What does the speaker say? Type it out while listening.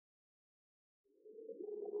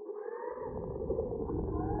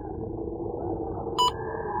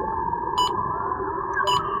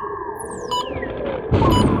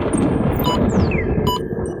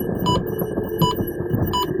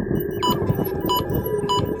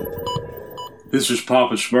This is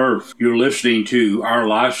Papa Smurf. You're listening to Our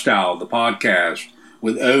Lifestyle, the podcast,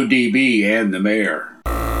 with ODB and the mayor.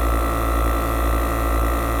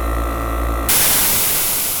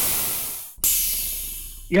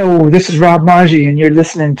 Yo, this is Rob Maggi, and you're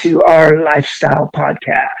listening to Our Lifestyle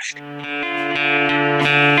podcast.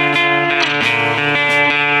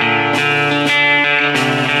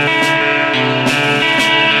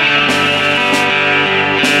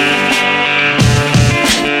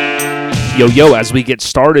 Yo, as we get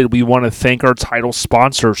started, we want to thank our title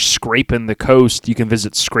sponsor, Scrapin' the Coast. You can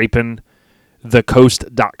visit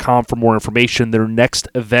scrapinthecoast.com for more information. Their next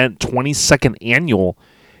event, 22nd annual,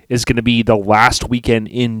 is going to be the last weekend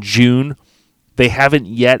in June. They haven't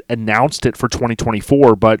yet announced it for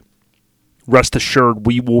 2024, but rest assured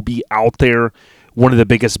we will be out there. One of the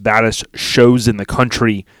biggest, baddest shows in the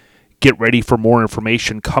country. Get ready for more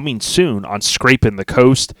information coming soon on Scrapin' the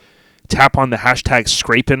Coast. Tap on the hashtag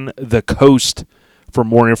Scrapin' the Coast for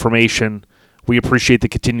more information. We appreciate the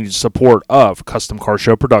continued support of Custom Car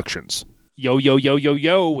Show Productions. Yo,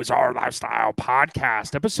 it's Our Lifestyle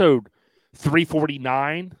Podcast, episode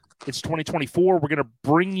 349. It's 2024. We're going to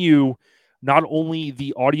bring you not only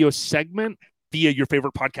the audio segment via your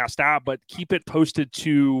favorite podcast app, but keep it posted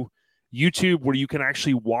to YouTube where you can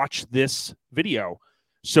actually watch this video.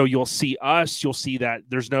 So you'll see us. You'll see that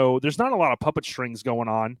there's not a lot of puppet strings going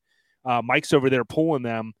on. Mike's over there pulling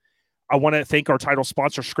them. I want to thank our title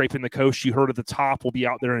sponsor, Scrapin' the Coast. You heard at the top. We'll be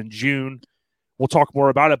out there in June. We'll talk more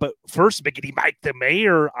about it. But first, Biggity Mike, the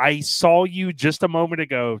mayor, I saw you just a moment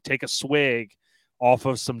ago take a swig off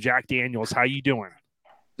of some Jack Daniels. How you doing?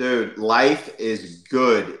 Dude, life is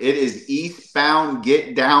good. It is Eastbound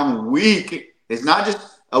Get Down week. It's not just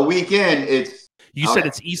a weekend. You said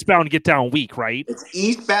it's Eastbound Get Down week, right? It's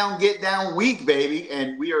Eastbound Get Down week, baby.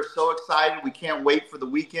 And we are so excited. We can't wait for the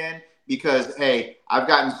weekend because, hey, I've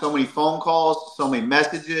gotten so many phone calls, so many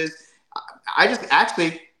messages. I just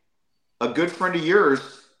actually, a good friend of yours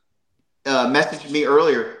messaged me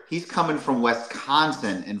earlier. He's coming from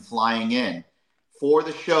Wisconsin and flying in for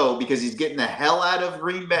the show because he's getting the hell out of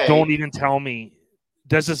Green Bay. Don't even tell me.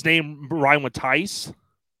 Does his name rhyme with Tice?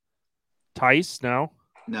 Tice? No?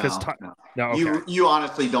 No. Okay. You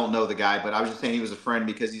honestly don't know the guy, but I was just saying he was a friend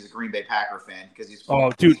because he's a Green Bay Packer fan because he's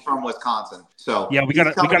from Wisconsin. So yeah, we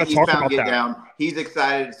gotta talk about that. Down. He's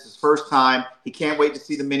excited. It's his first time. He can't wait to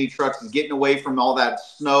see the mini trucks. He's getting away from all that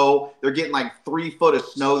snow. They're getting like 3 foot of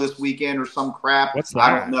snow this weekend or some crap. What's that?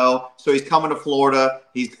 I don't know. So he's coming to Florida.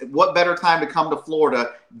 What better time to come to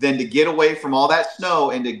Florida than to get away from all that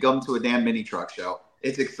snow and to come to a damn mini truck show?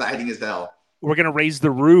 It's exciting as hell. We're going to raise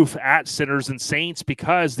the roof at Sinners and Saints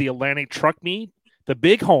because the Atlantic Truck Meet, the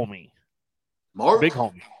big homie, Mark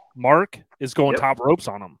is going top ropes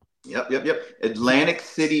on him. Yep. Atlantic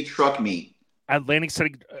City Truck Meet. Atlantic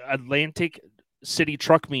City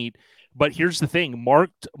Truck Meet. But here's the thing.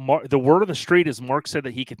 Mark, the word on the street is Mark said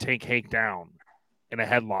that he could take Hank down in a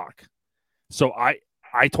headlock. So I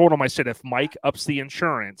told him, I said, if Mike ups the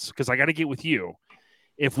insurance, because I got to get with you.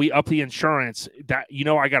 If we up the insurance, that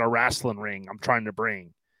I got a wrestling ring I'm trying to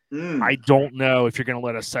bring. I don't know if you're going to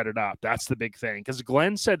let us set it up. That's the big thing. Because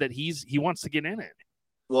Glenn said that he wants to get in it.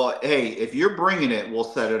 Well, hey, if you're bringing it, we'll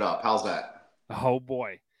set it up. How's that? Oh,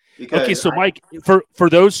 boy. Okay, so Mike, for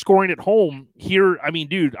those scoring at home here, I mean,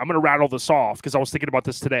 dude, I'm going to rattle this off because I was thinking about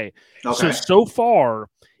this today. Okay. So far,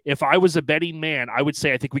 if I was a betting man, I would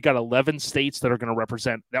say I think we got 11 states that are going to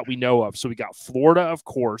represent that we know of. So we got Florida, of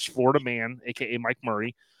course. Florida man, a.k.a. Mike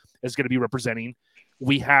Murray, is going to be representing.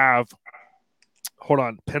 We have,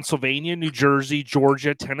 Pennsylvania, New Jersey,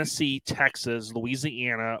 Georgia, Tennessee, Texas,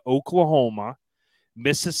 Louisiana, Oklahoma,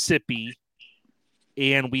 Mississippi,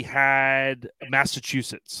 and we had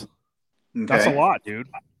Massachusetts. Okay. That's a lot, dude.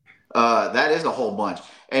 That is a whole bunch.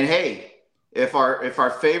 And hey, if our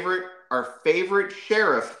favorite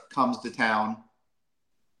sheriff comes to town,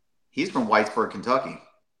 he's from Whitesburg, Kentucky.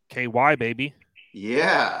 KY, baby.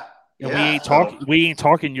 Yeah. And we ain't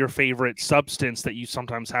talking your favorite substance that you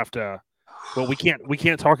sometimes have to. Well, we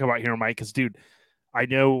can't talk about here, Mike, because dude, I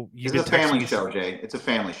know you've been texting me. It's a family show, Jay. It's a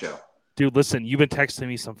family show. Dude, listen, you've been texting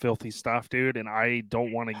me some filthy stuff, dude, and I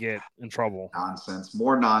don't want to get in trouble. Nonsense.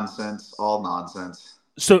 More nonsense. All nonsense.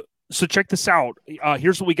 So check this out.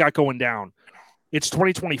 Here's what we got going down. It's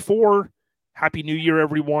 2024. Happy New Year,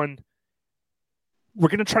 everyone. We're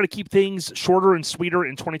going to try to keep things shorter and sweeter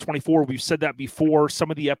in 2024. We've said that before.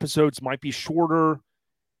 Some of the episodes might be shorter.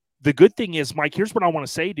 The good thing is, Mike, here's what I want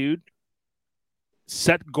to say, dude.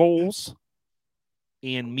 Set goals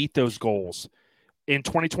and meet those goals. In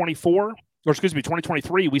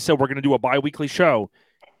 2023, we said we're going to do a bi-weekly show.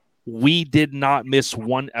 We did not miss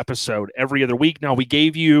one episode every other week. Now, we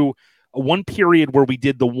gave you one period where we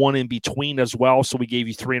did the one in between as well. So we gave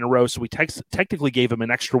you 3 in a row. So we technically gave him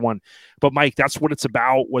an extra one. But Mike, that's what it's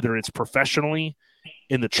about, whether it's professionally,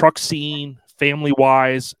 in the truck scene, family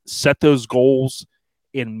wise, set those goals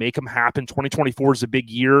and make them happen. 2024 is a big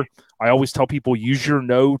year. I always tell people, use your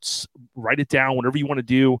notes, write it down, whatever you want to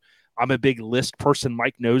do. I'm a big list person.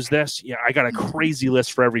 Mike knows this. Yeah, I got a crazy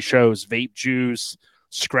list for every shows: vape juice,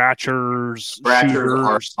 scratchers are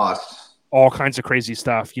shooters, must. all kinds of crazy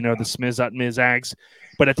stuff, the Smiz Mizags.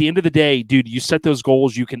 But at the end of the day, dude, you set those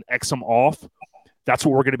goals, you can X them off. That's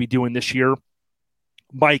what we're going to be doing this year.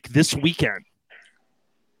 Mike, this weekend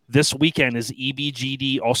is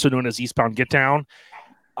EBGD, also known as Eastbound Get Down.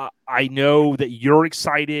 I know that you're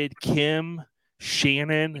excited. Kim,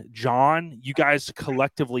 Shannon, John, you guys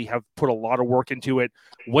collectively have put a lot of work into it.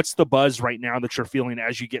 What's the buzz right now that you're feeling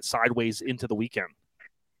as you get sideways into the weekend?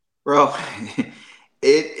 Bro,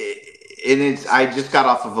 it's I just got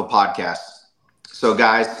off of a podcast. So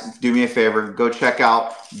guys, do me a favor, go check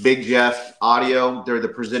out Big Jeff Audio. They're the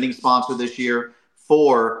presenting sponsor this year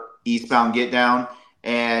for Eastbound Get Down,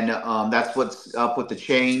 and that's what's up with the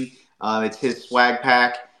chain. It's his swag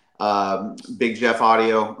pack, Big Jeff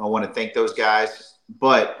Audio. I want to thank those guys.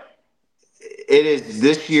 But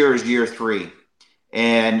this year is year 3.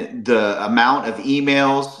 And the amount of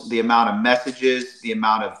emails, the amount of messages, the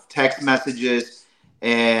amount of text messages,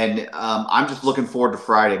 and I'm just looking forward to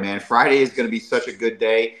Friday, man. Friday is going to be such a good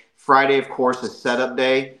day. Friday, of course, is setup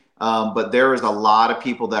day, but there is a lot of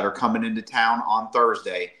people that are coming into town on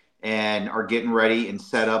Thursday and are getting ready and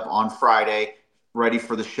set up on Friday, ready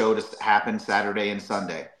for the show to happen Saturday and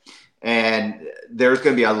Sunday. And there's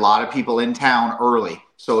going to be a lot of people in town early.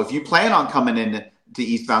 So if you plan on coming in to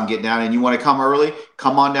Eastbound Get Down and you want to come early,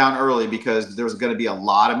 come on down early, because there's going to be a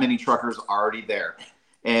lot of mini truckers already there.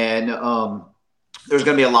 And there's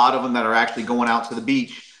going to be a lot of them that are actually going out to the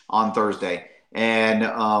beach on Thursday.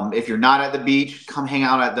 And if you're not at the beach, come hang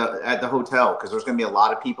out at the hotel, because there's going to be a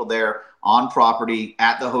lot of people there on property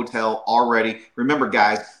at the hotel already. Remember,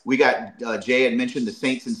 guys, we got Jay had mentioned the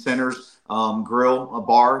Saints and Sinners grill, a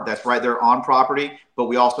bar that's right there on property, but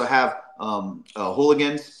we also have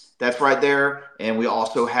Hooligans that's right there, and we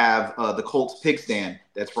also have the Colts Pig Stand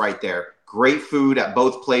that's right there. Great food at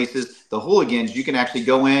both places. The Hooligans, you can actually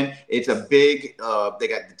go in. It's a big, they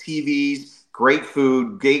got the TVs, great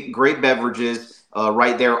food, great beverages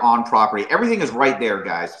right there on property. Everything is right there,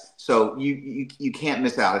 guys. So you can't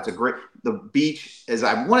miss out. It's a great, the beach is,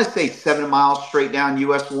 I want to say 7 miles straight down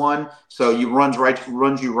US 1. So you runs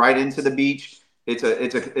you right into the beach. It's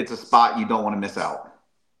a spot you don't want to miss out.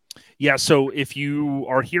 Yeah, so if you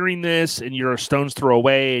are hearing this and you're a stone's throw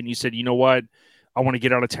away and you said, you know what, I want to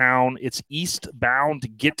get out of town, it's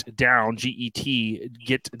Eastbound Get Down, GET,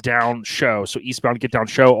 Get Down Show. So Eastbound Get Down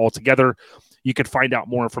Show altogether. You can find out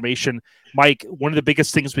more information. Mike, one of the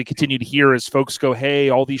biggest things we continue to hear is folks go, hey,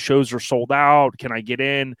 all these shows are sold out. Can I get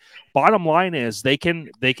in? Bottom line is they can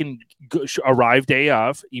arrive day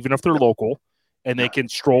of, even if they're local, and they can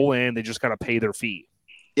stroll in. They just got to pay their fee.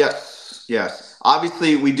 Yes.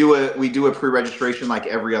 Obviously, we do a pre-registration like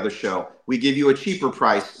every other show. We give you a cheaper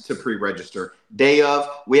price to pre-register. Day of,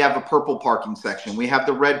 we have a purple parking section. We have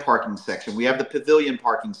the red parking section. We have the pavilion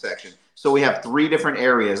parking section. So we have 3 different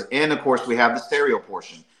areas. And, of course, we have the stereo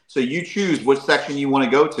portion. So you choose which section you want to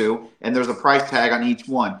go to, and there's a price tag on each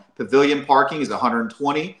one. Pavilion parking is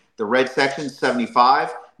 $120. The red section is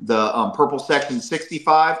 $75. The purple section is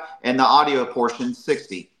 $65. And the audio portion is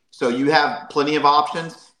 $60. So you have plenty of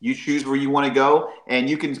options. You choose where you want to go, and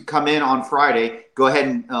you can come in on Friday. Go ahead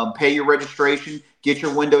and pay your registration, get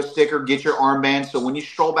your window sticker, get your armband. So when you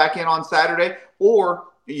stroll back in on Saturday, or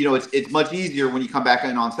it's much easier when you come back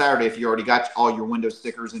in on Saturday if you already got all your window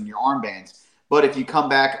stickers and your armbands. But if you come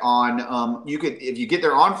back on, if you get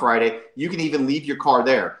there on Friday, you can even leave your car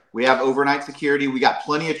there. We have overnight security. We got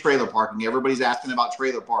plenty of trailer parking. Everybody's asking about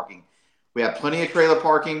trailer parking. We have plenty of trailer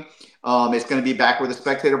parking. It's going to be back where the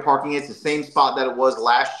spectator parking is, the same spot that it was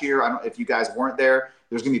last year. I don't know if you guys weren't there.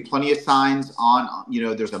 There's going to be plenty of signs on,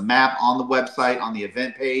 there's a map on the website, on the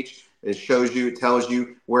event page. It shows you, it tells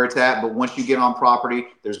you where it's at. But once you get on property,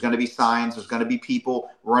 there's going to be signs. There's going to be people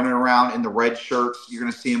running around in the red shirts. You're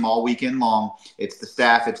going to see them all weekend long. It's the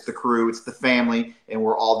staff, it's the crew, it's the family, and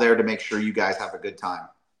we're all there to make sure you guys have a good time.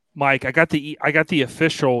 Mike, I got the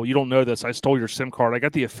official, you don't know this, I stole your SIM card. I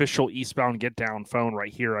got the official Eastbound Get Down phone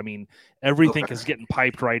right here. I mean, everything is getting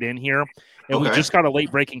piped right in here. And we just got a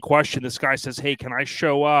late breaking question. This guy says, hey, can I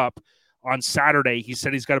show up on Saturday? He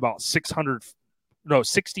said he's got about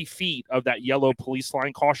 60 feet of that yellow police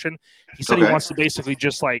line caution. He said he wants to basically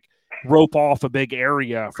just like rope off a big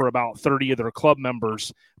area for about 30 of their club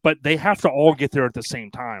members, but they have to all get there at the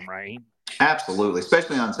same time, right? Absolutely,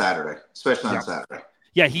 especially on Saturday.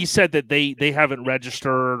 Yeah, he said that they haven't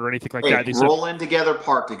registered or anything like Hey, that. They said roll in together,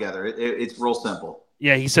 park together. It's real simple.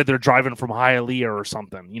 yeah, he said they're driving from Hialeah or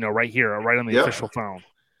something, right here, right on the official phone.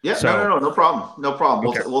 Yeah, So, no problem. No problem.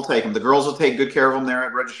 okay. We'll take them. The girls will take good care of them there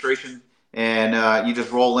at registration, and you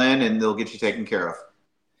just roll in, and they'll get you taken care of.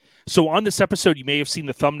 So on this episode, you may have seen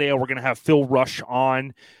the thumbnail. We're going to have Phil Rush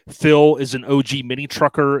on. Phil is an OG mini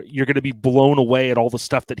trucker. You're going to be blown away at all the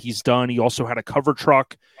stuff that he's done. He also had a cover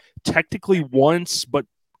truck, technically once, but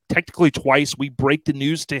technically twice. We break the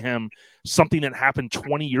news to him, something that happened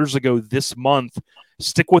 20 years ago this month.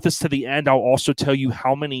 Stick with us to the end. I'll also tell you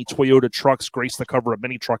how many Toyota trucks grace the cover of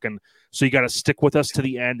Mini Truckin'. So you got to stick with us to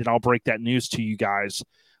the end, and I'll break that news to you guys.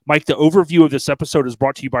 Mike, the overview of this episode is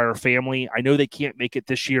brought to you by our family. I know they can't make it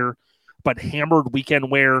this year, but Hammered Weekend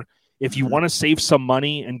Wear, if you want to save some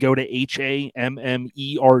money and go to HAMMERD,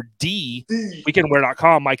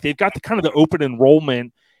 weekendwear.com, Mike, they've got the kind of the open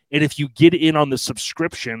enrollment. And if you get in on the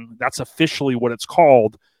subscription, that's officially what it's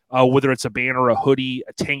called, whether it's a banner, a hoodie,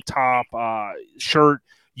 a tank top, shirt,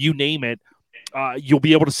 you name it, you'll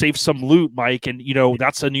be able to save some loot, Mike. And,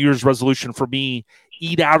 that's a New Year's resolution for me.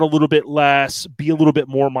 Eat out a little bit less, be a little bit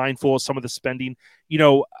more mindful of some of the spending.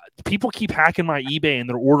 People keep hacking my eBay and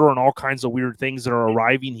they're ordering all kinds of weird things that are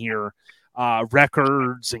arriving here,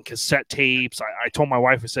 records and cassette tapes. I told my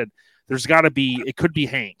wife, I said, there's got to be, it could be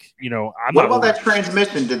Hank. What about that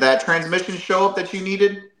transmission? Did that transmission show up that you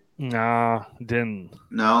needed? Nah, didn't.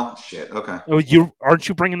 No? Shit, okay. Oh, aren't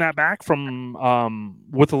you bringing that back from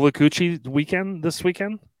with the Lacucci weekend this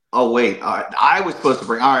weekend? Oh, wait. I was supposed to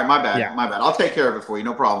bring. All right, my bad. Yeah. My bad. I'll take care of it for you.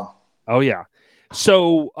 No problem. Oh, yeah.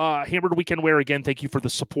 So, Hammered Weekend Wear, again, thank you for the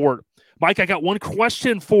support. Mike, I got one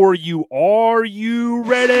question for you. Are you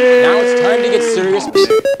ready? Now it's time to get serious.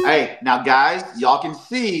 Hey, now, guys, y'all can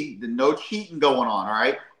see the no cheating going on, all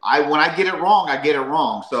right? When I get it wrong, I get it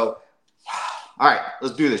wrong. So, all right,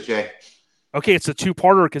 let's do this, Jay. Okay, it's a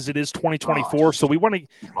two-parter because it is 2024, so we want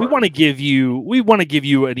to give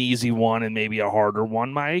you an easy one and maybe a harder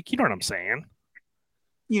one, Mike. You know what I'm saying?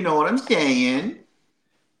 You know what I'm saying.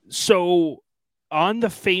 So, on the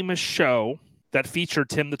famous show that featured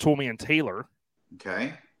Tim the Toolman Taylor,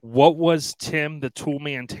 okay, what was Tim the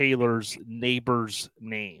Toolman Taylor's neighbor's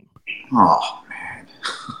name? Oh man.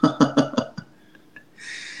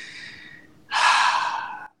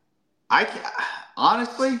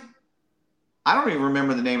 Honestly, I don't even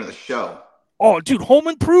remember the name of the show. Oh, dude, Home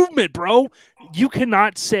Improvement, bro. You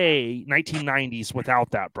cannot say 1990s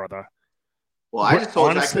without that, brother. Well, I just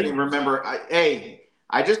told you I couldn't remember. I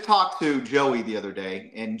just talked to Joey the other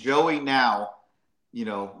day, and Joey now,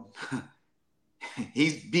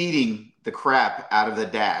 he's beating the crap out of the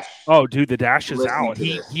Dash. Oh, dude, the Dash is out.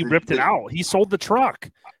 He ripped it out. He sold the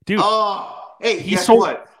truck, dude. Oh, hey, guess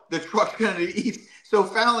what? The truck's going to East. So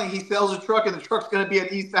finally, he sells a truck, and the truck's going to be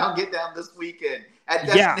at Eastbound Get Down this weekend at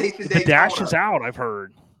Destination Daytona. The Dash is out, I've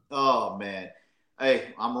heard. Oh man,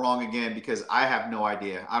 hey, I'm wrong again because I have no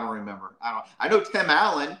idea. I don't remember. I know Tim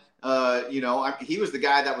Allen. He was the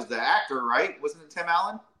guy that was the actor, right? Wasn't it Tim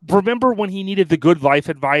Allen? Remember when he needed the good life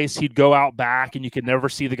advice? He'd go out back, and you could never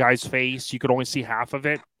see the guy's face. You could only see half of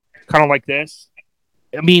it, kind of like this.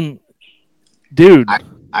 I mean, dude,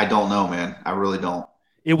 I don't know, man. I really don't.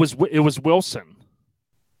 It was Wilson.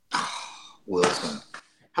 Wilson.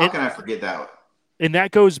 How can I forget that? And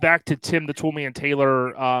that goes back to Tim the Toolman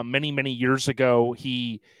Taylor many, many years ago.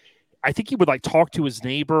 I think he would talk to his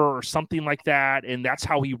neighbor or something like that, and that's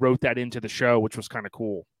how he wrote that into the show, which was kind of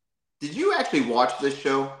cool. Did you actually watch this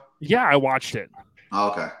show? Yeah, I watched it. Oh,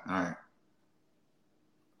 okay. All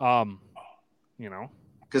right.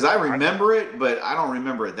 Because I remember it, but I don't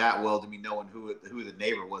remember it that well to me knowing who the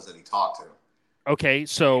neighbor was that he talked to. Okay,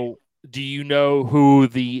 so do you know who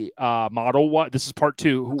the model was? This is part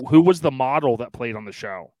two. Who was the model that played on the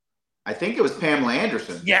show? I think it was Pamela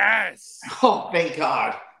Anderson. Yes. Oh, thank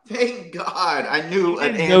God. Thank God. I knew I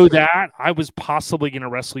didn't know that. I was possibly going to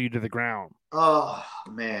wrestle you to the ground. Oh,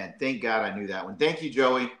 man. Thank God I knew that one. Thank you,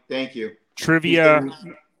 Joey. Thank you. Trivia.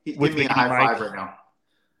 Give me a high five right now.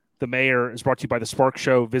 The Mayor is brought to you by The Spark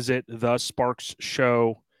Show. Visit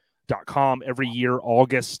thesparksshow.com every year,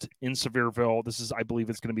 August in Sevierville. This is, I believe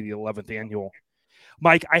it's going to be the 11th annual.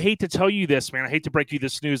 Mike, I hate to tell you this, man. I hate to break you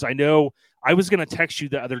this news. I know I was going to text you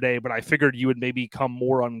the other day, but I figured you would maybe come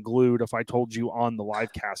more unglued if I told you on the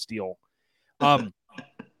live cast deal. Don't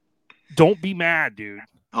be mad, dude.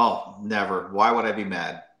 Oh, never. Why would I be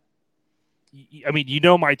mad? I mean,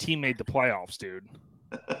 my team made the playoffs, dude.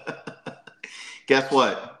 Guess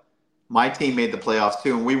what? My team made the playoffs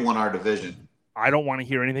too, and we won our division. I don't want to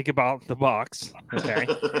hear anything about the Bucks. Okay.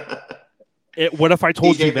 What if I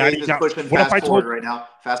told DJ you Maddie Mays is got? pushing What if fast I forward told? right now?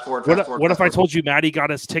 Fast forward. What Fast if I forward. told you Maddie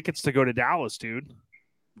got us tickets to go to Dallas, dude?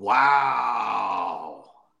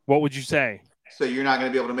 Wow. What would you say? So you're not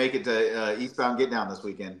going to be able to make it to Eastbound Get Down this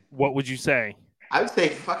weekend? What would you say? I would say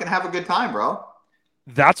fucking have a good time, bro.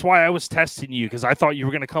 That's why I was testing you, because I thought you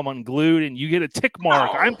were going to come unglued and you get a tick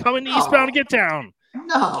mark. No, I'm coming to no. Eastbound Get Down.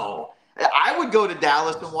 No. I would go to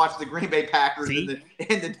Dallas and watch the Green Bay Packers and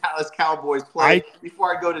the Dallas Cowboys play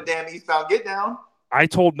before I go to damn Eastbound Get Down. I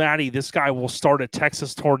told Maddie this guy will start a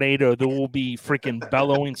Texas tornado. There will be freaking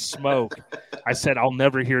bellowing smoke. I said I'll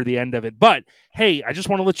never hear the end of it. But, hey, I just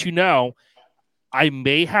want to let you know, I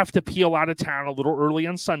may have to peel out of town a little early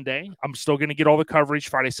on Sunday. I'm still going to get all the coverage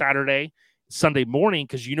Friday, Saturday, Sunday morning,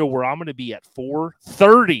 because you know where I'm going to be at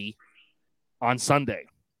 4:30 on Sunday.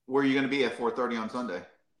 Where are you going to be at 4:30 on Sunday?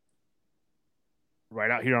 Right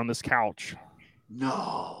out here on this couch.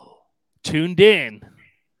 No. Tuned in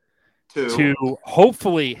to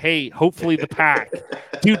hopefully the Pack.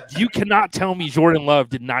 Dude, you cannot tell me Jordan Love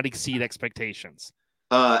did not exceed expectations.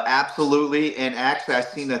 Absolutely. And actually, I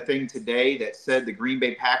seen a thing today that said the Green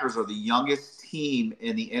Bay Packers are the youngest team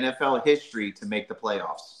in the NFL history to make the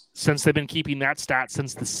playoffs. Since they've been keeping that stat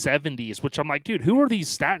since the 70s, which I'm like, dude, who are these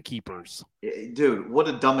stat keepers? Dude, what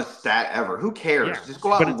a dumbest stat ever. Who cares? Yeah, just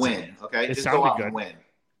go out and win, okay? Just go out and win.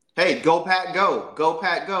 Hey, go Pat, go. Go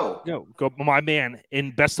Pat, go. Go, my man.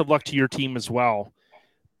 And best of luck to your team as well.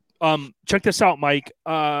 Check this out, Mike.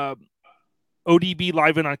 ODB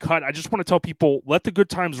Live and Uncut. I just want to tell people, let the good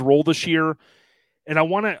times roll this year. And I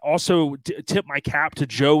want to also tip my cap to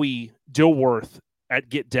Joey Dilworth at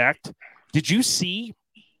Get Decked. Did you see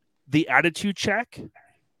the attitude check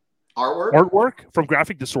artwork from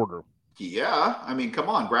Graphic Disorder? Yeah, I mean, come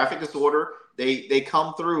on, Graphic Disorder. They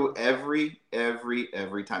come through every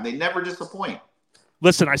time. They never disappoint.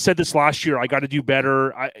 Listen, I said this last year. I got to do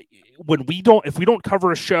better. If we don't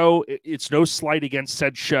cover a show, it's no slight against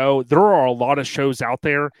said show. There are a lot of shows out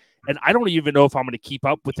there, and I don't even know if I'm going to keep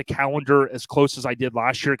up with the calendar as close as I did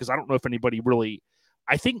last year, because I don't know if anybody really.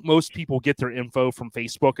 I think most people get their info from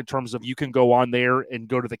Facebook in terms of you can go on there and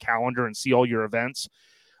go to the calendar and see all your events.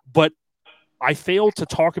 But I failed to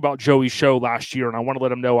talk about Joey's show last year, and I want to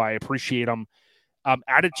let him know I appreciate him.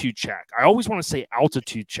 Attitude check. I always want to say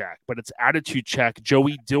altitude check, but it's attitude check,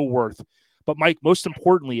 Joey Dilworth. But Mike, most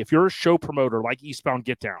importantly, if you're a show promoter like Eastbound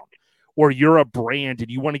Get Down, or you're a brand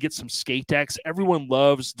and you want to get some skate decks, everyone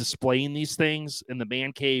loves displaying these things in the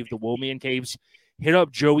man cave, the Wool Man Caves. Hit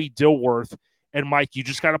up Joey Dilworth. And Mike, you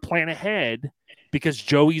just got to plan ahead, because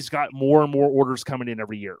Joey's got more and more orders coming in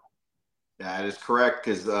every year. That is correct,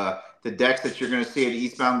 because the decks that you're going to see at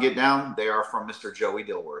Eastbound Get Down, they are from Mr. Joey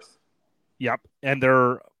Dilworth. Yep, and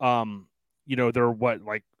they're they're what,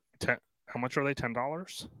 like how much are they?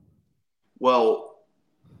 $10? Well,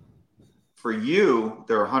 for you,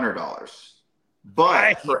 they're $100,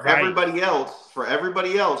 but for everybody else,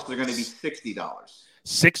 they're going to be $60.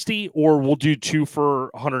 60, or we'll do 2 for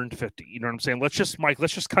 150. You know what I'm saying? Let's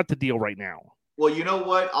just cut the deal right now. Well, you know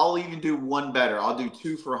what? I'll even do one better. I'll do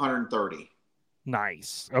 2 for 130.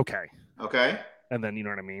 Nice. Okay. And then, you know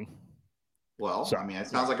what I mean? Well, so, I mean, it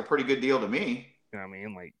sounds like a pretty good deal to me. You know what I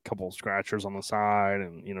mean? Like a couple of scratchers on the side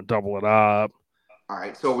and, double it up. All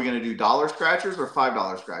right. So are we going to do $1 scratchers or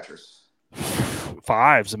 $5 scratchers?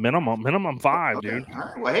 $5's a minimum. Minimum $5, okay. Dude. All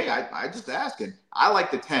right. Well, hey, I just asking. I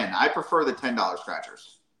like the 10. I prefer the $10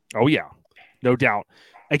 scratchers. Oh, yeah. No doubt.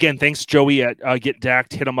 Again, thanks, Joey, at Get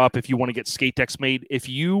Decked. Hit them up if you want to get skate decks made. If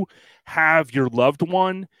you have your loved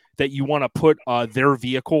one that you want to put their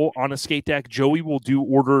vehicle on a skate deck, Joey will do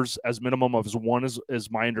orders as minimum of one,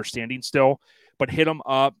 is my understanding still. But hit them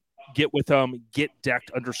up. Get with them. Get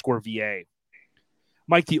Decked _VA.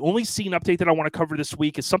 Mike, the only scene update that I want to cover this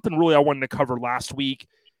week is something really I wanted to cover last week.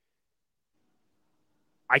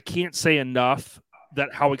 I can't say enough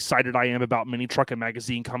that how excited I am about Mini Truckin'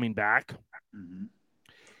 Magazine coming back. Mm-hmm.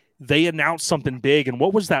 They announced something big, and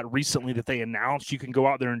what was that recently that they announced? You can go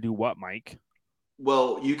out there and do what, Mike?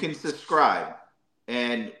 Well, you can subscribe,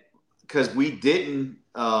 and because we didn't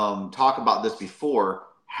talk about this before,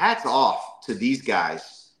 hats off to these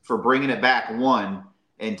guys for bringing it back, 1,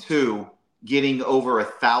 and 2, getting over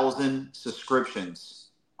 1,000 subscriptions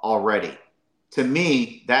already. To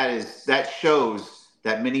me, that shows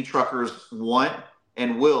that many truckers want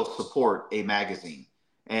and will support a magazine.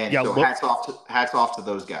 And so hats off to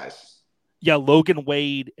those guys. Yeah, Logan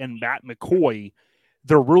Wade and Matt McCoy,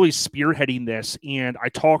 they're really spearheading this. And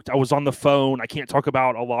I was on the phone. I can't talk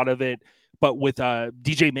about a lot of it, but with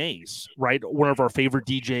DJ Mays, right? One of our favorite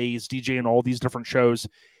DJs, DJing all these different shows.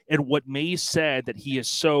 And what Mays said that he is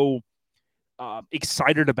so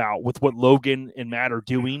excited about with what Logan and Matt are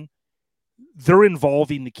doing, they're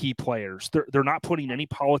involving the key players. They're not putting any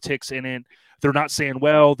politics in it. They're not saying,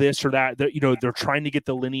 well, this or that. They're trying to get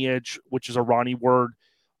the lineage, which is a Ronnie word,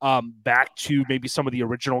 back to maybe some of the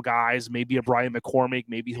original guys, maybe a Brian McCormick,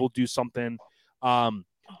 maybe he'll do something.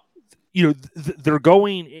 They're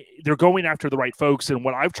going after the right folks, and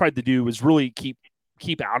what I've tried to do is really keep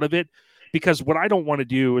out of it, because what I don't want to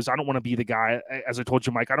do is I don't want to be the guy, as I told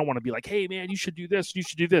you, Mike, I don't want to be like, hey man, you should do this, you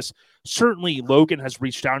should do this. Certainly Logan has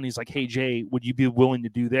reached out and he's like, hey Jay, would you be willing to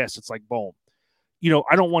do this? It's like, boom.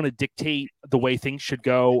 I don't want to dictate the way things should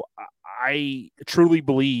go. I truly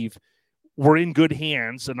believe we're in good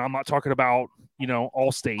hands, and I'm not talking about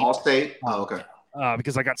Allstate. Allstate? Oh, okay.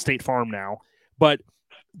 Because I got State Farm now. But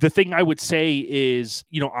the thing I would say is,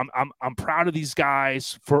 I'm proud of these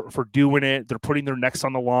guys for doing it. They're putting their necks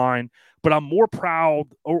on the line. But I'm more proud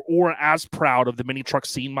or as proud of the mini truck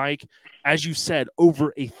scene, Mike. As you said,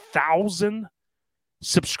 over 1,000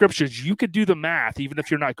 subscriptions. You could do the math, even if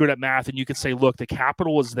you're not good at math, and you could say, look, the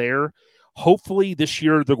capital is there. Hopefully this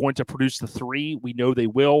year they're going to produce the 3. We know they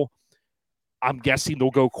will. I'm guessing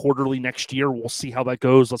they'll go quarterly next year. We'll see how that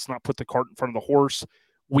goes. Let's not put the cart in front of the horse.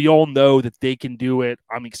 We all know that they can do it.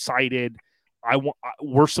 I'm excited.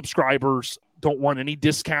 We're subscribers. Don't want any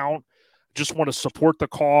discount. Just want to support the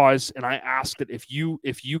cause. And I ask that if you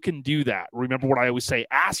can do that, remember what I always say,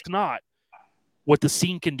 ask not what the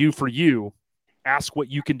scene can do for you. Ask what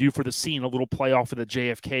you can do for the scene. A little play off of the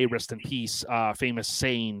JFK, rest in peace, famous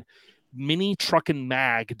saying.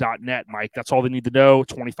 minitruckandmag.net, Mike. That's all they need to know.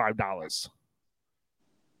 $25.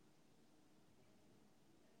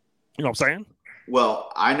 You know what I'm saying?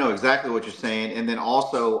 Well, I know exactly what you're saying. And then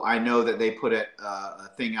also, I know that they put a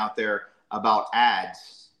thing out there about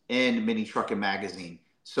ads in Mini Trucking Magazine.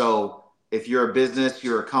 So if you're a business,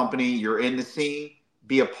 you're a company, you're in the scene,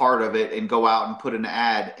 be a part of it and go out and put an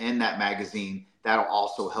ad in that magazine. That'll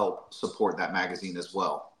also help support that magazine as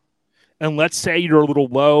well. And let's say you're a little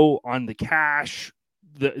low on the cash.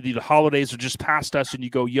 The holidays are just past us, and you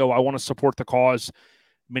go, yo, I want to support the cause.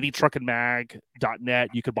 minitruckandmag.net.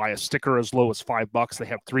 You could buy a sticker as low as $5. They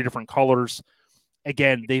have 3 different colors.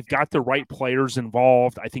 Again, they've got the right players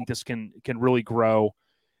involved. I think this can really grow,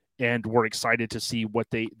 and we're excited to see what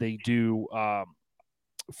they do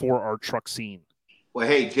for our truck scene. Well,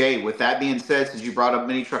 hey, Jay, with that being said, since you brought up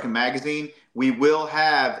Mini Trucking Magazine, we will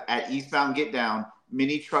have at Eastbound Get Down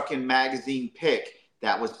Mini Trucking Magazine pick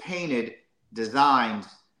that was painted, designed,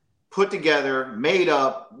 put together, made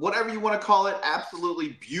up, whatever you want to call it.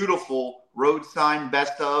 Absolutely beautiful road sign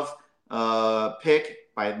best of pick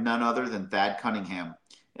by none other than Thad Cunningham.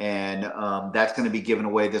 And that's going to be given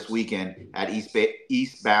away this weekend at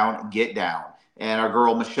Eastbound Get Down. And our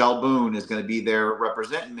girl Michelle Boone is going to be there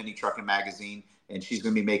representing Mini Trucking Magazine, and she's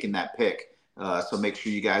going to be making that pick. So make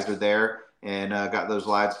sure you guys are there and got those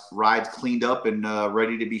rides cleaned up and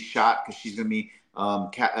ready to be shot, because she's going to be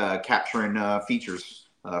capturing features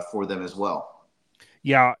for them as well.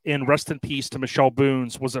 Yeah, and rest in peace to Michelle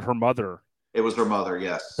Boone's. Was it her mother? It was her mother,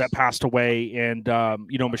 yes. That passed away. And,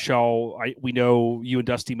 Michelle, we know you and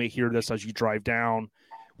Dusty may hear this as you drive down.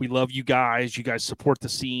 We love you guys. You guys support the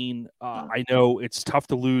scene. I know it's tough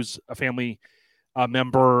to lose a family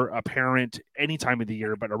member, a parent, any time of the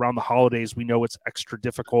year, but around the holidays, we know it's extra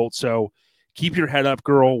difficult. So keep your head up,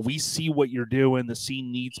 girl. We see what you're doing. The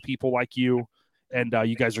scene needs people like you, and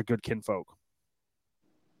you guys are good kinfolk.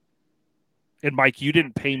 And Mike, you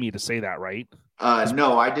didn't pay me to say that, right?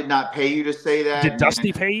 No, I did not pay you to say that. Did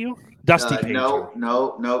Dusty pay you? Dusty paid you.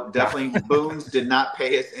 No. Definitely Boone's did not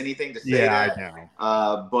pay us anything to say that. I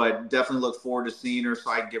know. But definitely look forward to seeing her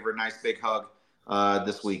so I can give her a nice big hug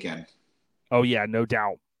this weekend. Oh, yeah, no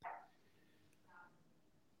doubt.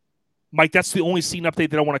 Mike, that's the only scene update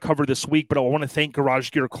that I want to cover this week, but I want to thank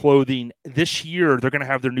Garage Gear Clothing. This year, they're going to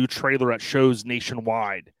have their new trailer at shows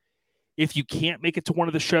nationwide. If you can't make it to one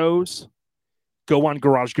of the shows, go on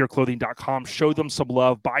garagegearclothing.com, show them some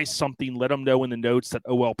love, buy something, let them know in the notes that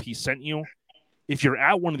OLP sent you. If you're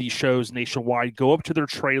at one of these shows nationwide, go up to their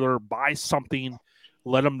trailer, buy something,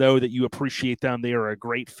 let them know that you appreciate them. They are a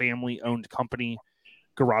great family-owned company,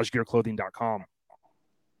 garagegearclothing.com.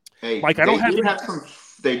 Hey, Mike,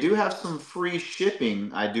 they do have some free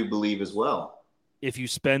shipping, I do believe, as well. If you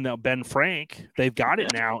spend Ben Frank, they've got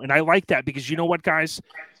it now. And I like that because you know what, guys?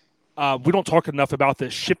 We don't talk enough about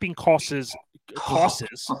this. Shipping costs.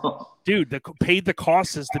 Dude, paid the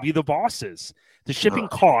costs to be the bosses. The shipping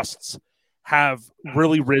costs have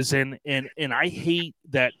really risen, and I hate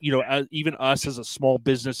that, even us as a small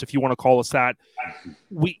business, if you want to call us that,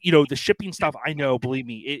 we, the shipping stuff, I know, believe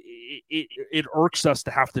me, it irks us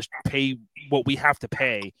to have to pay what we have to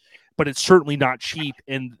pay, but it's certainly not cheap.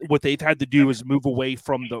 And what they've had to do is move away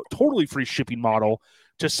from the totally free shipping model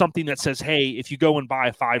to something that says, hey, if you go and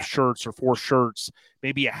buy 5 shirts or 4 shirts,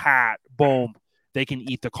 maybe a hat, boom, they can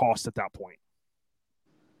eat the cost at that point.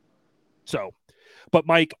 So, but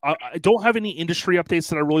Mike, I don't have any industry updates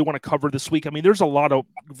that I really want to cover this week. I mean, there's a lot of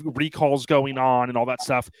recalls going on and all that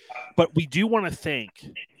stuff, but we do want to thank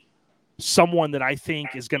someone that I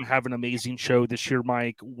think is going to have an amazing show this year,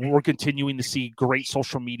 Mike. We're continuing to see great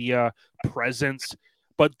social media presence,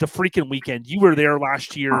 but the freaking weekend, you were there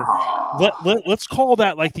last year. Let's call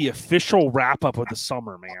that like the official wrap up of the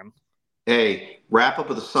summer, man. Hey, wrap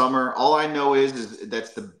up of the summer. All I know is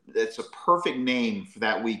that's a perfect name for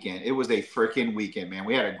that weekend. It was a freaking weekend, man.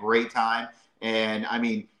 We had a great time. And I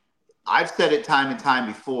mean, I've said it time and time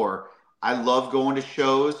before. I love going to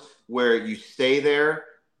shows where you stay there.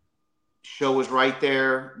 Show is right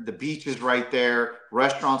there. The beach is right there.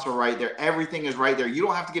 Restaurants are right there. Everything is right there. You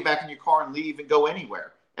don't have to get back in your car and leave and go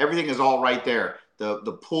anywhere. Everything is all right there.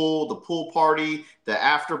 The pool party, the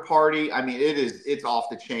after party. I mean, it's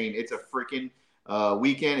off the chain. It's a freaking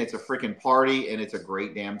weekend. It's a freaking party, and it's a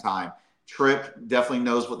great damn time. Trip definitely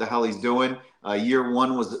knows what the hell he's doing. Year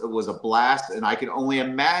one was a blast, and I can only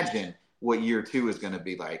imagine what year 2 is going to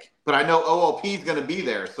be like. But I know OLP is going to be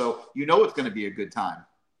there, so you know it's going to be a good time.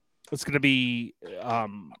 It's going to be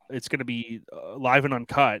live and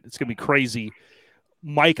uncut. It's going to be crazy.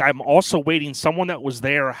 Mike, I'm also waiting. Someone that was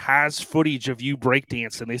there has footage of you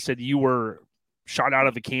breakdancing. They said you were shot out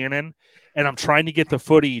of a cannon, and I'm trying to get the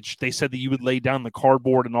footage. They said that you would lay down the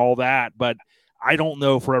cardboard and all that, but I don't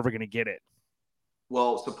know if we're ever going to get it.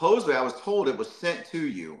 Well, supposedly I was told it was sent to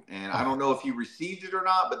you, and I don't know if you received it or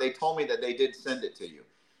not, but they told me that they did send it to you.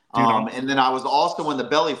 Dude, And then I was also in the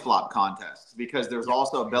belly flop contest, because there's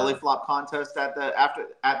also a belly flop contest at the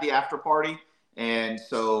after party. And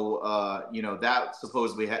so, that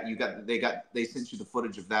supposedly they sent you the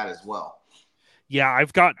footage of that as well. Yeah,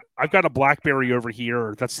 I've got a BlackBerry over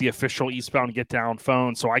here. That's the official Eastbound Get Down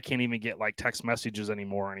phone, so I can't even get like text messages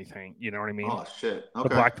anymore or anything. You know what I mean? Oh shit! Okay.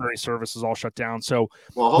 The BlackBerry service is all shut down. So,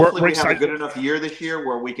 well, hopefully we have a good enough year this year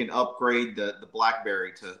where we can upgrade the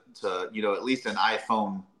BlackBerry to at least an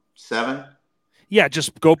iPhone 7. Yeah,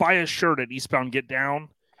 just go buy a shirt at Eastbound Get Down,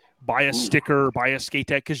 buy a sticker, buy a skate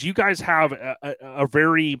deck, because you guys have a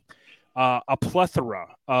very a plethora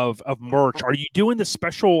of merch. Are you doing the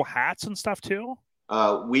special hats and stuff too?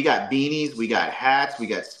 We got beanies, we got hats, we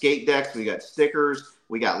got skate decks, we got stickers,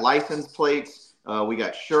 we got license plates, we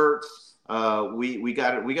got shirts. We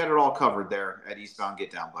got it all covered there at Eastbound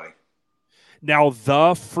Get Down, buddy. Now,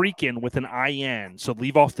 the freaking with an IN, so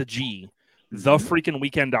leave off the G,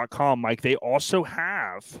 thefreakingweekend.com, Mike, they also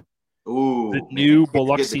have the new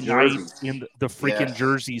Biloxi Knights in the freaking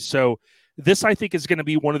jerseys. So this, I think, is going to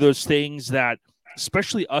be one of those things that,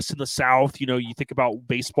 especially us in the South, you think about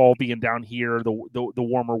baseball being down here, the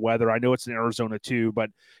warmer weather. I know it's in Arizona too, but,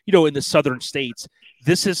 in the southern states,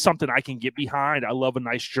 this is something I can get behind. I love a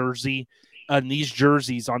nice jersey. And these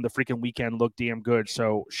jerseys on the freaking weekend look damn good.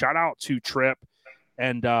 So shout out to Trip.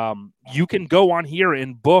 And you can go on here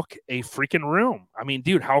and book a freaking room. I mean,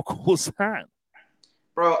 dude, how cool is that?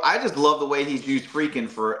 Bro, I just love the way he's used freaking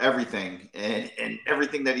for everything, and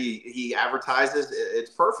everything that he advertises. It's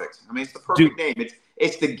perfect. I mean, it's the perfect name.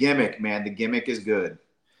 It's the gimmick, man. The gimmick is good.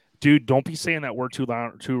 Dude, don't be saying that word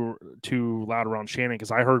too loud around Shannon,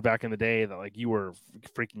 because I heard back in the day that like you were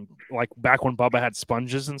freaking, like back when Bubba had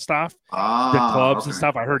sponges and stuff, the clubs and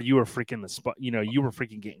stuff. I heard you were freaking you were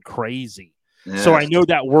freaking getting crazy. Yes. So I know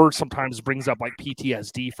that word sometimes brings up like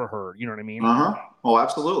PTSD for her. You know what I mean? Oh,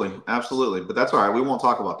 absolutely, absolutely. But that's all right. We won't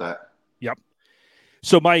talk about that. Yep.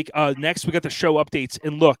 So Mike, next we got the show updates,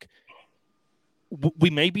 and look,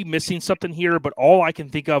 we may be missing something here, but all I can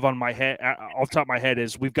think of on my head, off the top of my head,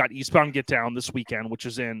 is we've got Eastbound Get Down this weekend, which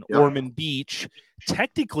is in Ormond Beach.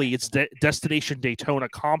 Technically, it's Destination Daytona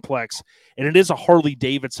Complex, and it is a Harley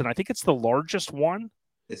Davidson. I think it's the largest one.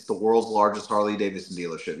 It's the world's largest Harley Davidson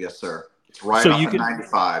dealership. Yes, sir. It's right off of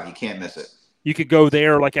 95. You can't miss it. You could go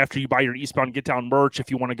there, like after you buy your Eastbound Get Down merch, if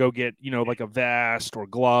you want to go get, like a vest or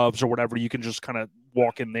gloves or whatever, you can just kind of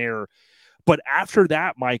walk in there. But after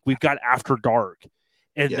that, Mike, we've got After Dark.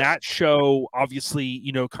 And that show, obviously,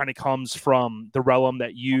 kind of comes from the realm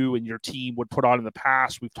that you and your team would put on in the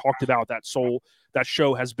past. We've talked about that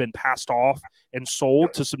show has been passed off and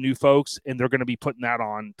sold to some new folks, and they're going to be putting that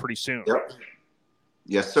on pretty soon. Yep.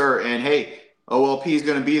 Yes, sir. And hey, OLP is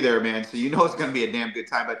going to be there, man. So it's going to be a damn good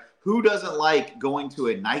time. But who doesn't like going to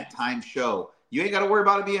a nighttime show? You ain't got to worry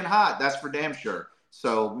about it being hot. That's for damn sure.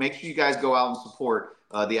 So make sure you guys go out and support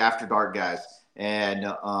the After Dark guys. And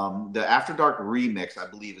the After Dark remix, I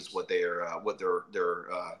believe, is what their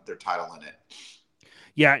title in it.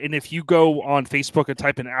 Yeah, and if you go on Facebook and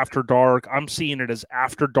type in After Dark, I'm seeing it as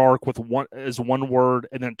After Dark with one word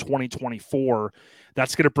and then 2024.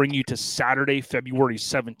 That's going to bring you to Saturday, February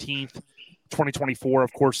 17th, 2024.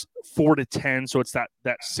 Of course, 4 to 10, so it's that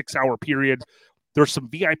 6-hour period. There's some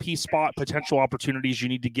VIP spot potential opportunities you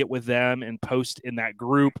need to get with them and post in that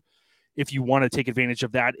group if you want to take advantage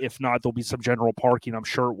of that. If not, there'll be some general parking. I'm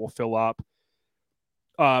sure it will fill up.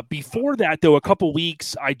 Before that, though, a couple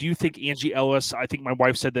weeks, I do think Angie Ellis, I think my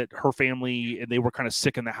wife said that her family, and they were kind of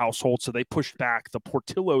sick in the household, so they pushed back the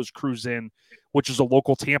Portillo's Cruise In, which is a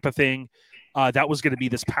local Tampa thing. That was going to be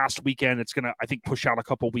this past weekend. It's going to, I think, push out a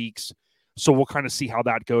couple weeks. So we'll kind of see how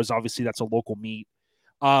that goes. Obviously, that's a local meet.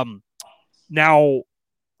 Now,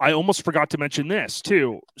 I almost forgot to mention this,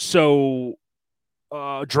 too. So,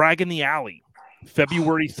 Drag in the Alley,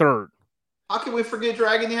 February 3rd. How can we forget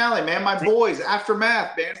Drag in the Alley, man? My boys,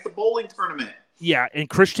 Aftermath, man. It's the bowling tournament. Yeah, and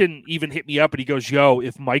Christian even hit me up and he goes, yo,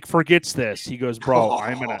 if Mike forgets this, he goes, bro,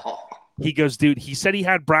 he goes, dude, he said he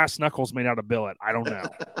had brass knuckles made out of billet. I don't know.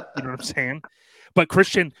 You know what I'm saying? But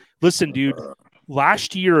Christian, listen, dude,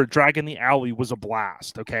 last year, Drag in the Alley was a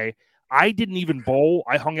blast, okay? I didn't even bowl.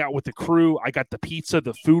 I hung out with the crew. I got the pizza.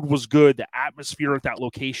 The food was good. The atmosphere at that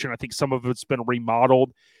location, I think some of it's been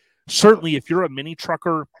remodeled. Certainly, if you're a mini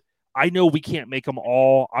trucker, I know we can't make them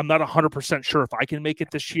all. I'm not 100% sure if I can make it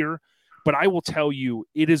this year, but I will tell you,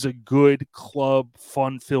 it is a good club,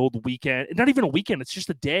 fun-filled weekend. Not even a weekend. It's just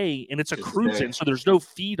a day, and it's a cruise-in, so there's no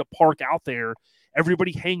fee to park out there.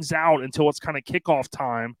 Everybody hangs out until it's kind of kickoff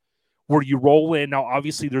time where you roll in. Now,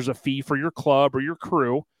 obviously, there's a fee for your club or your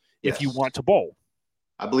crew if you want to bowl.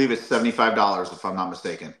 I believe it's $75 if I'm not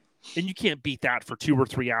mistaken. And you can't beat that for 2 or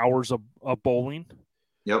 3 hours of bowling.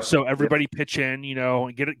 Yep. So everybody pitch in,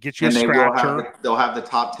 and get you a scratcher. They'll have the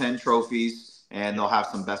top 10 trophies, and they'll have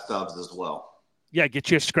some best ofs as well. Yeah,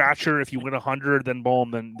 get you a scratcher. If you win 100, then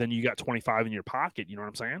boom, then you got 25 in your pocket. You know what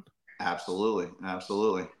I'm saying? Absolutely.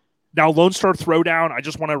 Now, Lone Star Throwdown, I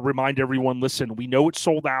just want to remind everyone, listen, we know it's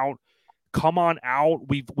sold out. Come on out.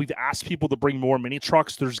 We've asked people to bring more mini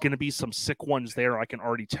trucks. There's going to be some sick ones there, I can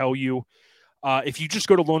already tell you. If you just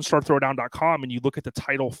go to LoneStarThrowdown.com and you look at the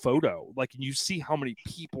title photo, and you see how many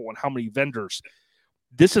people and how many vendors,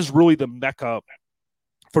 this is really the mecca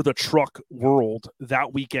for the truck world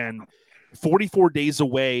that weekend. 44 days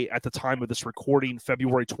away at the time of this recording,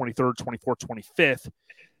 February 23rd, 24th, 25th,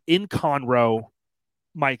 in Conroe.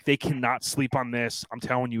 Mike, they cannot sleep on this. I'm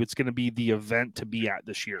telling you, it's going to be the event to be at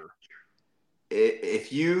this year.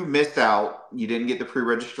 If you missed out, you didn't get the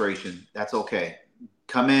pre-registration, that's okay.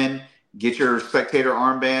 Come in. Get your spectator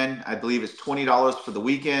armband. I believe it's $20 for the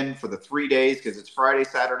weekend for the 3 days because it's Friday,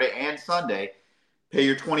 Saturday, and Sunday. Pay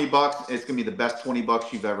your $20. It's going to be the best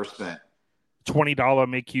 $20 you've ever spent. $20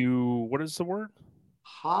 make you, what is the word?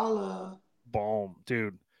 Holla. Boom,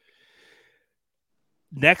 dude.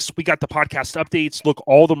 Next, we got the podcast updates. Look,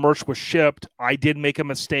 all the merch was shipped. I did make a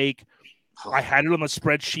mistake. I had it on the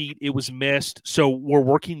spreadsheet. It was missed. So we're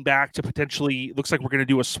working back to potentially, looks like we're going to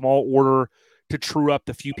do a small order to true up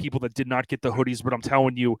the few people that did not get the hoodies. But I'm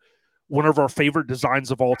telling you, one of our favorite designs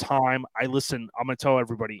of all time. I'm going to tell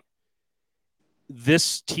everybody,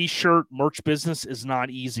 this t-shirt merch business is not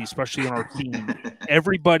easy, especially on our team.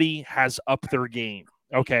 Everybody has upped their game.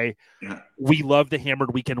 Okay. We love the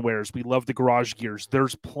Hammered Weekend wears. We love the garage gears.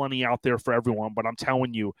 There's plenty out there for everyone. But I'm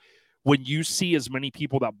telling you, when you see as many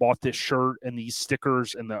people that bought this shirt and these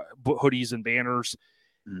stickers and the hoodies and banners,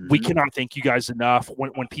 we cannot thank you guys enough.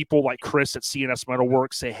 When people like Chris at CNS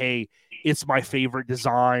Metalworks say, hey, it's my favorite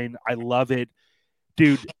design, I love it.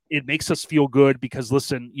 Dude, it makes us feel good because,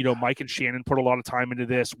 listen, Mike and Shannon put a lot of time into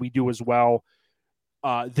this. We do as well.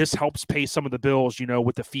 This helps pay some of the bills,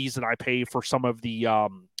 with the fees that I pay for some of the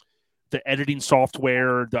editing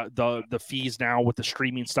software, the fees now with the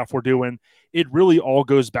streaming stuff we're doing. It really all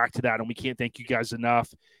goes back to that, and we can't thank you guys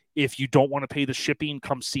enough. If you don't want to pay the shipping,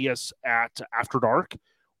 come see us at After Dark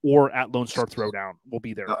or at Lone Star Throwdown. We'll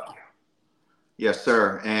be there. Yes,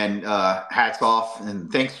 sir. And hats off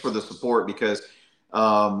and thanks for the support because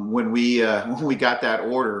when we got that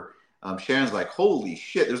order, Shannon's like, holy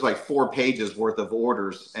shit, there's like 4 pages worth of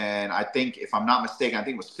orders. And I think, if I'm not mistaken, I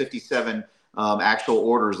think it was 57 actual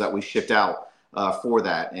orders that we shipped out for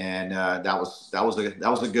that. And that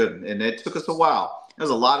was a good, and it took us a while. There's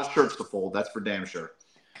a lot of shirts to fold. That's for damn sure.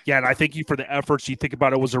 Yeah, and I thank you for the efforts. You think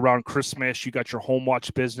about it was around Christmas. You got your home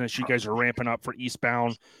watch business. You guys are ramping up for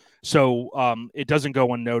Eastbound. So it doesn't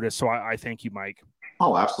go unnoticed. So I thank you, Mike.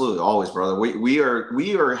 Oh, absolutely. Always, brother. We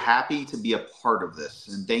are happy to be a part of this.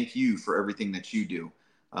 And thank you for everything that you do.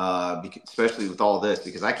 Especially with all this,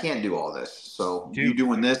 because I can't do all this. So you Dude.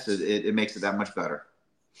 doing this, it makes it that much better.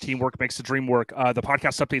 Teamwork makes the dream work. The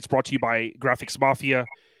podcast update is brought to you by Graphics Mafia,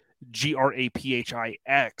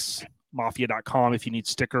 GRAPHIX, mafia.com. If you need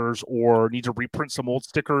stickers or need to reprint some old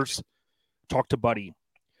stickers, talk to Buddy.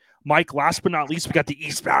 Mike, last but not least, we got the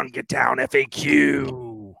Eastbound Get Down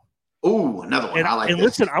FAQ. Ooh, another one. I like And this.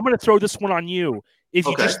 listen, I'm going to throw this one on you. If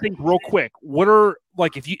you Okay. just think real quick, what are,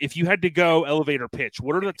 like, if you had to go elevator pitch,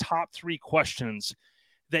 what are the top 3 questions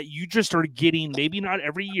that you just are getting? Maybe not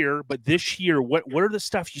every year, but this year, what are the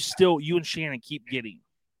stuff you and Shannon keep getting?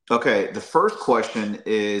 Okay, the first question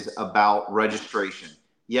is about registration.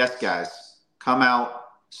 Yes, guys, come out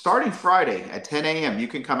starting Friday at 10 a.m. You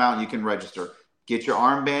can come out and you can register. Get your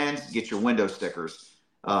armbands, get your window stickers.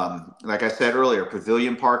 Like I said earlier,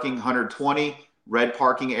 pavilion parking 120, red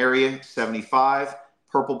parking area 75,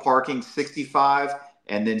 purple parking 65,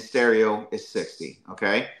 and then stereo is 60.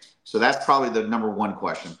 Okay, so that's probably the number one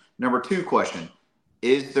question. Number two question: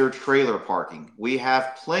 is there trailer parking? We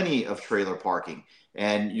have plenty of trailer parking.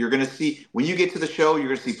 And you're going to see, when you get to the show, you're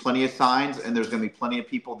going to see plenty of signs, and there's going to be plenty of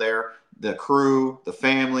people there. The crew, the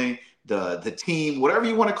family, the team, whatever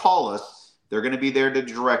you want to call us, they're going to be there to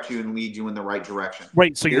direct you and lead you in the right direction.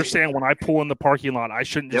 Right. So you're saying when I pull in the parking lot, I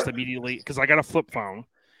shouldn't just Yep. immediately, because I got a flip phone,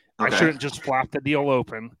 I Okay. shouldn't just flap the deal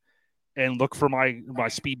open and look for my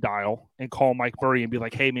speed dial and call Mike Burry and be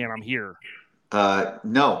like, hey, man, I'm here.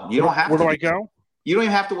 No, you don't have to. Where do I go? You don't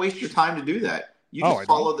even have to waste your time to do that. You just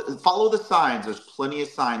follow the signs. There's plenty of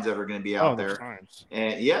signs that are going to be out there. Signs.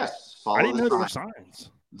 And yes, follow I didn't the know signs. there were signs.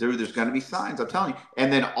 Dude, there's going to be signs. I'm telling you.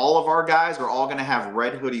 And then all of our guys are all going to have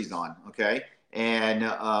red hoodies on, okay? And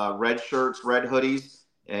red shirts, red hoodies.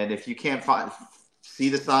 And if you can't see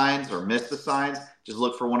the signs or miss the signs, just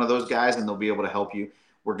look for one of those guys, and they'll be able to help you.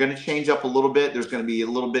 We're going to change up a little bit. There's going to be a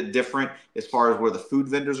little bit different as far as where the food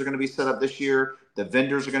vendors are going to be set up this year. The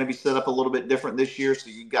vendors are going to be set up a little bit different this year. So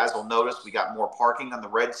you guys will notice we got more parking on the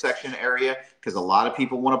red section area because a lot of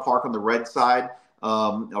people want to park on the red side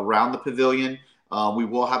around the pavilion. We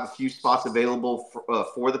will have a few spots available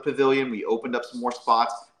for the pavilion. We opened up some more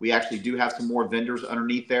spots. We actually do have some more vendors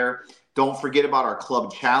underneath there. Don't forget about our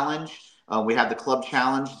club challenge. We have the club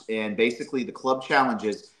challenge, and basically the club challenge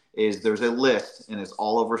is there's a list, and it's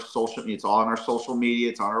all over social. It's all on our social media.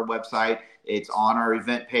 It's on our website. It's on our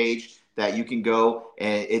event page that you can go,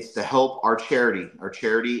 and it's to help our charity. Our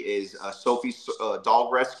charity is Sophie's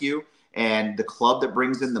Dog Rescue, and the club that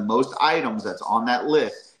brings in the most items that's on that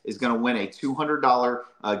list is going to win a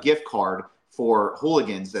 $200 gift card for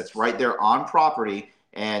Hooligans that's right there on property,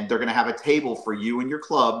 and they're going to have a table for you and your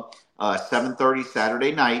club 7:30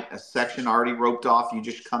 Saturday night, a section already roped off. You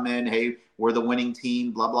just come in, hey, we're the winning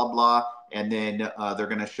team, blah, blah, blah. And then they're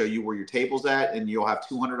going to show you where your table's at, and you'll have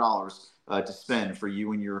 $200 to spend for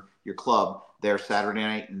you and your club there Saturday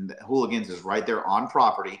night. And the Hooligans is right there on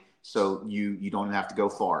property, so you don't have to go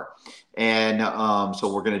far. And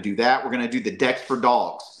so we're going to do that. We're going to do the decks for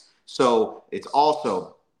dogs. So it's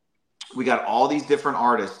also, we got all these different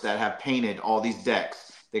artists that have painted all these decks.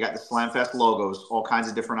 They got the Slamfest logos, all kinds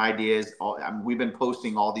of different ideas. We've been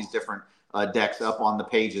posting all these different decks up on the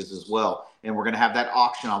pages as well. And we're going to have that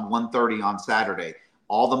auction on 1:30 on Saturday.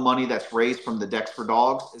 All the money that's raised from the Decks for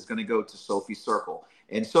Dogs is going to go to Sophie's Circle.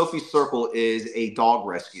 And Sophie's Circle is a dog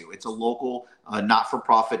rescue. It's a local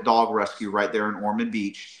not-for-profit dog rescue right there in Ormond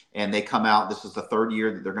Beach. And they come out. This is the third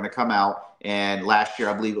year that they're going to come out. And last year,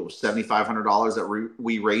 I believe it was $7,500 that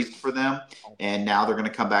we raised for them. And now they're going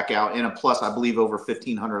to come back out. And plus, I believe over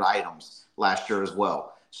 1,500 items last year as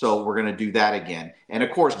well. So we're going to do that again. And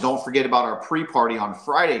of course, don't forget about our pre-party on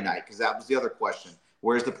Friday night, because that was the other question.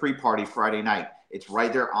 Where's the pre-party Friday night? It's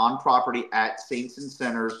right there on property at Saints and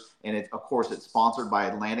Centers. And of course, it's sponsored by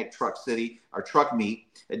Atlantic Truck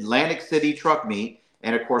Meet, Atlantic City Truck Meet.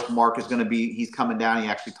 And of course, Mark is going to he's coming down. He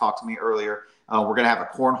actually talked to me earlier. We're going to have a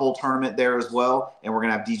cornhole tournament there as well. And we're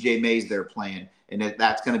going to have DJ Mays there playing. And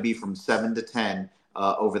that's going to be from 7 to 10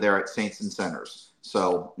 over there at Saints and Centers.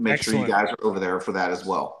 So make sure you guys are over there for that as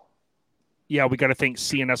well. Yeah, we got to thank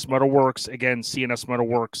CNS Metalworks. Again, CNS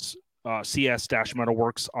Metalworks,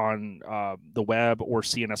 CS-Metalworks on the web, or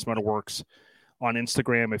CNS Metalworks on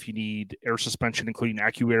Instagram. If you need air suspension, including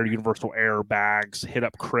AccuAir, Universal Air, bags, hit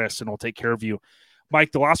up Chris and he'll take care of you.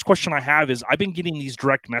 Mike, the last question I have is, I've been getting these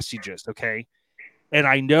direct messages, okay? And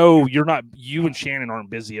I know you and Shannon aren't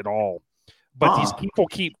busy at all, but these people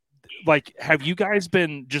keep, like, have you guys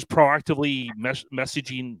been just proactively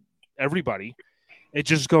messaging everybody? It's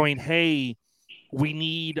just going, hey, We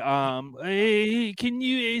need hey, can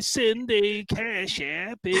you send a cash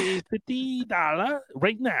app $50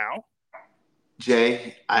 right now?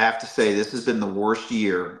 Jay, I have to say this has been the worst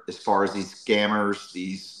year as far as these scammers,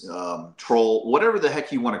 these troll, whatever the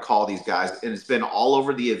heck you want to call these guys, and it's been all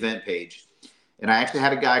over the event page. And I actually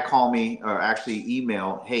had a guy call me or actually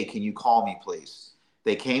email, "Hey, can you call me, please?"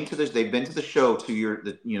 They came to this. They've been to the show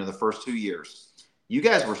the first 2 years. You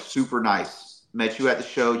guys were super nice. Met you at the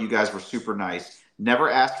show. You guys were super nice. Never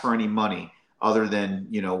asked for any money other than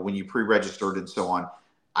when you pre-registered and so on.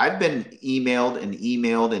 I've been emailed and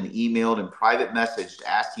emailed and emailed and private messaged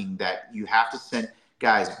asking that you have to send,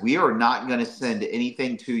 guys, we are not going to send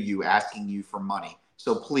anything to you asking you for money.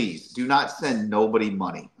 So please do not send nobody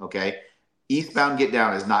money. Okay. Eastbound Get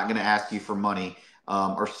Down is not going to ask you for money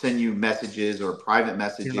or send you messages or private You're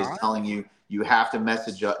messages not? telling you have to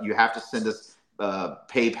message up, you have to send us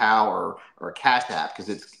PayPal or Cash App because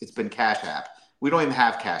it's been Cash App. We don't even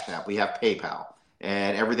have Cash App. We have PayPal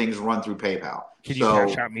and everything's run through PayPal. Can you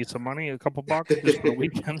cash So out me some money, a couple bucks just for the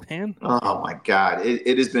weekend, man? oh my God,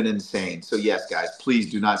 it has been insane. So yes, guys, please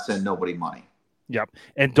do not send nobody money. Yep.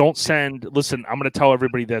 And don't send, listen, I'm going to tell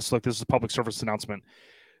everybody this. Look, this is a public service announcement.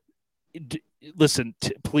 Listen,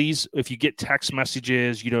 please, if you get text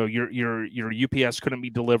messages, your UPS couldn't be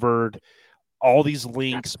delivered, all these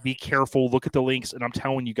links, be careful, look at the links. And I'm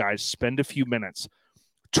telling you guys, spend a few minutes.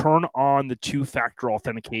 Turn on the two-factor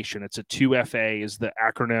authentication. It's a 2FA is the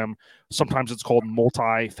acronym. Sometimes it's called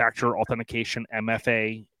multi-factor authentication,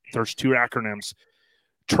 MFA. There's two acronyms.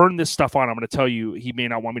 Turn this stuff on. I'm going to tell you, he may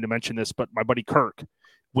not want me to mention this, but my buddy Kirk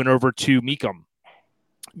went over to Mecum.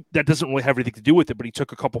 That doesn't really have anything to do with it, but he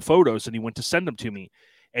took a couple photos and he went to send them to me.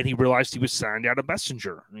 And he realized he was signed out of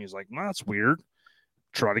Messenger. And he's like, well, that's weird.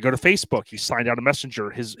 Try to go to Facebook. He signed out of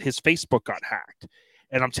Messenger. His Facebook got hacked.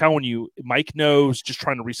 And I'm telling you, Mike knows, just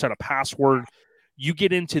trying to reset a password. You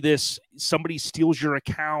get into this, somebody steals your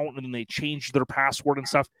account and then they change their password and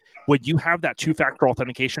stuff. When you have that two-factor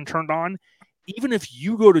authentication turned on, even if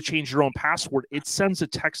you go to change your own password, it sends a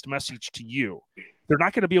text message to you. They're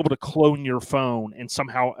not going to be able to clone your phone and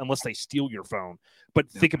somehow, unless they steal your phone. But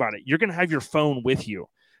think about it. You're going to have your phone with you.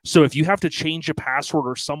 So if you have to change a password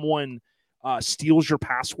or someone steals your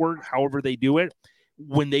password, however they do it,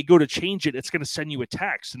 when they go to change it, it's going to send you a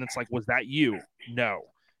text. And it's like, was that you? No.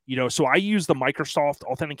 So I use the Microsoft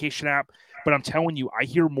authentication app, but I'm telling you, I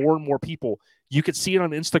hear more and more people. You could see it on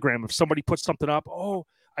Instagram. If somebody puts something up, oh,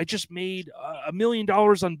 I just made $1 million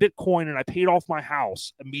on Bitcoin and I paid off my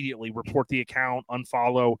house. Immediately report the account,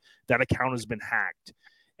 unfollow. That account has been hacked.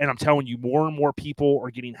 And I'm telling you, more and more people are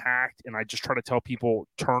getting hacked. And I just try to tell people,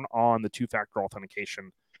 turn on the two-factor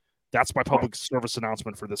authentication. That's my public service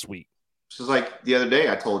announcement for this week. This is like the other day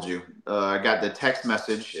I told you, I got the text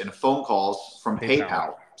message and phone calls from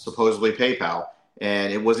PayPal, supposedly PayPal,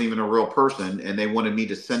 and it wasn't even a real person. And they wanted me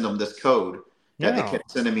to send them this code. That they kept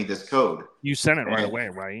sending me this code. You sent it right away,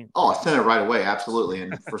 right? Oh, I sent it right away. Absolutely.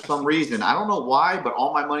 And for some reason, I don't know why, but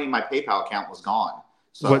all my money in my PayPal account was gone.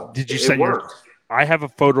 So what did you send? It worked. I have a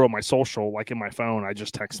photo of my social, like in my phone. I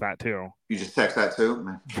just text that too. You just text that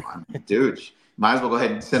too? Dude, might as well go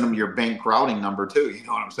ahead and send them your bank routing number too. You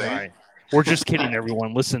know what I'm saying? Right. We're just kidding,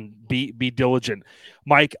 everyone. Listen, be diligent.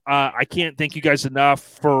 Mike, I can't thank you guys enough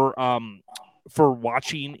for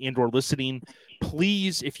watching and or listening.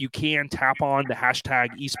 Please, if you can, tap on the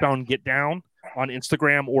hashtag Eastbound Get Down on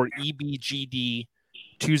Instagram or EBGD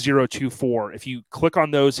 2024. If you click on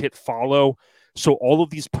those, hit follow. So all of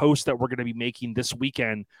these posts that we're going to be making this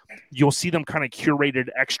weekend, you'll see them kind of curated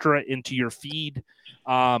extra into your feed.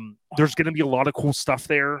 There's going to be a lot of cool stuff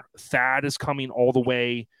there. Thad is coming all the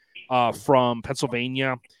way from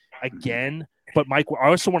Pennsylvania again. But Mike, I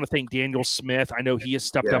also want to thank Daniel Smith. I know he has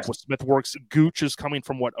stepped up with Smithworks. Gooch is coming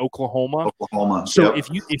from Oklahoma. So if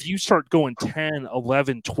you start going 10,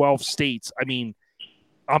 11, 12 states, I mean,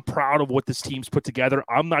 I'm proud of what this team's put together.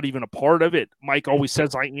 I'm not even a part of it. Mike always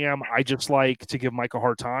says I am. I just like to give Mike a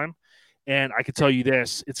hard time. And I can tell you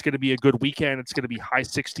this, it's going to be a good weekend. It's going to be high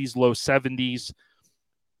 60s, low 70s.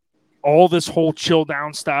 All this whole chill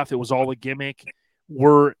down stuff, it was all a gimmick.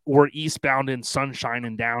 We're eastbound and sunshine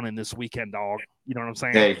and down in this weekend, dog. You know what I'm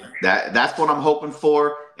saying? Hey, that's what I'm hoping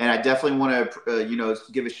for. And I definitely want to,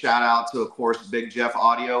 give a shout out to, of course, Big Jeff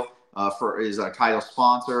Audio is our title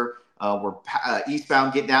sponsor.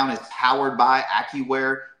 Eastbound Get Down is powered by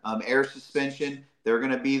AccuWear air suspension. They're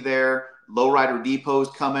going to be there. Lowrider Depot's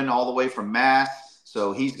coming all the way from Mass.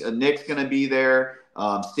 So Nick's going to be there.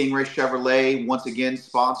 Stingray Chevrolet, once again,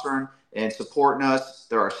 sponsoring and supporting us.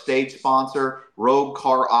 They're our stage sponsor. Rogue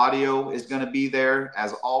Car Audio is going to be there.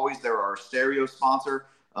 As always, they're our stereo sponsor,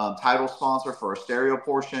 title sponsor for our stereo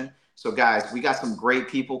portion. So guys, we got some great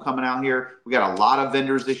people coming out here. We got a lot of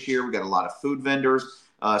vendors this year. We got a lot of food vendors.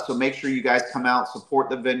 So make sure you guys come out, support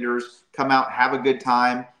the vendors, come out, have a good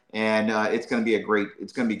time. And it's going to be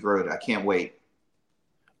it's going to be great. I can't wait.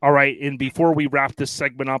 All right. And before we wrap this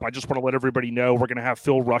segment up, I just want to let everybody know we're going to have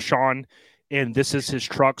Phil Rush on, and this is his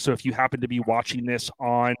truck. So if you happen to be watching this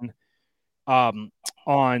on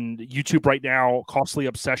YouTube right now, Costly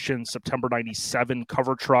Obsession September 97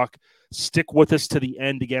 cover truck. Stick with us to the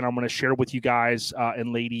end. Again, I'm going to share with you guys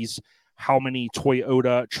and ladies how many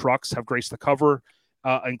Toyota trucks have graced the cover,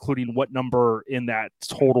 including what number in that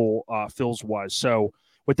total Phil's was. So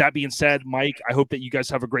with that being said, Mike, I hope that you guys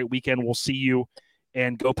have a great weekend. We'll see you,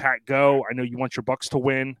 and go Pack Go. I know you want your Bucks to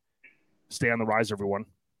win. Stay on the rise, everyone.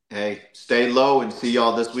 Hey, stay low, and see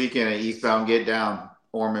y'all this weekend at Eastbound Get Down,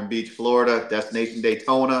 Ormond Beach, Florida, Destination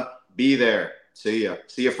Daytona. Be there. See ya.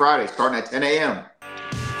 See you Friday, starting at 10 a.m.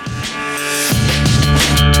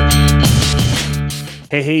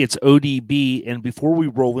 Hey, it's ODB. And before we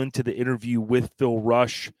roll into the interview with Phil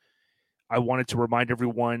Rush, I wanted to remind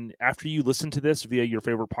everyone, after you listen to this via your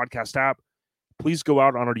favorite podcast app, please go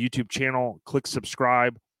out on our YouTube channel, click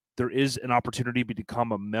subscribe. There is an opportunity to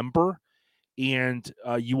become a member, and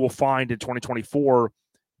you will find in 2024,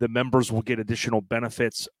 the members will get additional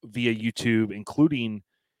benefits via YouTube, including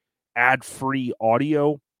ad-free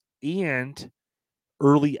audio and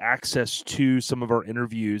early access to some of our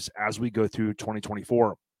interviews as we go through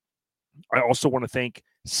 2024. I also want to thank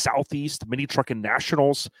Southeast Mini Trucking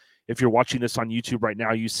Nationals. If you're watching this on YouTube right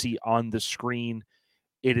now, you see on the screen,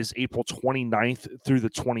 it is April 29th through the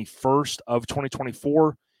 21st of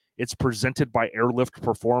 2024. It's presented by Airlift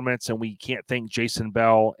Performance, and we can't thank Jason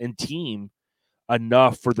Bell and team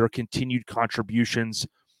enough for their continued contributions.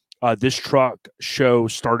 This truck show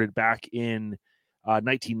started back in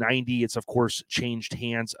 1990. It's, of course, changed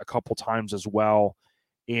hands a couple times as well,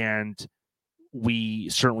 and we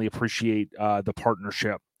certainly appreciate the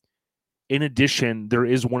partnership. In addition, there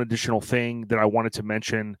is one additional thing that I wanted to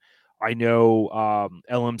mention. I know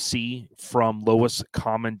LMC from Lowest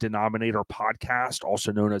Common Denominator Podcast,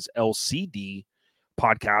 also known as LCD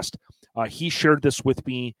Podcast, he shared this with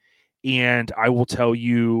me, and I will tell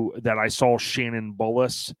you that I saw Shannon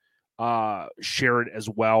Bullis share it as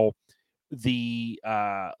well. The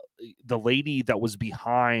lady that was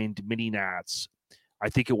behind Mini Nats, I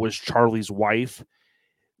think it was Charlie's wife,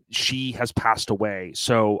 she has passed away.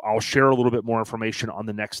 So I'll share a little bit more information on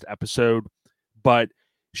the next episode, but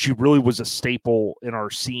she really was a staple in our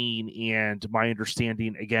scene. And my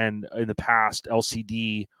understanding, again, in the past,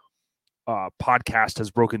 LCD podcast has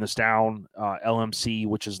broken this down. LMC,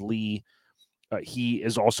 which is Lee, he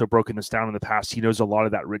has also broken this down in the past. He knows a lot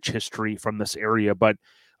of that rich history from this area. But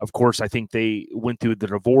of course, I think they went through the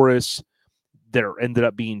divorce. There ended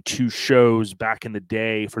up being 2 shows back in the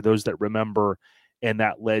day, for those that remember, and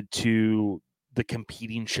that led to the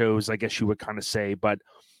competing shows, I guess you would kind of say. But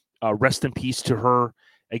rest in peace to her.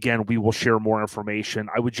 Again, we will share more information.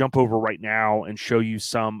 I would jump over right now and show you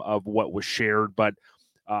some of what was shared, but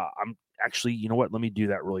I'm actually, you know what? Let me do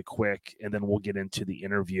that really quick, and then we'll get into the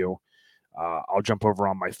interview. I'll jump over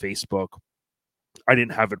on my Facebook. I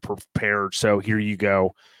didn't have it prepared, so here you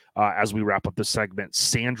go. As we wrap up the segment,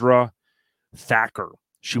 Sandra Thacker.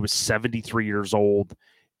 She was 73 years old,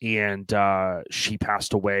 and she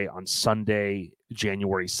passed away on Sunday,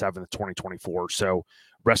 January 7th, 2024. So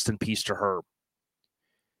rest in peace to her.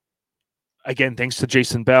 Again, thanks to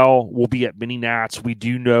Jason Bell. We'll be at Mini Nats. We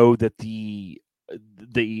do know that the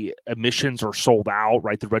admissions are sold out,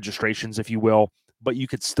 right? The registrations, if you will, but you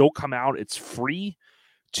could still come out. It's free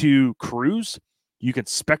to cruise. You can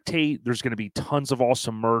spectate. There's going to be tons of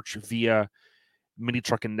awesome merch via Mini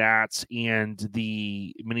Truckin' Nats and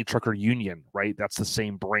the Mini Trucker Union, right? That's the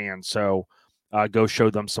same brand. So go show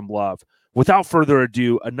them some love. Without further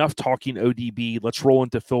ado, enough talking ODB. Let's roll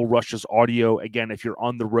into Phil Rush's audio. Again, if you're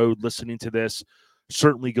on the road listening to this,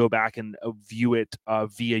 certainly go back and view it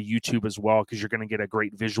via YouTube as well, because you're going to get a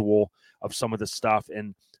great visual of some of the stuff.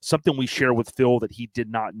 And something we share with Phil that he did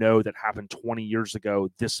not know that happened 20 years ago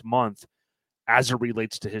this month as it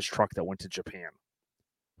relates to his truck that went to Japan.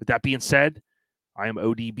 With that being said, I am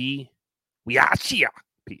ODB. We are here.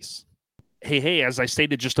 Peace. Hey, as I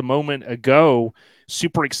stated just a moment ago,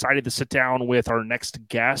 super excited to sit down with our next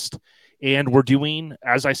guest. And we're doing,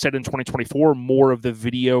 as I said, in 2024, more of the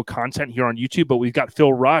video content here on YouTube. But we've got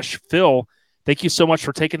Phil Rush. Phil, thank you so much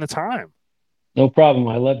for taking the time. No problem.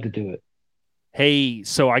 I love to do it. Hey,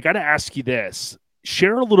 so I got to ask you this.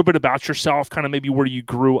 Share a little bit about yourself, kind of maybe where you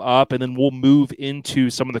grew up, and then we'll move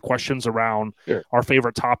into some of the questions around our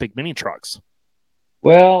favorite topic, mini trucks.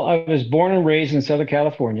 Well, I was born and raised in Southern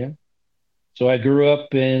California. So I grew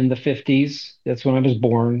up in the 50s. That's when I was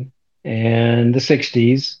born, and the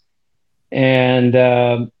 60s.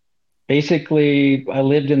 And basically, I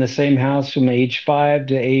lived in the same house from age 5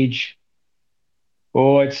 to age,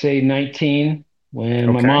 I'd say 19,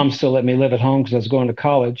 when my Okay. mom still let me live at home because I was going to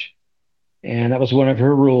college. And that was one of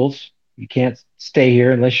her rules. You can't stay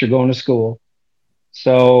here unless you're going to school.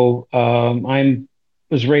 So I'm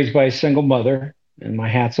was raised by a single mother, and my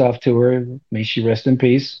hat's off to her. May she rest in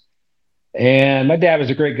peace. And my dad was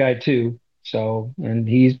a great guy too. So, and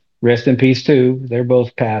he's rest in peace too. They're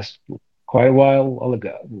both passed quite a while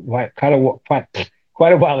ago. Quite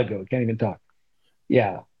a while ago. Can't even talk.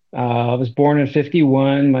 Yeah. I was born in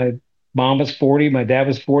 51. My mom was 40. My dad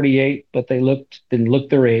was 48, but they didn't look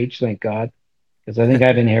their age, thank God, because I think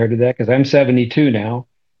I've inherited that because I'm 72 now.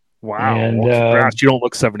 Wow. And Well, congrats. You don't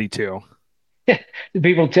look 72.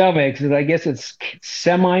 people tell me because I guess it's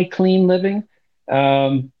semi clean living.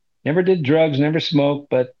 Um, Never did drugs, never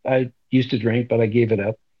smoked, but I used to drink, but I gave it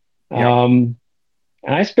up. Yep. And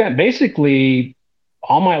I spent basically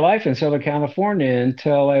all my life in Southern California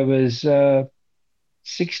until I was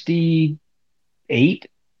 68,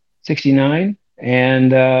 69.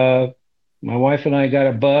 And my wife and I got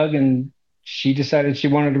a bug, and she decided she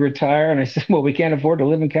wanted to retire. And I said, well, we can't afford to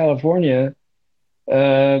live in California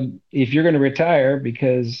if you're going to retire,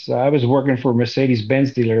 because I was working for a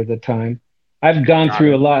Mercedes-Benz dealer at the time. I've gone Got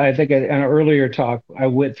through a it. lot. I think in an earlier talk, I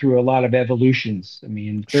went through a lot of evolutions. I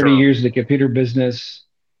mean, 30 Sure. years in the computer business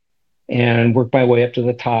and worked my way up to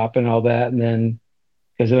the top and all that. And then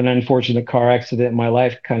because of an unfortunate car accident, my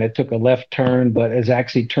life kind of took a left turn, but has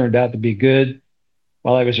actually turned out to be good.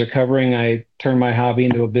 While I was recovering, I turned my hobby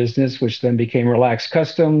into a business, which then became Relaxed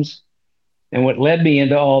Customs. And what led me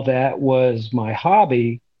into all that was my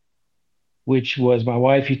hobby, which was my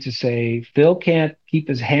wife used to say, Phil can't keep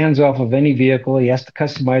his hands off of any vehicle. He has to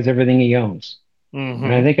customize everything he owns. And I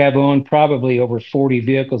Mm-hmm. think I've owned probably over 40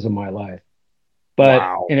 vehicles in my life. But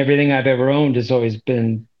Wow. in everything I've ever owned has always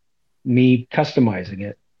been me customizing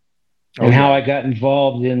it. Oh, And how yeah. I got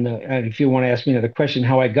involved in if you want to ask me another question,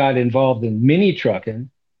 how I got involved in mini trucking,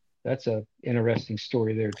 that's a interesting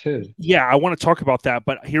story there too. Yeah, I want to talk about that,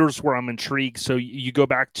 but here's where I'm intrigued. So you go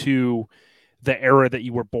back to the era that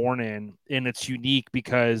you were born in, and it's unique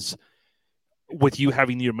because with you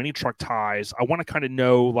having your mini truck ties, I want to kind of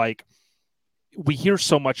know, like, we hear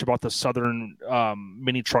so much about the southern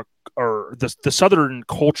mini truck, or the southern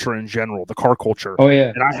culture in general, the car culture. Oh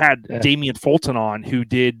yeah, And I had yeah. Damian Fulton on, who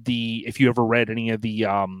did the, if you ever read any of the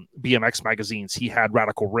BMX magazines, he had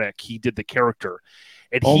Radical Rick. He did the character,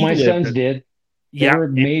 and All he my lived. sons did. They Yeah, were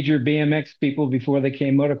major BMX people before they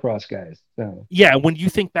came motocross guys. So yeah, when you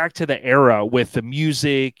think back to the era with the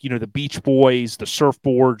music, the Beach Boys, the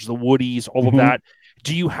surfboards, the Woodies, all of mhm. that,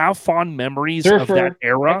 do you have fond memories of that Surfer,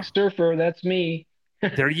 era? ex-surfer, that's me.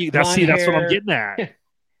 There you that's Blonde see, that's what I'm hair, getting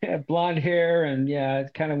at. blonde hair, and yeah,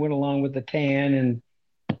 it kind of went along with the tan and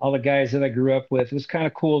all the guys that I grew up with. It was kind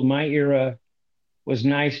of cool. My era was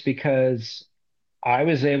nice because I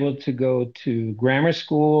was able to go to grammar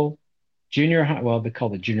school, junior high. Well, they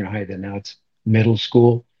call it junior high then. Now it's middle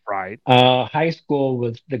school. Right. High school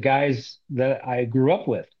with the guys that I grew up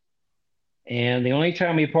with. And the only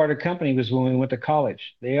time we parted company was when we went to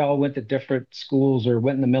college. They all went to different schools or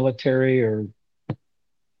went in the military or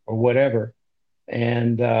whatever.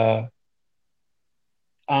 And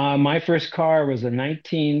my first car was a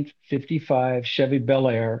 1955 Chevy Bel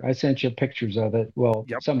Air. I sent you pictures of it. Well,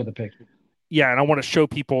 Yep. some of the pictures. Yeah, and I want to show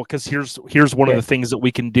people, because here's one of the Okay. things that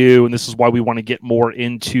we can do, and this is why we want to get more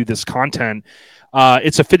into this content.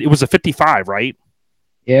 It was a 55, right?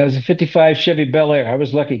 Yeah, it was a 55 Chevy Bel Air. I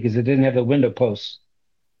was lucky because it didn't have the window posts.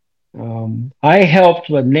 I helped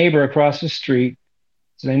a neighbor across the street.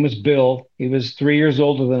 His name was Bill. He was 3 years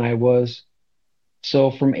older than I was.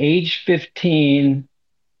 So from age 15,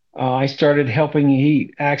 I started helping.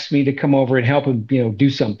 He asked me to come over and help him, do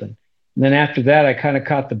something. And then after that, I kind of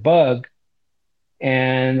caught the bug,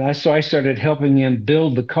 and I started helping him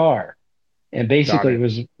build the car. And Got basically, it it.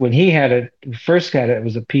 was when he had it, first had it, it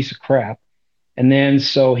was a piece of crap. And then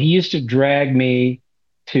so he used to drag me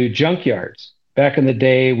to junkyards back in the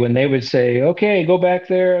day when they would say, okay, go back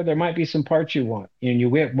there. There might be some parts you want. And you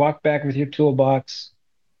walk back with your toolbox,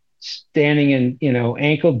 standing in,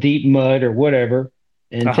 ankle deep mud or whatever,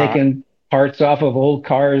 and Uh-huh. taking parts off of old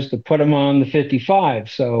cars to put them on the 55.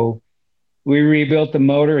 So we rebuilt the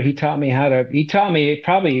motor. He taught me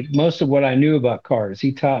probably most of what I knew about cars.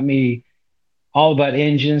 He taught me all about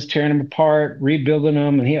engines, tearing them apart, rebuilding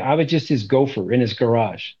them. And I was just his gopher in his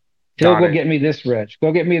garage. He'll Got go it. get me this wrench,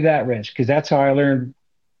 go get me that wrench, because that's how I learned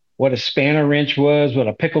what a spanner wrench was, what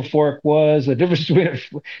a pickle fork was, the difference between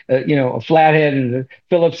a flathead and a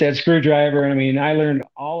Phillips head screwdriver. And I mean, I learned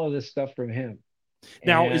all of this stuff from him.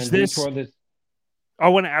 Now, is And he this? tore this. I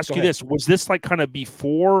want to ask Go you ahead. this: was this like kind of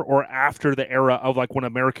before or after the era of like when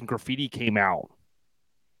American Graffiti came out?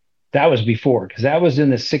 That was before, because that was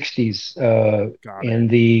in the 60s. Got it.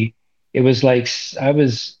 And it was like I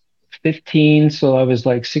was 15, so I was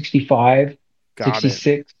like 65, Got it.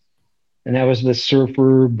 66. And that was the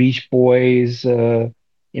Surfer, Beach Boys, Dick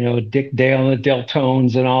Dale and the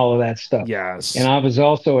Deltones and all of that stuff. And Yes. I was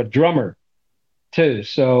also a drummer too,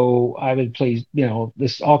 so I would play,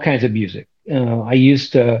 this all kinds of music. I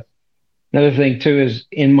used to. Another thing too is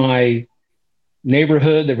in my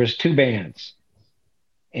neighborhood there was two bands,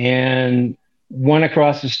 and one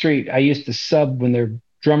across the street I used to sub when their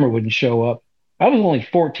drummer wouldn't show up. I was only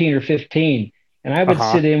 14 or 15, and I would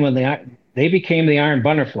sit in when they became the Iron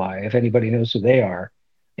Butterfly, if anybody knows who they are.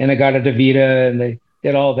 And I got a DeVita, and they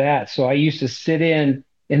did all that. So I used to sit in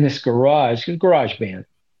this garage band,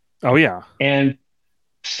 Oh yeah. and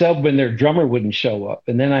sub when their drummer wouldn't show up.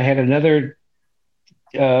 And then I had another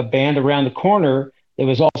band around the corner that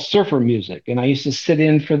was all surfer music, and I used to sit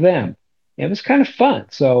in for them. It was kind of fun.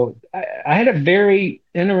 So I had a very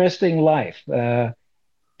interesting life.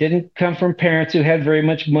 Didn't come from parents who had very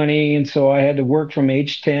much money, and so I had to work from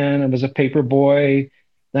age 10. I was a paper boy.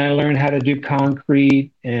 Then I learned how to do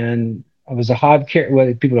concrete, and I was a hod carrier.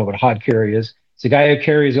 Well, people know what a hod carrier is. It's the guy who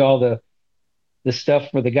carries all the stuff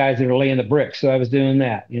for the guys that are laying the bricks. So I was doing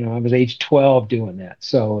that. I was age 12 doing that.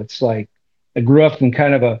 So it's like I grew up in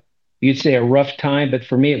kind of you'd say a rough time, but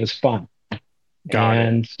for me it was fun. Got it.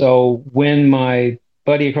 And so when my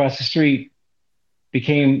buddy across the street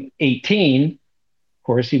became 18, of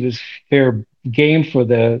course, he was fair game for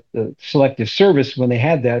the selective service when they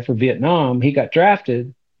had that for Vietnam. He got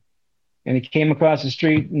drafted, and he came across the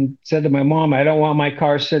street and said to my mom, "I don't want my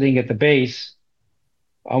car sitting at the base.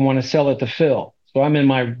 I want to sell it to Phil." So I'm in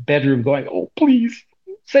my bedroom going, "Oh, please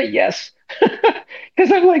say yes."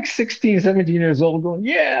 Because I'm like 16, 17 years old going,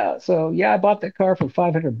 "Yeah." So yeah, I bought that car for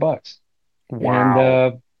 $500. And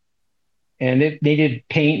Wow. they did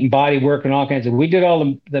paint and body work and all kinds of. We did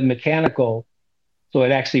all the mechanical, so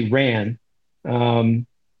it actually ran. Um,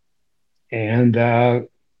 and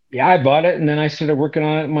Yeah, I bought it, and then I started working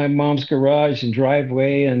on it in my mom's garage and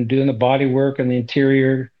driveway and doing the body work and the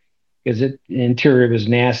interior, because the interior was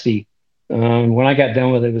nasty. When I got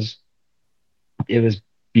done with it, it was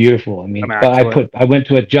beautiful. I mean, but Immaculate. I went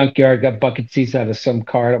to a junkyard, got bucket seats out of some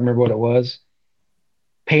car. I don't remember what it was.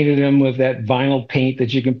 Painted them with that vinyl paint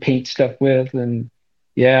that you can paint stuff with, and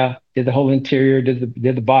yeah, did the whole interior, did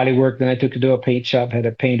the body work. Then I took it to a paint shop, had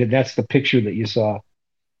it painted. That's the picture that you saw.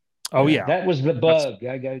 Oh yeah. That was the That's bug.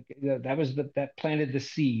 That was that planted the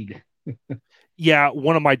seed. yeah.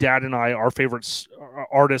 One of my dad and I, our favorite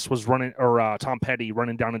artists was running, or Tom Petty,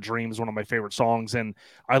 "Running Down a Dream" is one of my favorite songs, and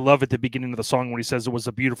I love at the beginning of the song when he says, "It was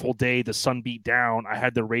a beautiful day, the sun beat down. I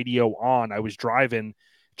had the radio on. I was driving.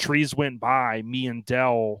 Trees went by. Me and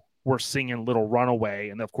Dell were singing Little Runaway,"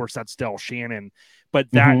 and of course that's Del Shannon. But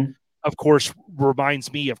that, Mm-hmm. of course,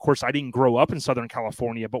 reminds me. Of course, I didn't grow up in Southern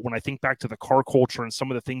California, but when I think back to the car culture and some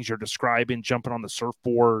of the things you're describing, jumping on the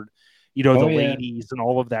surfboard, Oh the yeah. ladies and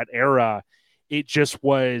all of that era, it just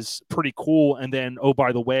was pretty cool. And then, oh,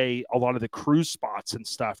 by the way, a lot of the cruise spots and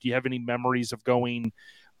stuff. Do you have any memories of going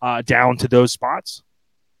down to those spots?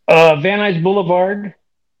 Van Nuys Boulevard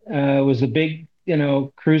was a big,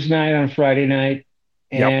 cruise night on Friday night,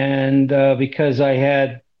 Yep. and because I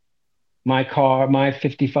had my car, my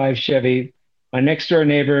 '55 Chevy, my next door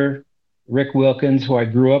neighbor, Rick Wilkins, who I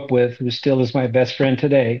grew up with, who still is my best friend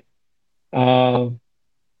today, uh,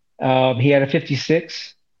 he had a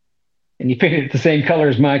 '56, and he painted it the same color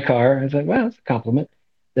as my car. I was like, well, that's a compliment.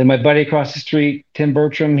 Then my buddy across the street, Tim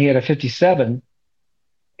Bertram, he had a '57,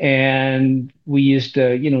 and we used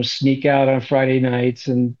to, sneak out on Friday nights,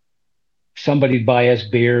 and somebody'd buy us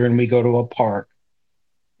beer, and we go to a park.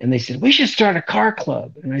 And they said, we should start a car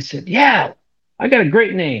club. And I said, yeah, I got a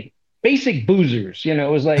great name. Basic Boozers. It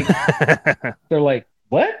was like, they're like,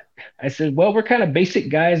 what? I said, well, we're kind of basic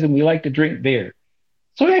guys and we like to drink beer.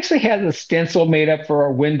 So we actually had a stencil made up for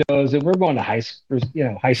our windows, and we're going to high school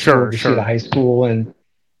Sure, to see the sure. high school. And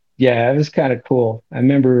yeah, it was kind of cool. I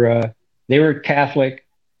remember they were Catholic,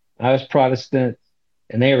 I was Protestant,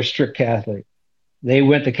 and they were strict Catholic. They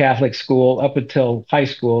went to Catholic school up until high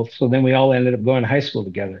school. So then we all ended up going to high school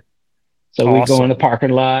together. So we'd go in the Awesome. parking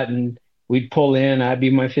lot and we'd pull in. I'd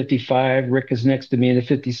be my '55. Rick is next to me in the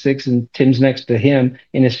 '56, and Tim's next to him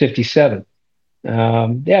in his '57. Yeah,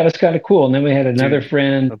 it was kind of cool. And then we had another Dude,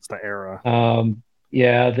 friend, that's the era.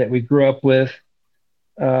 yeah, that we grew up with.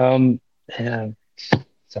 Um, uh,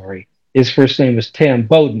 sorry, his first name was Tim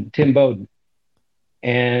Bowden,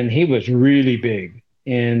 and he was really big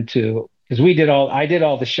into because I did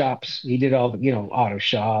all the shops. He did all the, auto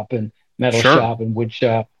shop and metal Sure. shop and wood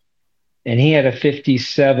shop, and he had a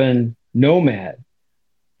 '57 Nomad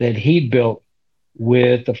that he built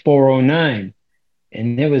with a 409,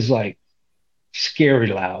 and it was like scary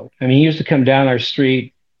loud. I mean, he used to come down our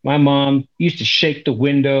street. My mom used to shake the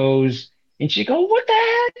windows, and she'd go, "What the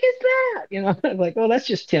heck is that?" I'm like, "Oh, that's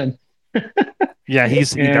just Tim." Yeah,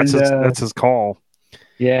 that's And his call.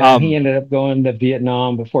 yeah, and he Um, ended up going to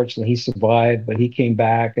Vietnam. But fortunately, he survived. But he came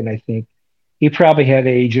back, and I think he probably had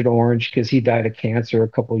Agent Orange because he died of cancer a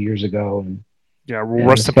couple of years ago. And yeah, well, and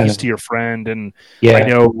rest it's in kind peace of to your friend. And I yeah,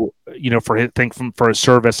 know, for for his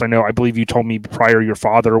service. I believe you told me prior your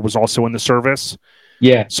father was also in the service.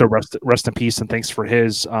 yeah, So rest in peace and thanks for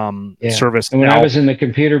his yeah. service. And when I Now, was in the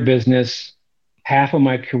computer business, half of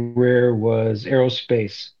my career was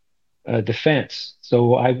aerospace defense.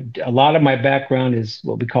 So a lot of my background is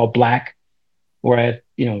what we call black, where I had,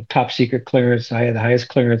 top secret clearance. I had the highest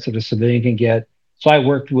clearance that a civilian can get. So I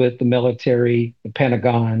worked with the military, the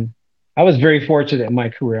Pentagon. I was very fortunate in my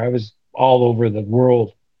career. I was all over the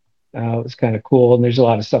world. It was kind of cool. And there's a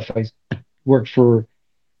lot of stuff. I worked for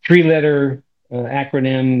three-letter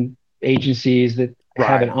acronym agencies that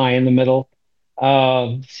have an right. I in the middle,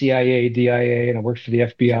 CIA, DIA, and I worked for the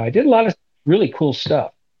FBI. I did a lot of really cool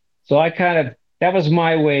stuff. So that was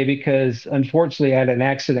my way because unfortunately I had an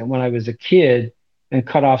accident when I was a kid and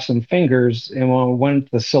cut off some fingers. And when I went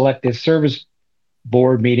to the selective service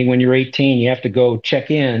board meeting, when you're 18, you have to go check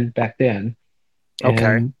in back then. Okay.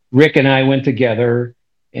 And Rick and I went together,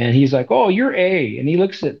 and he's like, "Oh, you're A," and he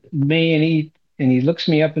looks at me, and he looks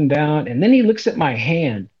me up and down, and then he looks at my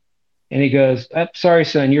hand, and he goes, "Oh, sorry,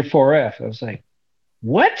 son, you're 4F." I was like,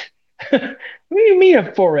 "What? What do you mean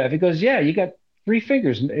a 4F?" He goes, "Yeah, you got three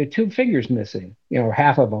fingers, two fingers missing, or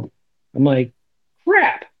half of them." I'm like,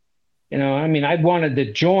 "Crap." I mean, I wanted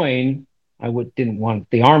to join. Didn't want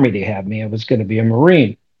the army to have me. I was going to be a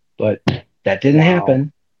Marine, but that didn't Wow.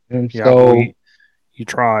 happen. And Yeah. Well, so you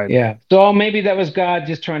tried. yeah. So maybe that was God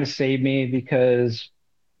just trying to save me because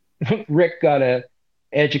Rick got a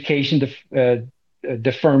education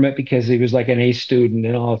deferment because he was like an A student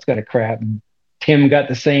and all this kind of crap. And Tim got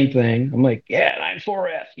the same thing. I'm like, yeah, I'm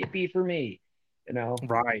 4F. Yippee for me. You know,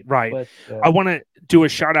 Right. Right. but I want to do a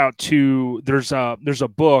shout out to there's a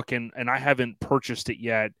book and I haven't purchased it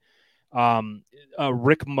yet.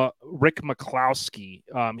 Rick McCloskey.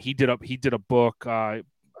 He did a book. I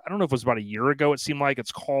don't know if it was about a year ago. It seemed like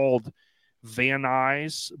it's called Van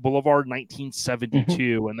Nuys Boulevard, mhm.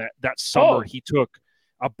 1972, and that summer Oh, he took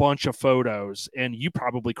a bunch of photos. And you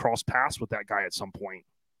probably crossed paths with that guy at some point.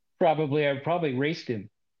 I probably raced him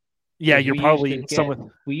Yeah, because you're probably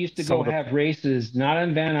we used to some go of the have races, not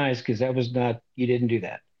on Van Nuys because that was not, you didn't do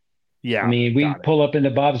that. I yeah, mean, we got it. pull up into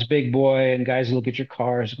Bob's Big Boy and guys look at your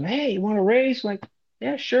cars. Hey, you want to race? Like,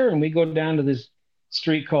 yeah, sure. And we go down to this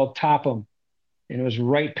street called Topham, and it was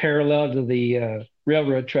right parallel to the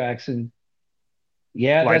railroad tracks. And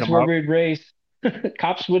yeah, Light that's them where up, we'd race.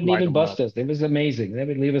 Cops wouldn't light even them up. bust us. It was amazing. They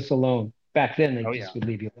would leave us alone. Back then, they Oh yeah, just would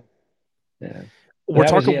leave you alone. Yeah. But we're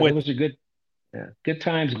talking yeah, with those are good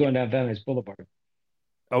times going down Van Nuys Boulevard.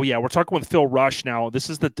 oh yeah, we're talking with Phil Rush now. This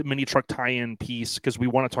is the mini truck tie-in piece because we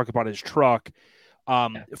want to talk about his truck.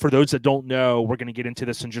 Yeah. For those that don't know, we're going to get into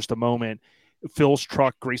this in just a moment. Phil's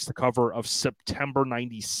truck graced the cover of September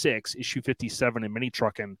 '96, issue 57 in Mini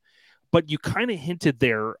Truckin'. But you kind of hinted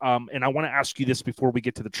there, and I want to ask you this before we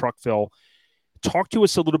get to the truck, Phil. Talk to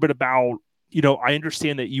us a little bit about, I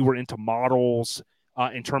understand that you were into models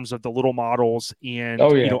in terms of the little models, and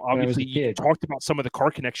Oh yeah, when I was obviously a you kid. talked about some of the car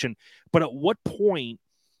connection. But at what point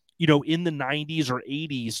in the 90s or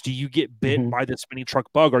 80s, do you get bit Hmm. by this mini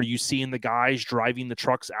truck bug? Are you seeing the guys driving the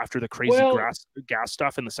trucks after the crazy Well, gas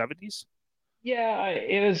stuff in the 70s? yeah,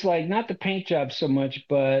 it was like not the paint job so much,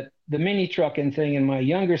 but the mini trucking thing. And my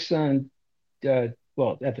younger son, uh,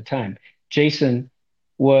 well, at the time, Jason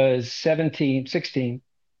was 17, 16,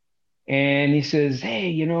 and he says,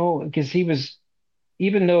 "Hey, because he was,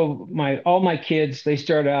 even though all my kids, they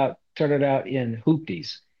started out in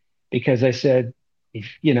hoopties, because I said,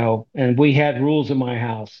 if and we had rules in my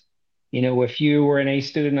house. If you were an A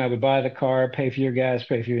student, I would buy the car, pay for your gas,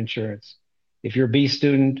 pay for your insurance. If you're a B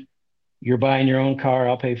student, you're buying your own car,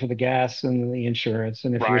 I'll pay for the gas and the insurance.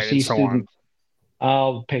 And if you're a Right, and C so on. student,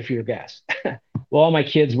 I'll pay for your gas." Well, all my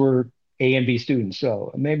kids were A and B students,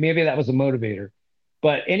 so maybe that was a motivator.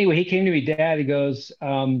 But anyway, he came to me, Dad. He goes,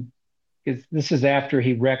 because this is after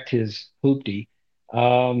he wrecked his hoopty,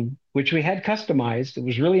 which we had customized. It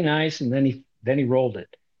was really nice, and then he Then he rolled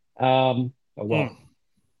it. Oh, Mm. well,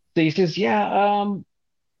 so he says, yeah,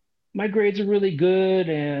 my grades are really good,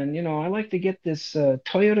 and I like to get this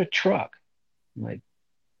Toyota truck. I'm like,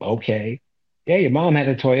 okay. Yeah, your mom had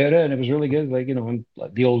a Toyota and it was really good. Like, I'm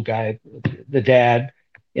like the old guy, the dad,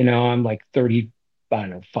 I'm like 30, I don't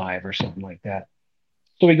know, 5 or something like that.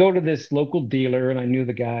 So we go to this local dealer and I knew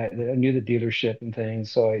the guy, I knew the dealership and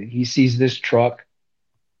things. So he sees this truck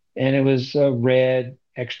and it was a red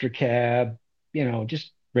extra cab,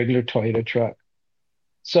 just regular Toyota truck.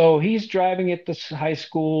 So he's driving it to high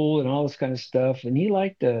school and all this kind of stuff. And he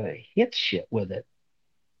liked to hit shit with it.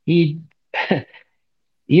 He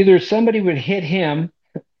either somebody would hit him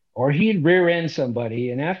or he'd rear end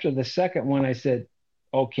somebody. And after the second one, I said,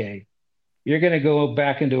 okay, you're going to go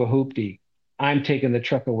back into a hoopty. I'm taking the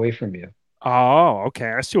truck away from you. Oh,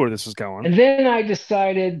 okay. I see where this is going. And then I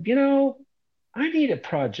decided, I need a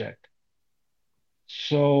project.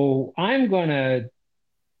 So I'm going to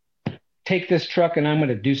take this truck and I'm going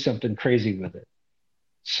to do something crazy with it.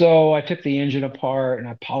 So I took the engine apart and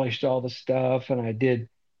I polished all the stuff and I did,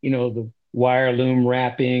 the wire loom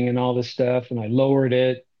wrapping and all this stuff and I lowered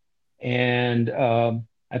it and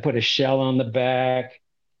I put a shell on the back.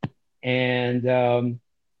 And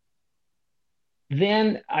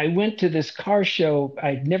then I went to this car show.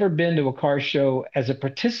 I'd never been to a car show as a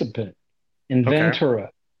participant in Okay.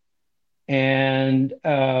 Ventura. And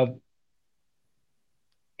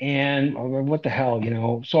what the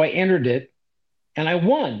hell, So I entered it and I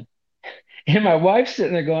won. And my wife's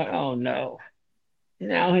sitting there going, "Oh no,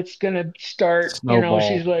 now it's gonna start." Snowball.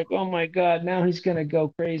 She's like, "Oh my God, now he's gonna go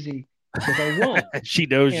crazy because I won." She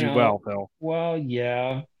knows You you well, know, Phil. well,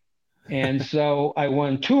 yeah. And so I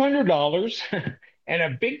won $200 and a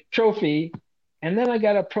big trophy. And then I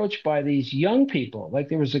got approached by these young people. Like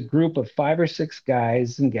there was a group of 5 or 6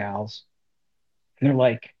 guys and gals. And they're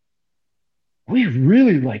like, we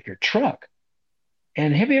really like your truck.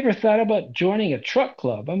 And have you ever thought about joining a truck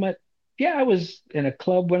club? I'm like, yeah, I was in a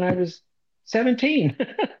club when I was 17.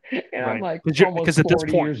 And I'm Right. like Because almost at this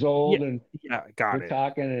 40 point, years yeah, old. And yeah, got we're it.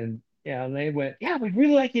 talking. And yeah, and they went, yeah, we'd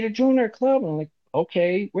really like you to join our club. And I'm like,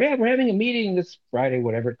 okay, we're having a meeting this Friday,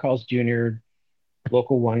 whatever it calls Junior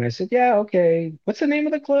local one. I said, yeah, okay. What's the name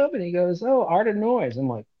of the club? And he goes, oh, Art of Noise. I'm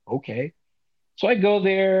like, okay. So I go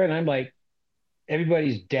there and I'm like,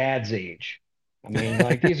 everybody's dad's age. I mean,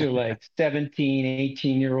 like these are like 17,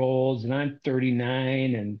 18-year olds, and I'm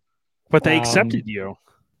 39. And But they um, accepted you.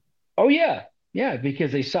 oh yeah, yeah,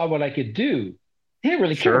 because they saw what I could do. They didn't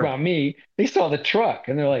really care Sure. about me. They saw the truck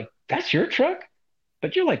and they're like, that's your truck?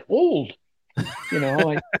 But you're like old. I'm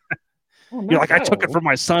like, oh, I'm You're not like, I that took it old. from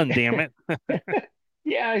my son, damn it.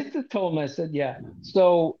 Yeah, I still told him, I said, yeah.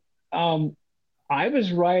 So um, I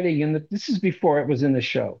was riding this is before it was in the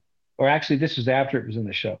show, or actually, this was after it was in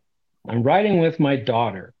the show. I'm riding with my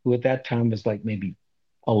daughter, who at that time was like maybe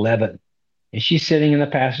 11, and she's sitting in the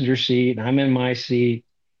passenger seat, and I'm in my seat,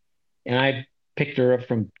 and I picked her up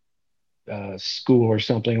from school or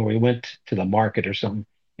something, or we went to the market or something,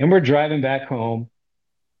 and we're driving back home,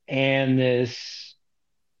 and this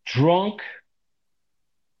drunk,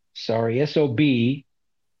 sorry, SOB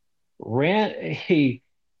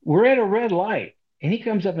we're at a red light and he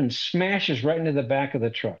comes up and smashes right into the back of the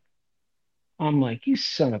truck. I'm like, you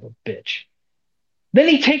son of a bitch. Then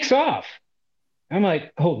he takes off. I'm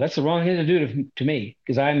like, oh, that's the wrong thing to do to me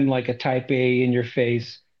because I'm like a type A in your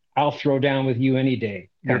face. I'll throw down with you any day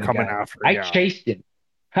You're kind of coming guy. after, I yeah. chased him.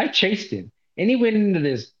 I chased him. And he went into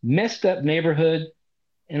this messed up neighborhood.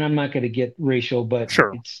 And I'm not going to get racial, but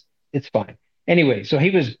Sure. it's fine. Anyway, so he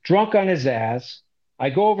was drunk on his ass.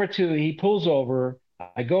 He pulls over.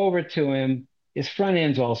 I go over to him. His front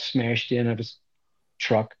end's all smashed in of his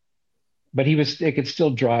truck, but it could still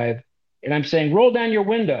drive. And I'm saying, roll down your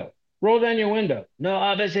window. Roll down your window. No,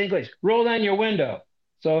 obvious English. Roll down your window.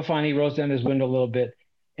 So finally, he rolls down his window a little bit.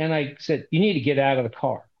 And I said, you need to get out of the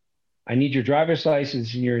car. I need your driver's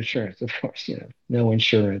license and your insurance. Of course, no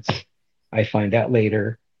insurance. I find out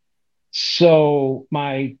later. So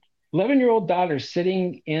my 11-year-old daughter's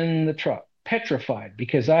sitting in the truck, petrified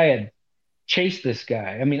because I had chased this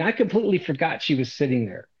guy. I mean, I completely forgot she was sitting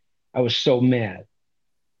there. I was so mad.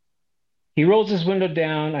 He rolls his window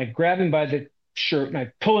down. I grab him by the shirt and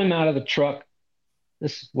I pull him out of the truck.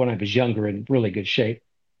 This is when I was younger and really good shape.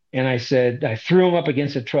 And I threw him up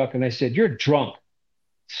against the truck and I said, you're drunk.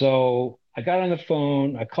 So I got on the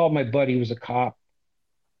phone. I called my buddy who was a cop.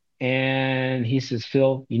 And he says,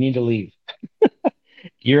 Phil, you need to leave.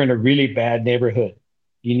 You're in a really bad neighborhood.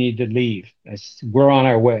 You need to leave. We're on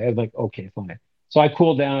our way. I'm like, okay, fine. So I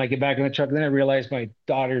cool down. I get back in the truck. And then I realize my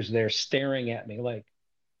daughter's there staring at me like,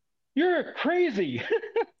 you're crazy.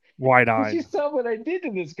 Wide-eyed. She saw what I did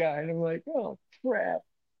to this guy, and I'm like, oh crap.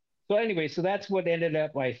 So anyway, so that's what ended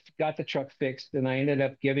up. I got the truck fixed, and I ended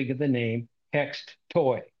up giving it the name Hexed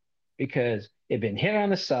Toy because it'd been hit on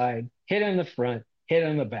the side, hit on the front, hit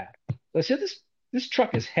on the back. So I said, this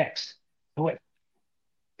truck is hexed. I went,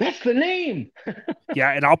 that's the name.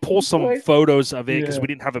 Yeah, and I'll pull some Right? photos of it because Yeah, we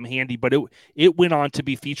didn't have them handy, but it went on to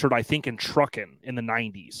be featured, I think, in Truckin' in the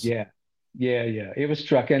 90s. yeah, yeah. It was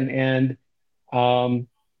trucking, and um,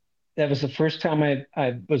 that was the first time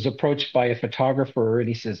I was approached by a photographer, and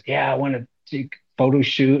he says, "Yeah, I want to take a photo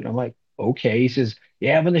shoot." And I'm like, "Okay." He says,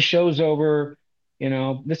 "Yeah, when the show's over,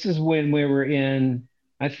 this is when we were in.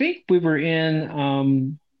 I think we were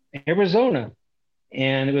in Arizona,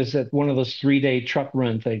 and it was at one of those 3-day truck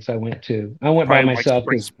run things I went to. I went by Probably like myself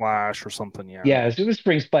Spring because Splash or something, yeah. yeah, it was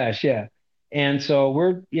Spring Splash, yeah." And so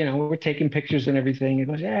we're taking pictures and everything. He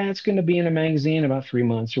goes, "Yeah, it's going to be in a magazine in about 3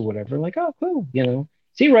 months or whatever." I'm like, "Oh, cool."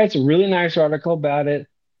 So he writes a really nice article about it,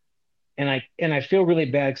 and I feel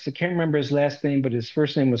really bad because I can't remember his last name, but his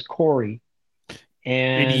first name was Corey.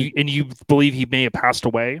 And And you believe he may have passed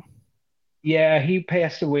away? yeah, he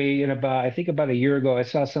passed away in I think about a year ago. I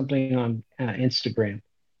saw something on Instagram,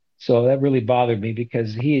 so that really bothered me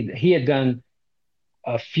because he had done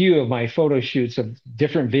a few of my photo shoots of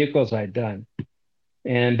different vehicles I'd done,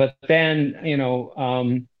 and but then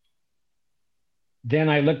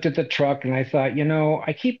I looked at the truck and I thought,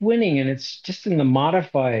 I keep winning and it's just in the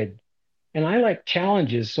modified. And I like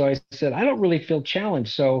challenges. So I said, I don't really feel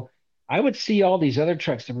challenged. So I would see all these other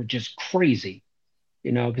trucks that were just crazy,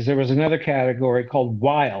 because there was another category called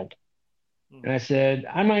wild. And I said,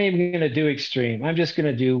 I'm not even going to do extreme. I'm just going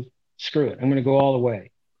to do screw it. I'm going to go all the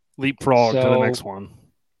way. Leapfrog to the next So, one.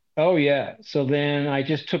 oh, yeah. So then I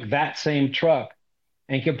just took that same truck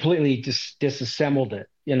and completely just disassembled it,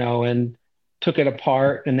 and took it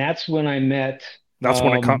apart. And that's when I met. That's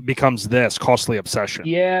when it becomes this costly obsession.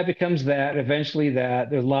 Yeah, it becomes that. Eventually,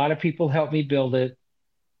 that. There's a lot of people helped me build it.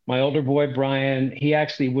 My older boy Brian, he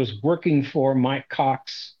actually was working for Mike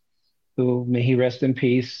Cox, who may he rest in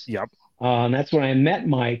peace. Yep. And that's when I met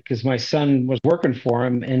Mike because my son was working for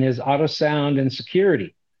him in his auto sound and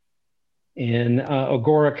security in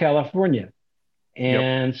Agora, California. Yep.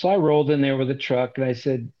 And so I rolled in there with a truck and I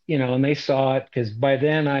said, and they saw it because by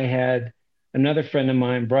then I had another friend of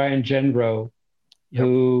mine, Brian Genro, Yep.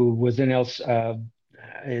 who was in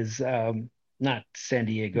is not San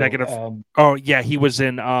Diego. Negative. Oh yeah, he was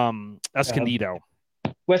in Escondido.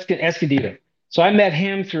 Escondido. So I met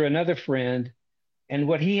him through another friend, and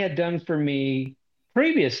what he had done for me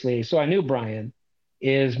previously, so I knew Brian,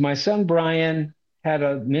 is my son Brian had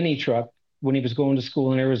a mini truck when he was going to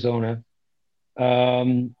school in Arizona.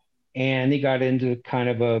 And he got into kind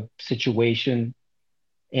of a situation,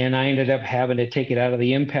 and I ended up having to take it out of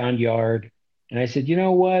the impound yard. And I said, you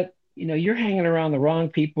know what? You're hanging around the wrong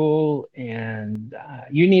people, and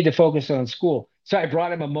you need to focus on school. So I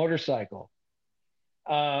brought him a motorcycle,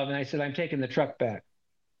 and I said, I'm taking the truck back.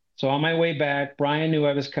 So on my way back, Brian knew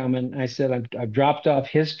I was coming. I said, I've dropped off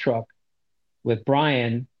his truck with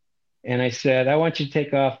Brian, and I said, I want you to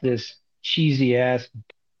take off this cheesy ass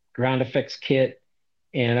ground effects kit,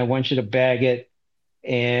 and I want you to bag it,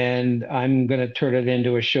 and I'm going to turn it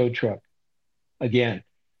into a show truck again.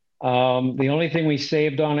 The only thing we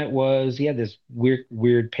saved on it was he had this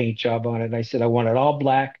weird paint job on it. I said I want it all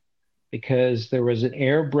black because there was an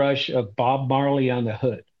airbrush of Bob Marley on the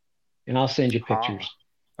hood, and I'll send you pictures.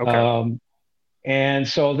 Okay. And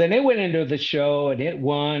so then it went into the show and it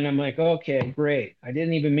won. I'm like, okay, great. I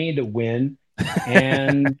didn't even mean to win.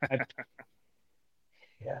 And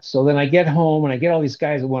yeah, so then I get home and I get all these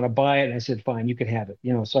guys that want to buy it. And I said, fine, you can have it.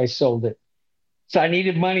 So I sold it. So I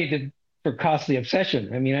needed money for costly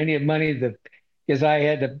obsession. I mean, I needed money because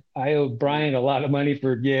I owed Brian a lot of money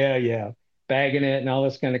for, bagging it and all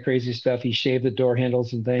this kind of crazy stuff. He shaved the door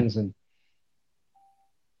handles and things.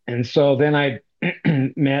 And so then I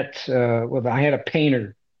met, I had a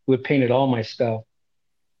painter who had painted all my stuff.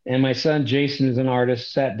 And my son, Jason, is an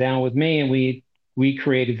artist, sat down with me and we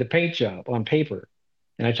created the paint job on paper.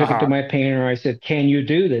 And I took it to my painter. I said, can you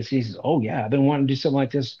do this? He says, oh, yeah, I've been wanting to do something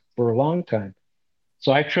like this for a long time.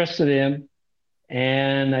 So I trusted him.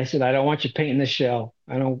 And I said, I don't want you painting the shell.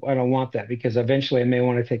 I don't want that because eventually I may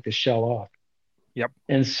want to take the shell off. Yep.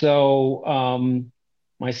 And so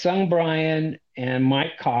my son Brian and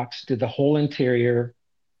Mike Cox did the whole interior.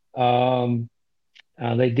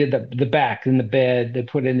 They did the back in the bed. They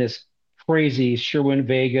put in this crazy Sherwin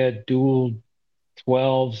Vega dual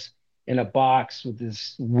 12s in a box with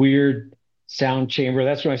this weird sound chamber.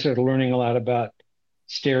 That's when I started learning a lot about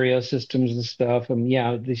stereo systems and stuff. And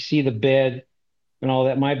yeah, they see the bed. and all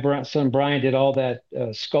that. My son Brian did all that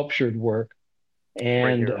sculptured work, Right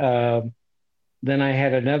and here. then I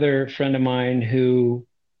had another friend of mine who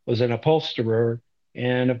was an upholsterer,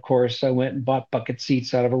 and of course I went and bought bucket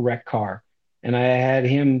seats out of a wrecked car, and I had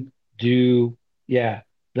him do, yeah,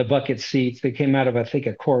 the bucket seats. They came out of, I think,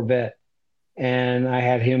 a Corvette, and I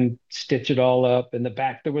had him stitch it all up. In the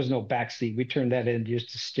back, there was no back seat. We turned that into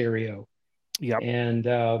just a stereo, Yep. and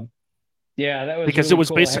yeah, that was Because it really was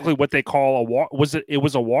cool. I had, basically what they call a walk. Was it? It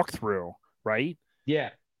was a walkthrough, right? yeah,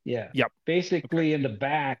 yeah. Yep. Okay. Basically, in the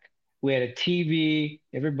back, we had a TV.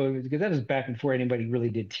 Everybody, because that was back before anybody really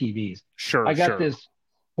did TVs. Sure. I got Sure. this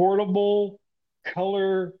portable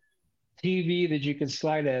color TV that you could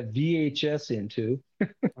slide a VHS into. We're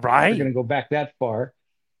Right. going to go back that far.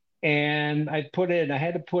 And I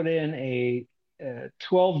had to put in a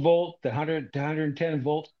 12 volt to 100 to 110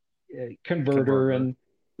 volt converter. Converter. And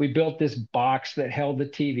we built this box that held the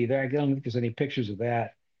TV there. I don't think there's any pictures of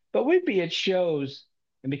that, but we'd be at shows,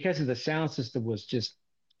 and because of the sound system was just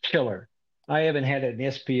killer. I haven't had an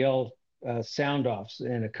SPL sound offs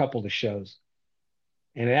in a couple of shows,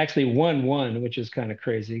 and it actually won one, which is kind of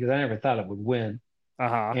crazy because I never thought it would win. Uh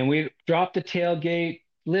huh. And we dropped the tailgate,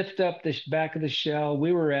 lift up the back of the shell.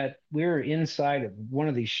 We were inside of one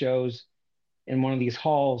of these shows in one of these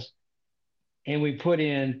halls, and we put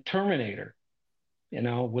in Terminator,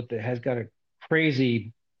 with the has got a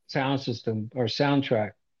crazy sound system or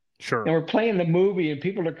soundtrack. And Sure. we're playing the movie, and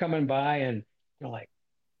people are coming by, and they're like,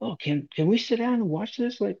 "Oh, can we sit down and watch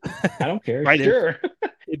this?" Like, I don't care. Right. And Sure.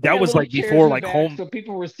 We that got was little like chairs before in the like back, home. so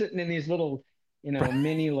people were sitting in these little,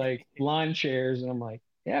 mini like lawn chairs, and I'm like,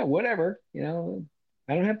 yeah, whatever. I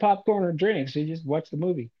don't have popcorn or drinks, so you just watch the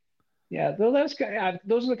movie. Yeah, those are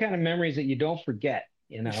the kind of memories that you don't forget.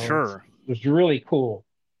 Sure. It was really cool.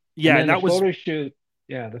 And Yeah, then and the that was photo shoot,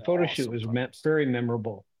 yeah, the photo shoot awesome was times. very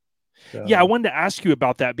memorable. Yeah, I So, wanted to ask you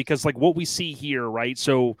about that because, like, what we see here, right?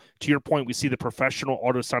 So, to your point, we see the professional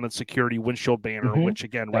auto sound and security windshield banner, mhm. which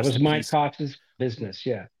again, That rest was in Mike peace, Cox's business.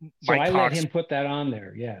 Yeah. So Mike I let Cox, him put that on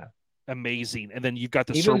there. Yeah. amazing. And then you've got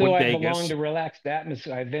the Even though Serwin I belonged Vegas. to Relaxed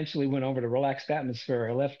Atmosphere, I eventually went over to Relaxed Atmosphere.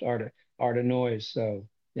 I left Art of Noise. So,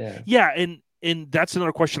 yeah. Yeah, and that's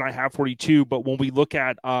another question I have for you too. But when we look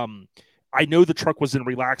at, I know the truck was in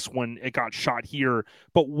Relax when it got shot here.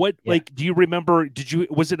 But what, Yeah. like, do you remember?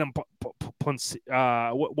 Was it in,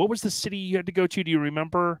 what was the city you had to go to? Do you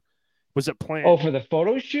remember? Was it Plant? Oh, for the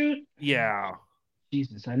photo shoot? Yeah,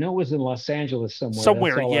 Jesus, I know it was in Los Angeles somewhere. That's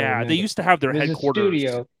somewhere. all I Yeah, they remember. used to have their It was a headquarters.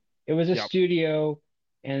 studio. It was a Yep. studio,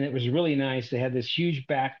 and it was really nice. They had this huge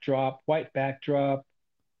backdrop, white backdrop,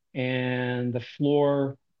 and the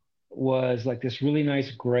floor was like this really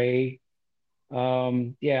nice gray.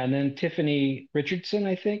 Yeah, and then Tiffany Richardson,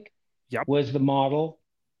 I think, Yep. was the model.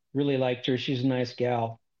 Really liked her. She's a nice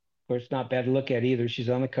gal. Of course, not bad to look at either. She's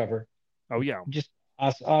on the cover. Oh yeah. Just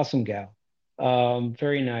awesome gal.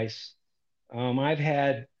 Very nice. I've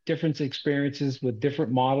had different experiences with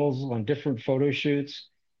different models on different photo shoots,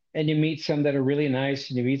 and you meet some that are really nice,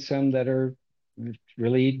 and you meet some that are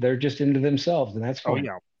really they're just into themselves, and that's Oh fine.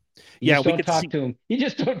 yeah. You Yeah, just we don't could talk see. to them. You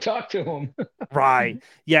just don't talk to them. Right.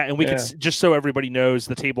 Yeah, and we could Yeah. just so everybody knows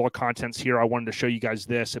the table of contents here. I wanted to show you guys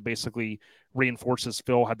this. It basically reinforces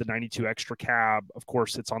Phil had the 92 extra cab. Of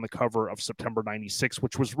course, it's on the cover of September 96,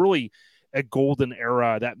 which was really a golden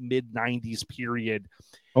era, that mid 90s period.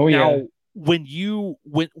 Oh Now, yeah.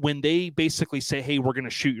 when they basically say, "Hey, we're going to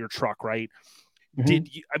shoot your truck," right? Mhm.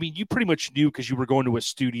 Did you? I mean, you pretty much knew because you were going to a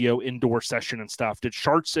studio indoor session and stuff. Did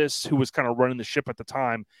Shartsis, who was kind of running the ship at the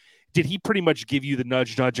time, did he pretty much give you the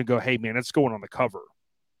nudge, and go, "Hey, man, it's going on the cover"?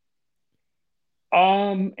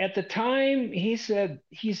 At the time, he said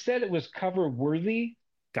it was cover worthy,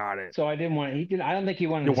 Got it. so I didn't want. He did. I don't think he You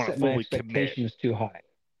wanted don't to want to set my fully commit. expectations too high.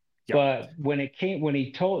 Yep. But when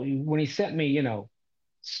he sent me,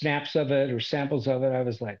 snaps of it or samples of it, I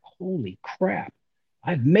was like, holy crap,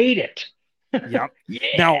 I've made it. Yep.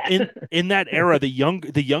 Now, Yeah. in that era, the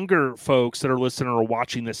younger folks that are listening or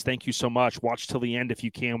watching this, thank you so much. Watch till the end if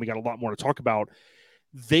you can. We got a lot more to talk about.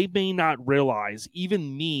 They may not realize,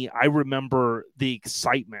 even me, I remember the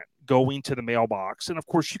excitement going to the mailbox. And of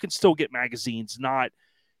course, you can still get magazines, not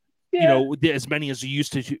Yeah. as many as you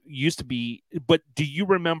used to be. But do you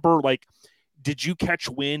remember, like, did you catch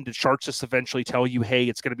wind? Did Sharks just eventually tell you, "Hey,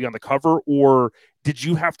 it's going to be on the cover," or did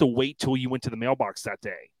you have to wait till you went to the mailbox that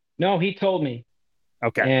day? No, he told me.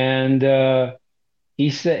 Okay. And he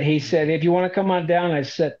said if you want to come on down, I've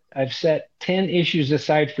set 10 issues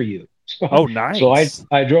aside for you. So Oh, so I nice.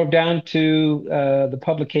 I drove down to the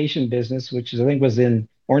publication business, which I think was in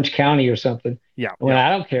Orange County or something. Yeah. I went, Yeah. I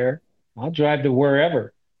don't care. I'll drive to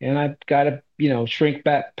wherever. and I've got a shrink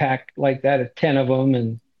backpack like that, 10 of them,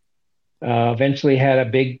 and eventually had a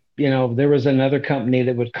big, there was another company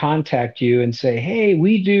that would contact you and say, hey,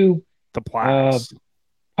 we do The uh, plaques.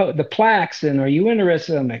 the plaques, and are you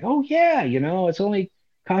interested? I'm like, oh yeah, it's only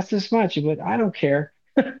cost this much, but I don't care.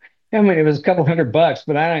 I mean, it was a couple $100,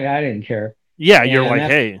 but I didn't care. Yeah, you're And like,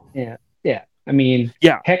 that's, hey, yeah, yeah. I mean,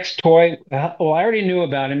 yeah, Hex Toy, well, I already knew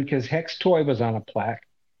about him because Hex Toy was on a plaque.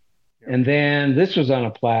 yep, And then this was on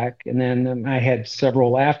a plaque. And then I had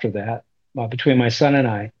several after that, between my son and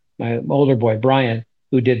I, my older boy, Brian,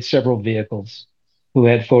 who did several vehicles, who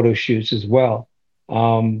had photo shoots as well.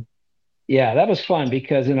 Um, yeah, that was fun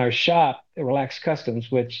because in our shop, Relax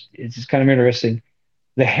Customs, which is just kind of interesting,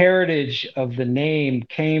 the heritage of the name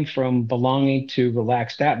came from belonging to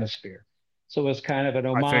Relaxed Atmosphere. So it was kind of an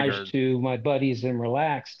I homage figured. to my buddies in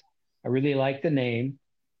Relaxed. I really liked the name,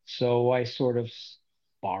 so I sort of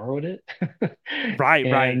borrowed it. Right,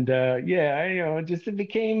 right. And yeah, it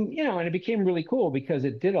became, and it became really cool because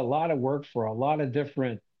it did a lot of work for a lot of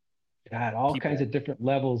different, God, all kinds People. of different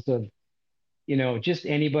levels of, just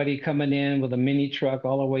anybody coming in with a mini truck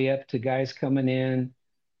all the way up to guys coming in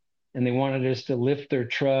and they wanted us to lift their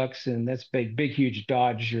trucks, and that's big, huge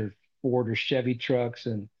Dodge or Ford or Chevy trucks,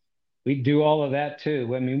 and we do all of that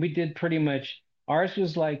too. I mean, we did pretty much. Ours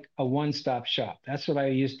was like a one-stop shop. That's what I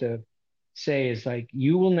used to say is like,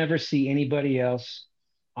 you will never see anybody else.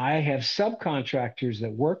 I have subcontractors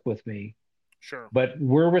that work with me, Sure. but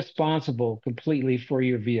we're responsible completely for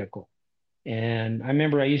your vehicle. And I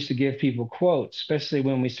remember I used to give people quotes, especially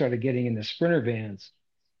when we started getting into Sprinter vans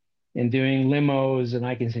and doing limos, and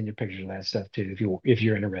I can send you pictures of that stuff too if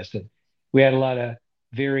you're interested. We had a lot of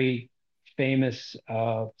very famous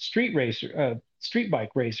street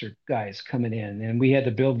bike racer guys coming in, and we had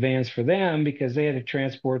to build vans for them because they had to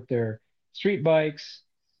transport their street bikes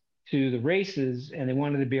to the races, and they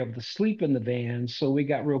wanted to be able to sleep in the van. So we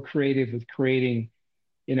got real creative with creating,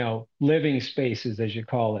 living spaces, as you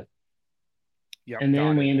call it. Yep, And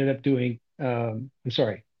then got we it. ended up doing. I'm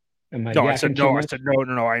sorry, am I No, I said yakking too no. I much? said no,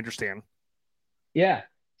 no, no. I understand. Yeah.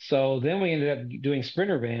 So then we ended up doing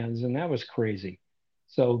Sprinter vans, and that was crazy.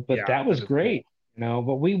 So, but Yeah, that that was is cool. great,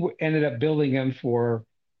 But we ended up building them for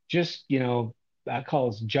just, I call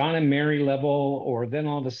it John and Mary level, or then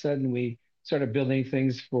all of a sudden we started building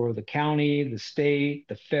things for the county, the state,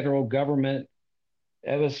 the federal government.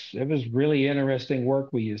 It was really interesting work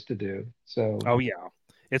we used to do. So Oh yeah,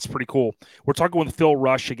 it's pretty cool. We're talking with Phil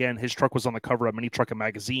Rush again. His truck was on the cover of Mini Truckin'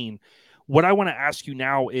 Magazine. What I want to ask you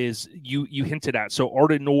now is you hinted at so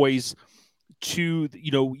Art of Noise to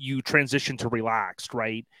you transition to Relaxed,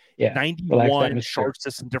 right? yeah, relaxed 91 atmosphere.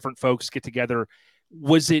 Sharpsis and different folks get together.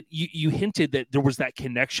 Was it you hinted that there was that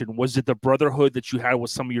connection? Was it the brotherhood that you had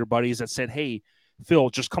with some of your buddies that said, hey, Phil,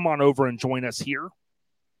 just come on over and join us here?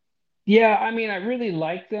 Yeah, I mean, I really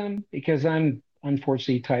like them because I'm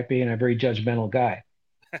unfortunately type A and a very judgmental guy.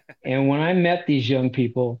 And when I met these young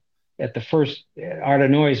people at the first Art of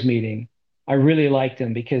Noise meeting, I really liked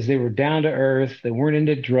them because they were down to earth. They weren't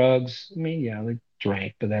into drugs. I mean, yeah, they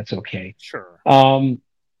drank, but that's okay. Sure. Um,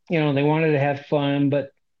 they wanted to have fun,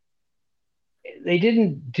 but they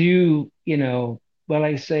didn't do, what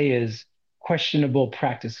I say is questionable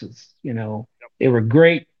practices. They were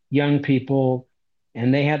great young people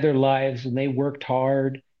and they had their lives and they worked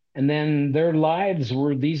hard. And then their lives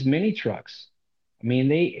were these mini trucks. I mean,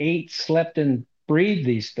 they ate, slept, and breathed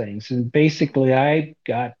these things. And basically, I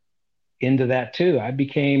got into that too. I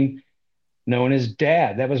became known as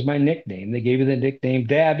Dad. That was my nickname. They gave me the nickname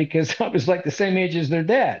Dad because I was like the same age as their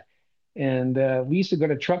dad. And we used to go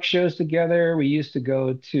to truck shows together. We used to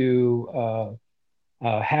go to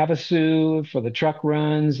Havasu for the truck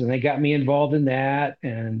runs, and they got me involved in that.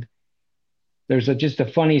 And there's just a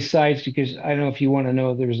funny side because I don't know if you want to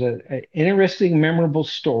know. There's a interesting, memorable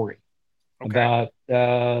story Okay. about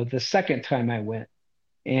the second time I went,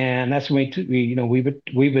 and that's when we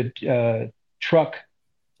would truck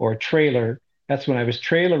or trailer. That's when I was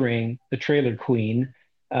trailering the Trailer Queen.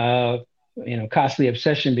 Uh, Costly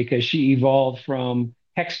Obsession because she evolved from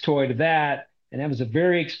Hex Toy to that, and that was a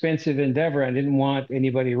very expensive endeavor. I didn't want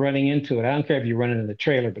anybody running into it. I don't care if you run into the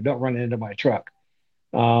trailer, but don't run into my truck.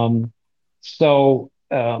 Um, so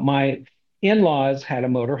my in-laws had a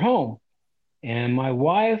motor home, and my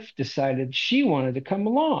wife decided she wanted to come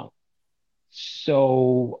along.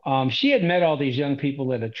 So she had met all these young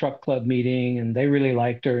people at a truck club meeting, and they really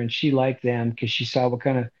liked her, and she liked them because she saw what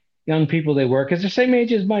kind of young people they were, because they're the same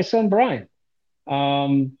age as my son Brian,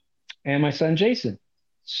 um, and my son Jason.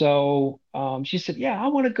 So she said, "Yeah, I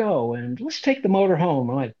want to go, and let's take the motor home."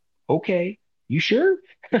 I'm like, "Okay, you sure?"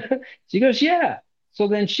 She goes, "Yeah." So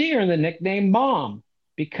then she earned the nickname Mom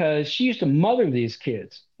because she used to mother these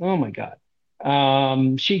kids. Oh my God.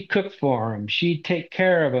 She'd cook for them. She'd take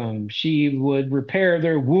care of them. She would repair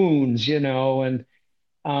their wounds, and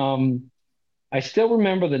um, I still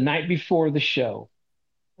remember the night before the show.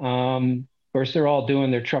 Of course, they're all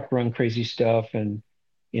doing their truck run crazy stuff and,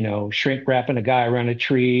 shrink wrapping a guy around a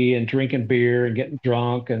tree and drinking beer and getting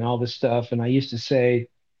drunk and all this stuff. And I used to say,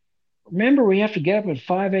 remember, we have to get up at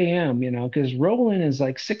 5 a.m., because rolling is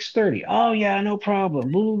like 6:30. Oh, yeah, no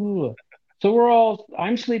problem. Blah, blah, blah. So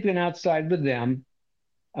I'm sleeping outside with them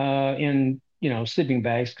in, sleeping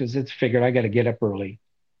bags because it's figured I got to get up early.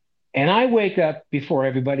 And I wake up before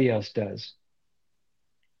everybody else does.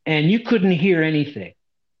 And you couldn't hear anything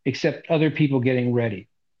except other people getting ready.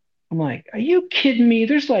 I'm like, are you kidding me?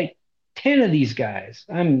 There's like 10 of these guys.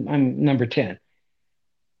 I'm number 10.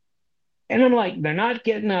 And I'm like, they're not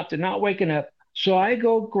getting up, they're not waking up. So I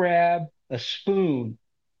go grab a spoon,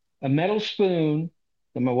 a metal spoon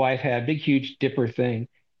that my wife had, big, huge dipper thing,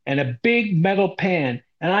 and a big metal pan.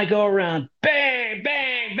 And I go around, bang,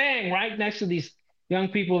 bang, bang, right next to these young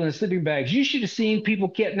people in the sleeping bags. You should have seen people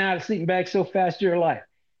getting out of sleeping bags so fast in your life.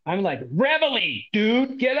 I'm like, reveille,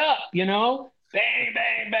 dude, get up, bang,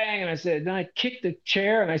 bang, bang. And I said, and I kicked the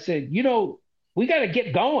chair and I said, we got to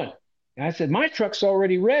get going. And I said, my truck's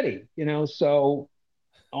already ready, so,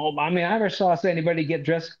 oh, I mean, I never saw anybody get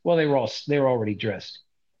dressed. Well, they were already dressed.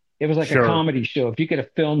 It was like a Sure. comedy show. If you could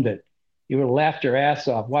have filmed it, you would have laughed your ass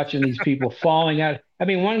off watching these people falling out. I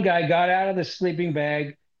mean, one guy got out of the sleeping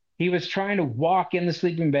bag. He was trying to walk in the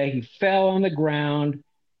sleeping bag. He fell on the ground,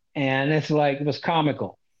 and it was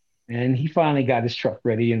comical. And he finally got his truck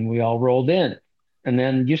ready, and we all rolled in. And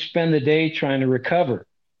then you spend the day trying to recover.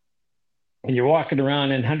 And you're walking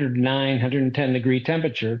around in 109, 110-degree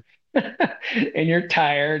temperature, and you're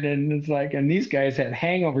tired. And it's like, and these guys had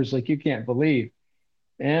hangovers like you can't believe.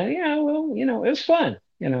 And yeah, well, it was fun,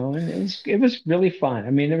 and it was really fun.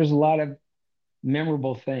 I mean, there was a lot of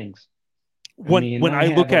memorable things. I mean, When I I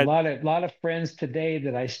look have a at lot of friends today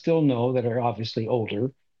that I still know that are obviously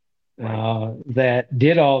older, right. that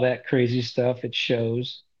did all that crazy stuff at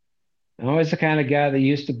shows. I'm always the kind of guy that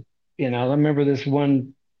used to, I remember this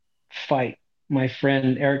one fight my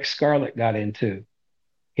friend Eric Scarlett got into.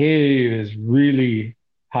 He was really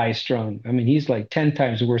high strung. I mean, he's like 10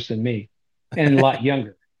 times worse than me and a lot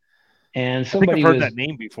younger. And I think I've somebody heard was, that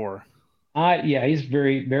name before. yeah, he's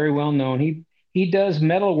very, very well known. He does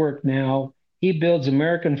metal work now. He builds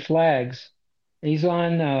American flags. He's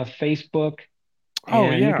on Facebook, Oh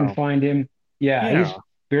and you can yeah. find him. Yeah,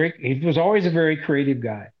 Yeah. he was always a very creative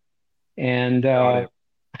guy. And Got it.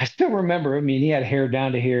 I still remember. I mean, he had hair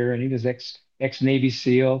down to here, and he was ex Navy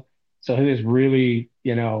SEAL, so he was really,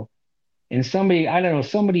 and somebody, I don't know,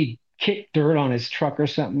 somebody kicked dirt on his truck or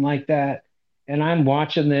something like that. And I'm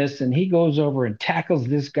watching this, and he goes over and tackles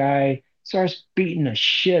this guy, starts beating the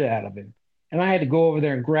shit out of him. And I had to go over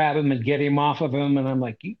there and grab him and get him off of him. And I'm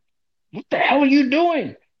like, what the hell are you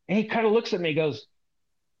doing? And he kind of looks at me, goes,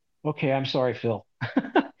 okay, I'm sorry, Phil.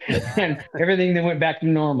 And everything then went back to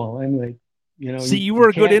normal. I'm like, See, you, you you were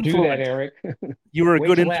a good can't do that, influence. Eric. You were a Wait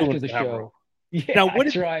good till after influence the to have, bro. show. Yeah, Now, I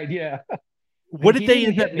tried. Yeah. what And did he they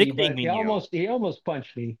didn't end up hit me, but he nicknaming you? almost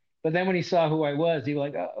punched me. But then when he saw who I was, he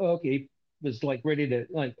like, oh, okay, he was like ready to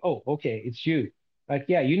like, oh, okay, it's you. Like,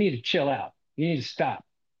 yeah, you need to chill out. You need to stop.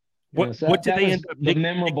 So What did that they was end up the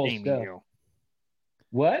memorable nicknaming stuff. you?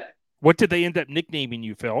 What? What did they end up nicknaming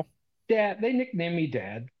you, Phil? Dad? They nicknamed me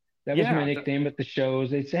Dad. That was my Yeah. nickname at the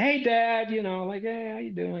shows. They'd say, "Hey, Dad," like, "Hey, how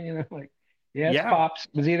you doing?" Like, yeah, it's Yeah. Pops.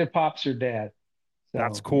 It was either Pops or Dad.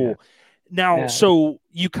 That's So yeah, cool. Now, yeah. so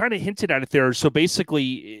you kind of hinted at it there. So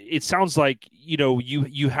basically, it sounds like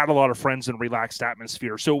you had a lot of friends in relaxed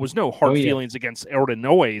atmosphere. So it was no Oh hard yeah. feelings against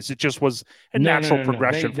Illinois. It just was a No, no, natural no, no. They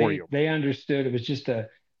progression for they you. they understood it was just a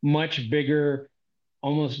much bigger,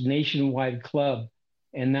 almost nationwide club,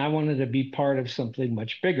 and I wanted to be part of something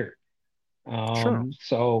much bigger. Sure.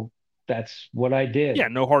 So that's what I did, Yeah,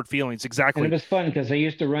 no hard feelings. and it Exactly. was fun because I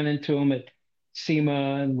used to run into him at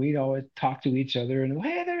SEMA, and we'd always talk to each other, and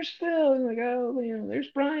hey, there's Phil, and like, oh, there's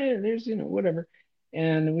Brian, there's whatever,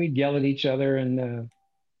 and we'd yell at each other, and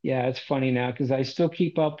yeah, it's funny now because I still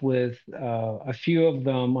keep up with a few of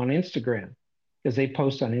them on Instagram because they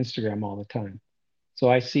post on Instagram all the time. So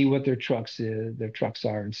I see what their trucks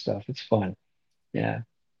are and stuff. It's fun. Yeah.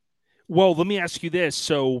 Well, let me ask you this.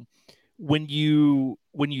 So when you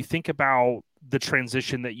think about the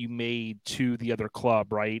transition that you made to the other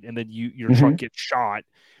club, right? And then your truck Hmm. gets shot,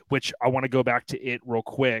 which I want to go back to it real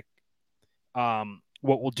quick.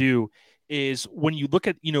 What we'll do is when you look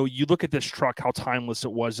at you look at this truck, how timeless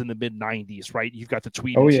it was in the mid '90s, right? You've got the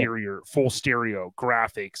tweed Oh yeah. interior, full stereo,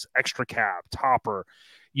 graphics, extra cab, topper,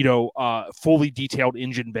 fully detailed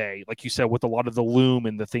engine bay, like you said, with a lot of the loom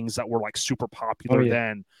and the things that were like super Oh popular yeah.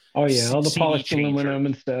 then. Oh yeah. All the CD polished changer, aluminum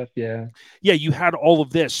and stuff. Yeah. yeah, you had all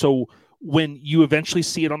of this. So when you eventually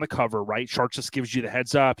see it on the cover, right? Shark just gives you the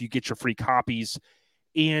heads up. You get your free copies.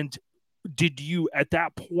 And did you at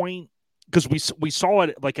that point? Because we saw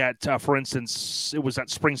it like at for instance, it was at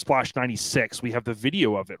Spring Splash '96. We have the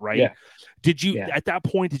video of it, right? Yeah. Did you Yeah. at that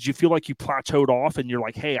point? Did you feel like you plateaued off, and you're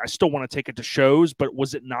like, hey, I still want to take it to shows, but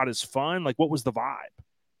was it not as fun? Like, what was the vibe?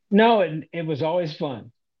 No, it was always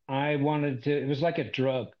fun. I wanted to. It was like a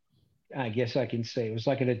drug. I guess I can say it was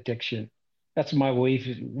like an addiction. That's my wife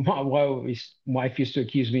used to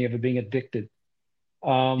accuse me of being addicted.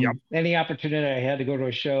 Yep, Any opportunity I had to go to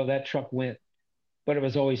a show, that truck went, but it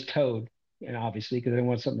was always towed, obviously, because I didn't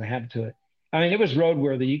want something to happen to it. I mean, it was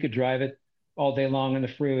roadworthy. You could drive it all day long on the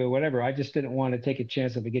freeway or whatever. I just didn't want to take a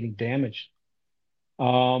chance of it getting damaged.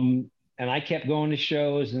 And I kept going to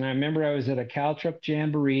shows. And I remember I was at a cow truck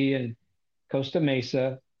jamboree in Costa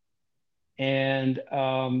Mesa, and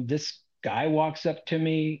this guy walks up to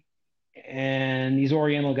me, and he's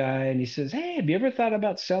Oriental guy, and he says, "Hey, have you ever thought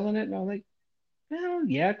about selling it?" And I'm like, "Well,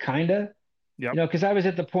 yeah, kinda." yep, Because I was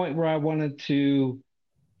at the point where I wanted to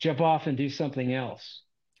jump off and do something else.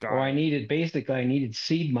 Or got it. I needed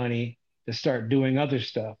seed money to start doing other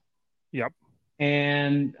stuff. Yep,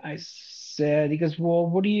 And I said, he goes, "Well,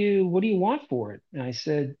 what do you want for it?" And I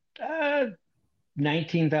said,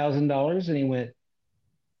 $19,000. And he went,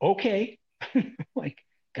 "Okay." Like,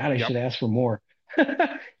 God, I yep, should ask for more.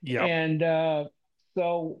 yep. And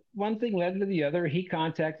so one thing led to the other. He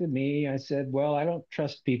contacted me. I said, "Well, I don't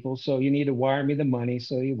trust people, so you need to wire me the money."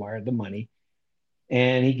 So he wired the money.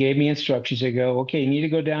 And he gave me instructions to go, "Okay, you need to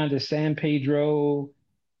go down to San Pedro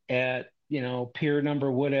at, pier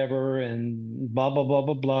number whatever, and blah, blah, blah,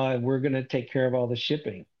 blah, blah. And we're going to take care of all the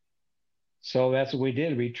shipping." So that's what we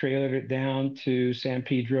did. We trailered it down to San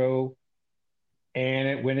Pedro, and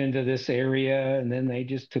it went into this area. And then they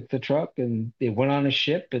just took the truck and it went on a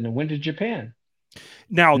ship and it went to Japan.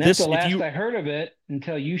 Now And that's the this, if last you, I heard of it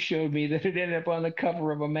until you showed me that it ended up on the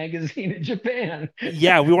cover of a magazine in Japan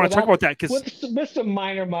yeah, we want to talk without about that because with some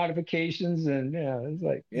minor modifications. And yeah, it's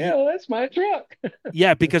like, yeah, well, that's my truck.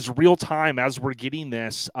 yeah, because real time as we're getting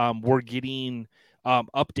this, we're getting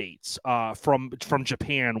updates from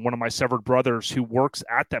Japan. One of my severed brothers who works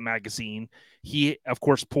at that magazine, he of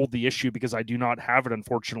course pulled the issue because I do not have it,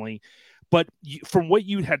 unfortunately. But from what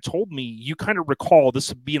you had told me, you kind of recall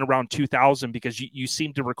this being around 2000 because you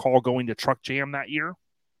seem to recall going to Truck Jam that year.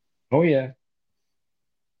 Oh yeah.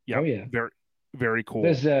 Oh Yep, yeah. very very cool.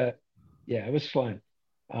 There's yeah, it was fun.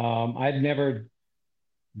 I'd never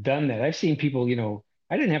done that. I've seen people,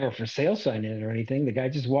 I didn't have a for sale sign in it or anything. The guy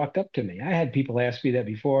just walked up to me. I had people ask me that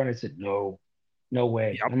before, and I said, "No, no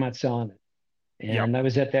way. Yep, I'm not selling it." yep, And I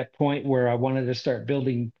was at that point where I wanted to start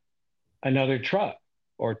building another truck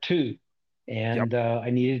or two, yep, and I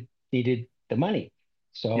needed the money.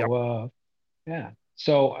 yep. So yeah.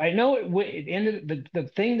 So I know it ended. The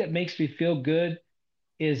thing that makes me feel good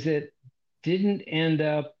is it didn't end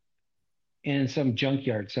up in some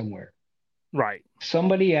junkyard somewhere. Right.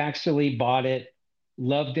 Somebody actually bought it,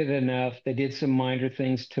 loved it enough. They did some minor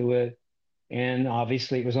things to it. And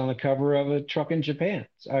obviously, it was on the cover of a truck in Japan,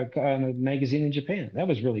 on a magazine in Japan. That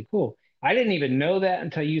was really cool. I didn't even know that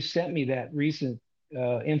until you sent me that recent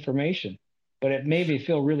information, but it made me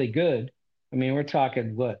feel really good. I mean, we're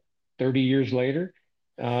talking what, 30 years later?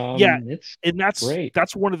 Yeah, It's and that's great.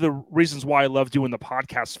 that's one of the reasons why I love doing the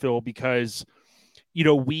podcast, Phil, because you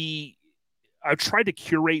know we I've tried to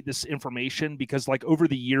curate this information because, like, over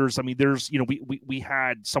the years, I mean, there's, we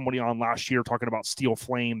had somebody on last year talking about Steel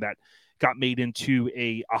Flame that got made into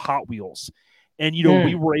a Hot Wheels. And,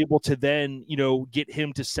 we Mm, were able to then, get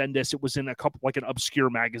him to send us, it was in a couple, like an obscure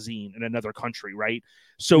magazine in another country, right?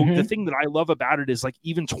 So the hmm thing that I love about it is, like,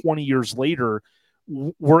 even 20 years later,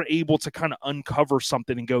 we're able to kind of uncover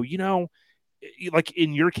something and go, like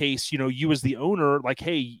in your case, you as the owner, like,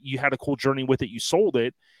 hey, you had a cool journey with it, you sold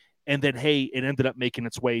it, and then hey, it ended up making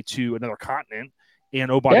its way to another continent,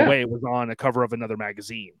 and oh, by the Yeah, way, it was on a cover of another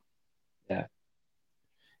magazine. yeah.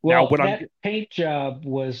 Now Well, what I'm that paint job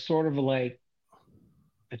was sort of like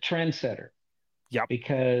a trendsetter Yep,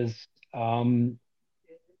 because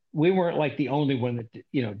we weren't like the only one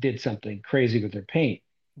that did something crazy with their paint,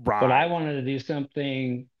 but I right, wanted to do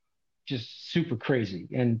something just super crazy,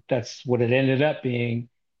 and that's what it ended up being.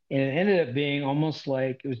 And it ended up being almost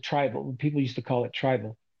like it was tribal. People used to call it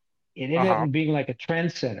tribal. It ended uh-huh, up being like a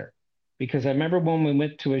trend center because I remember when we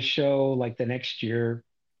went to a show like the next year,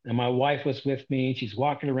 and my wife was with me, and she's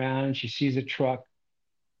walking around, and she sees a truck,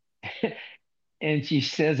 and she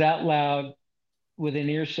says out loud within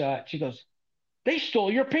earshot, she goes, "They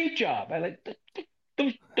stole your paint job." I like,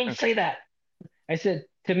 don't say that. I said,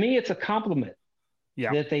 to me, it's a compliment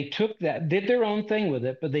Yeah. that they took that, did their own thing with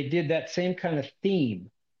it, but they did that same kind of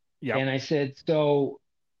theme. Yep. And I said, so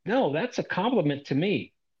no, that's a compliment to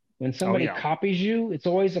me. When Oh somebody yeah. copies you, it's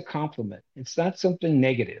always a compliment. It's not something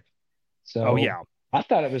negative. Oh So yeah. I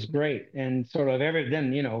thought it was great. And sort of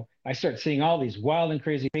then, I started seeing all these wild and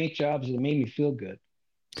crazy paint jobs and it made me feel good.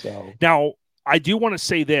 So Now, I do want to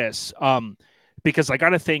say this because I got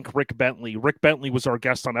to thank Rick Bentley. Rick Bentley was our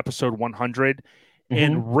guest on episode 100. mhm.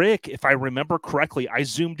 And Rick, if I remember correctly, I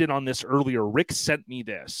zoomed in on this earlier. Rick sent me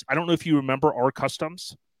this. I don't know if you remember our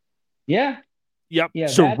customs. Yeah. Yep. Yeah,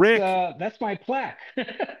 So Rick, that's my plaque.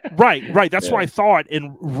 right. That's what Yeah. I thought. And Yeah.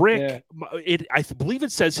 Rick, I believe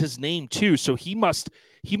it says his name too. So he must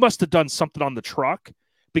have done something on the truck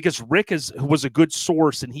because Rick was a good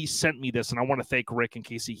source and he sent me this. And I want to thank Rick in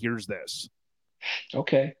case he hears this.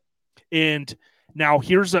 Okay. And now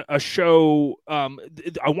here's a show.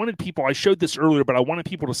 I showed this earlier, but I wanted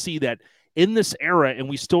people to see that in this era, and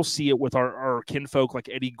we still see it with our kinfolk like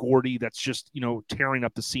Eddie Gordy, that's just, tearing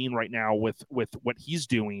up the scene right now with what he's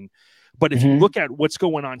doing. But if you Mhm. look at what's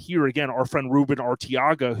going on here, again, our friend Ruben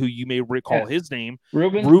Artiaga, who you may recall Yeah. his name, No,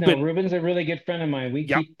 Ruben. Ruben's a really good friend of mine. We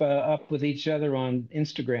Yep. keep up with each other on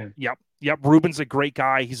Instagram. Yep. Ruben's a great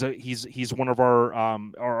guy. He's one of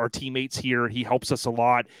our teammates here. He helps us a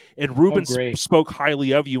lot. And Oh, Ruben great. spoke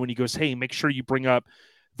highly of you, and he goes, "Hey, make sure you bring up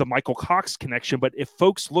the Michael Cox connection." But if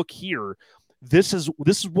folks look here, this is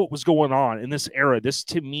what was going on in this era. This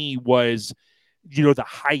to me was, the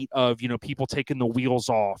height of, people taking the wheels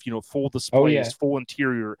off, full Oh, displays, yeah. full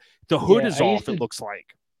interior. The hood Yeah, is off. It looks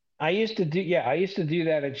like. I used to do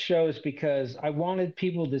that at shows because I wanted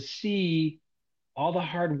people to see all the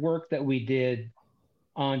hard work that we did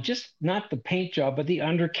on just not the paint job, but the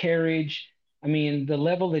undercarriage. I mean, the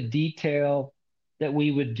level of detail that we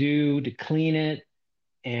would do to clean it.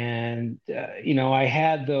 And, I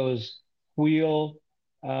had those wheel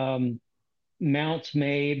um, mounts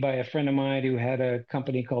made by a friend of mine who had a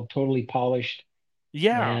company called Totally Polished.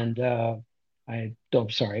 Yeah. And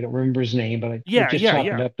sorry, I don't remember his name, but we're Yeah. just Yeah.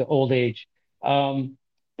 chalking Yeah. up to old age.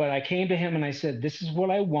 But I came to him and I said, "This is what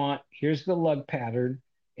I want. Here's the lug pattern."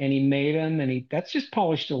 And he made them, and that's just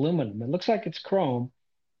polished aluminum. It looks like it's chrome,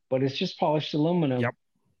 but it's just polished aluminum. Yep.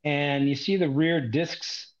 And you see the rear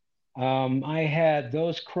discs. I had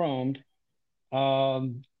those chromed,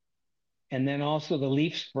 um, and then also the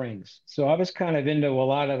leaf springs. So I was kind of into a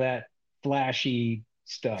lot of that flashy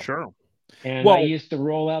stuff. Sure. And I Well, used to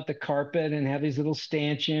roll out the carpet and have these little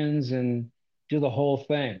stanchions and do the whole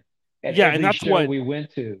thing at yeah, and every that's show what we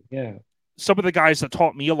went to. Yeah. some of the guys that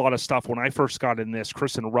taught me a lot of stuff when I first got in this,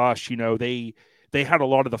 Chris and Rush, they had a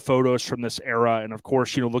lot of the photos from this era. And of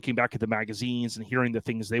course, looking back at the magazines and hearing the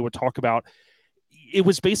things they would talk about, it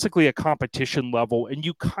was basically a competition level. And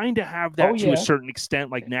you kind of have Oh, that to a yeah. certain extent.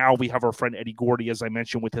 Like now we have our friend Eddie Gordy, as I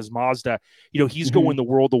mentioned, with his Mazda, he's Mhm. going the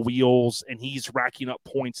world of wheels and he's racking up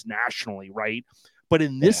points nationally. Right. But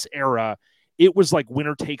in this era, it was like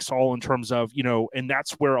winner takes all in terms of, and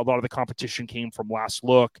that's where a lot of the competition came from. Last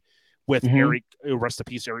Look with Mhm. Eric, rest in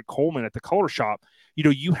peace, Eric Coleman at the color shop.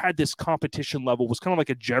 You had this competition level, was kind of like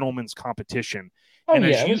a gentleman's competition. Oh, And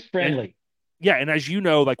yeah. It was friendly. yeah, and as you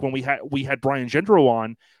know, like when we had Brian Gendro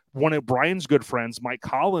on, one of Brian's good friends, Mike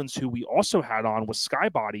Collins, who we also had on, was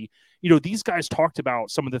Skybody. These guys talked about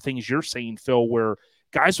some of the things you're saying, Phil, where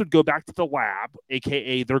guys would go back to the lab,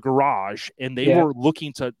 aka their garage, and they Yeah. were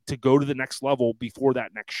looking to go to the next level before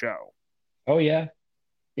that next show. Oh, yeah.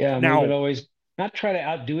 Yeah. And we would Now, always not try to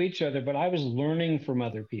outdo each other, but I was learning from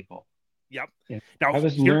other people. yep. Yeah. Now I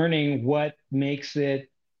was here, learning what makes it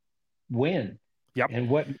win yep, and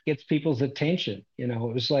what gets people's attention. It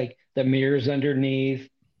was like the mirrors underneath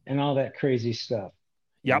and all that crazy stuff.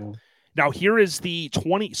 You yep. know? Now, here is the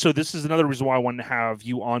 20. So, this is another reason why I wanted to have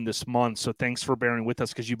you on this month. So, thanks for bearing with us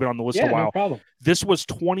because you've been on the list a Yeah, no while. problem. This was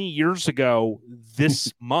 20 years ago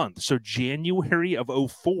this month. So, January of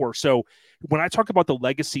 04. So, when I talk about the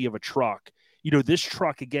legacy of a truck, this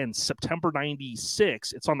truck, again, September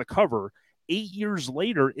 96, it's on the cover. 8 years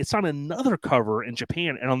later, it's on another cover in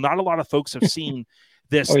Japan. And not a lot of folks have seen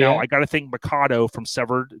this. Oh, Now, yeah. I got to thank Mikado from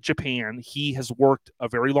Severed, Japan. He has worked a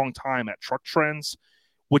very long time at Truck Trends,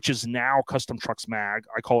 which is now Custom Trucks Mag.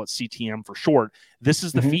 I call it CTM for short. This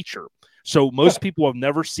is the Mhm. feature. So most people have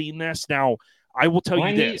never seen this. Now, I will tell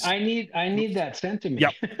you this. I need that sent to me.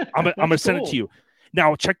 Yep. I'm going to That's send it to cool. you.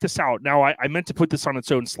 Now, check this out. Now, I meant to put this on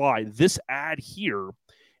its own slide. This ad here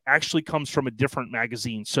actually comes from a different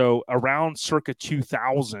magazine. So around circa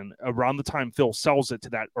 2000, around the time Phil sells it to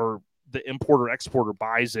that, or the importer exporter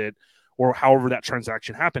buys it, or however that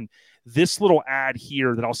transaction happened, this little ad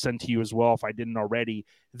here that I'll send to you as well if I didn't already.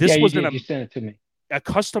 This you was did. You sent it to me. A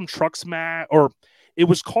custom trucks mag, or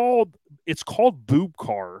it's called Boob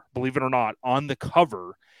Car, believe it or not, on the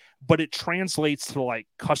cover, but it translates to like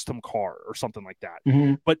custom car or something like that.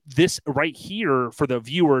 Mm-hmm. But this right here for the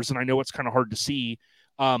viewers, and I know it's kind of hard to see,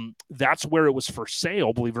 that's where it was for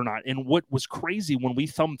sale, believe it or not. And what was crazy when we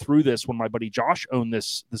thumbed through this, when my buddy Josh owned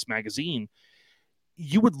this magazine,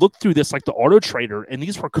 you would look through this like the Auto Trader, and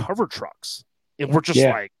these were cover trucks, and we're just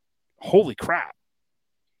like, holy crap.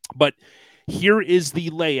 But here is the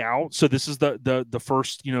layout. So this is the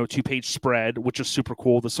first 2-page spread, which is super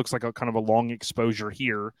cool. This looks like a kind of a long exposure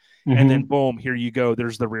here, and then boom, here you go.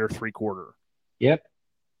 There's the rear 3/4. Yep.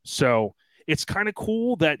 So it's kind of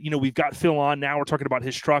cool that we've got Phil on now. We're talking about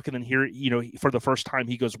his truck, and then here for the first time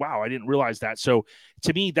he goes, "Wow, I didn't realize that." So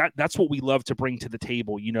to me, that's what we love to bring to the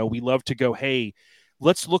table. We love to go, "Hey,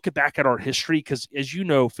 let's look back at our history," because as you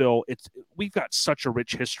know, Phil, we've got such a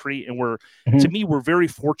rich history, and to me, we're very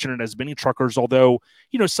fortunate as mini truckers. Although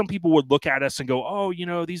some people would look at us and go, "Oh,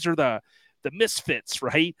 these are the misfits,"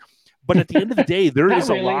 right? But at the end of the day, there is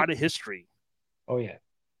really a lot of history. Oh yeah,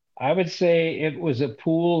 I would say it was a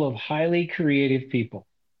pool of highly creative people,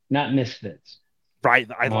 not misfits. Right,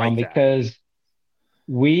 I like that because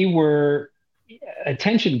we were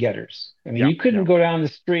attention getters. I mean, you couldn't go down the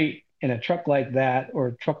street in a truck like that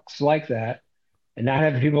or trucks like that and not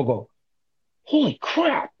have people go, "Holy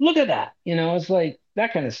crap, look at that." It's like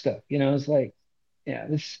that kind of stuff. It's like, yeah,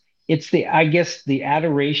 it's I guess the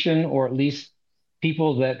adoration, or at least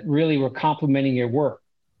people that really were complimenting your work.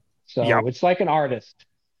 So it's like an artist.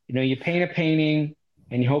 You paint a painting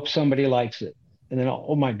and you hope somebody likes it. And then,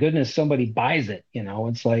 oh my goodness, somebody buys it.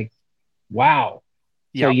 It's like, wow.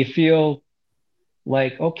 So you feel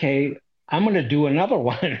like, okay, I'm going to do another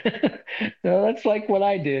one. So that's like what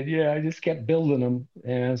I did. Yeah, I just kept building them.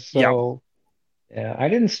 And so I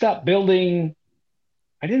didn't stop building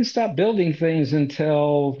things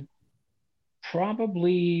until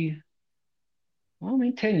probably,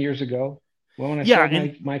 10 years ago when I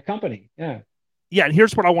sold my company. Yeah. Yeah, and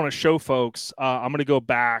here's what I want to show folks. I'm going to go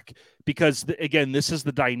back because, again, this is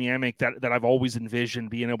the dynamic that I've always envisioned,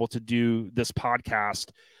 being able to do this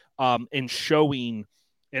podcast and showing,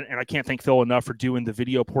 and I can't thank Phil enough for doing the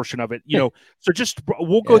video portion of it. So just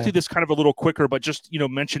we'll go through this kind of a little quicker, but just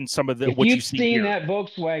mention some of what you see here. If you've seen that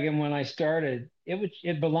Volkswagen when I started,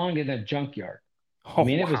 it belonged in a junkyard. Oh,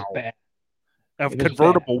 it was bad.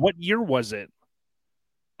 Convertible. What year was it?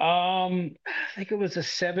 I think it was a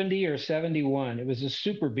 70 or 71. It was a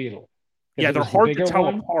Super Beetle. Yeah, they're hard to tell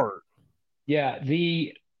apart. Yeah,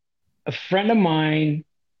 a friend of mine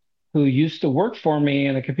who used to work for me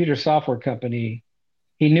in a computer software company,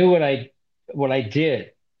 he knew what I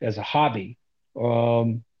did as a hobby,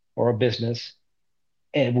 or a business,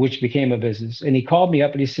 and which became a business. And he called me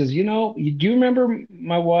up and he says, "Do you remember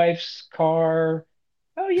my wife's car?"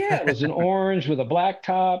 "Oh yeah, it was an orange with a black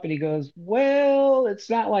top." And he goes, "Well, it's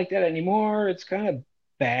not like that anymore. It's kind of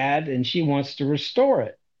bad, and she wants to restore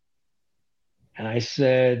it." And I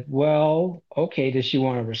said, "Well, okay, does she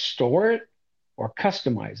want to restore it or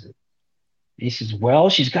customize it?" And he says, "Well,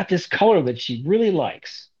 she's got this color that she really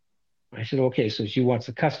likes." I said, "Okay, so she wants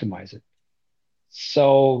to customize it."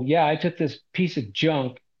 So yeah, I took this piece of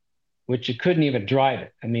junk, which you couldn't even drive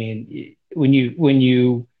it. I mean, when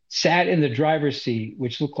you sat in the driver's seat,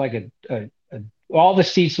 which looked like all the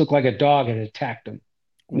seats looked like a dog had attacked them.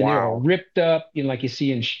 I mean, they were all ripped up, like you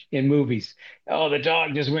see in movies. Oh, the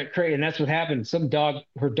dog just went crazy, and that's what happened.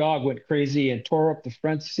 Her dog went crazy and tore up the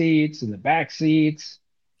front seats and the back seats.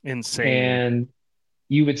 Insane. And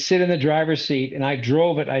you would sit in the driver's seat, and I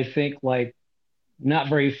drove it, I think, like not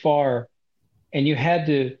very far, and you had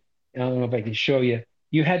to. I don't know if I can show you.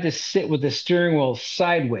 You had to sit with the steering wheel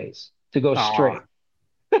sideways to go straight.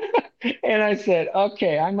 And I said,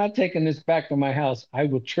 "Okay, I'm not taking this back to my house. I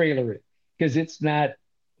will trailer it because it's not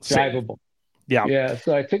drivable." Yeah. Yeah.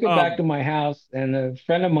 So I took it back to my house, and a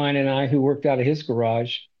friend of mine and I, who worked out of his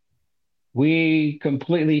garage, we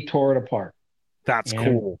completely tore it apart. That's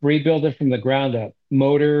cool. Rebuilt it from the ground up,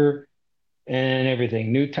 motor and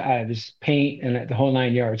everything, new tires, paint, and the whole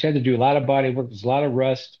 9 yards. Had to do a lot of body work. There's a lot of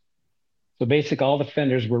rust. So basically, all the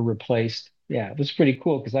fenders were replaced. Yeah, it was pretty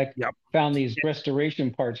cool because I found these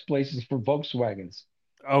restoration parts places for Volkswagens.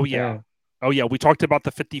 Oh, yeah. Oh, yeah. We talked about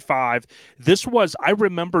the 55. I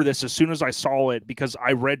remember this as soon as I saw it because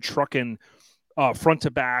I read Truckin' front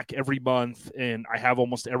to back every month, and I have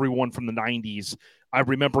almost everyone from the 90s. I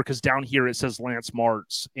remember because down here it says Lance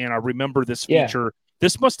Martz, and I remember this feature. Yeah.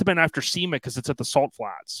 This must have been after SEMA because it's at the Salt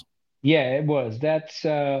Flats. Yeah, it was.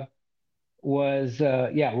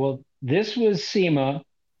 Well, this was SEMA.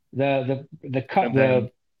 The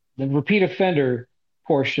repeat offender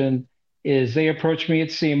portion is they approached me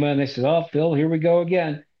at SEMA and they said, "Oh, Phil, here we go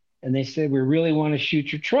again." And they said, "We really want to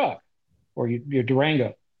shoot your truck or your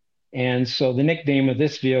Durango." And so the nickname of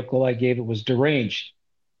this vehicle I gave it was Deranged.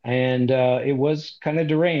 And it was kind of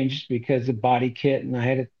deranged because the body kit, and I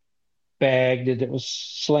had it bagged and it was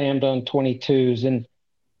slammed on 22s. And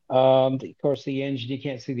of course, the engine, you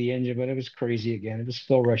can't see the engine, but it was crazy again. It was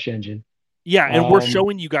Phil Rush engine. Yeah, and we're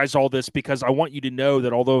showing you guys all this because I want you to know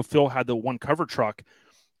that although Phil had the one cover truck,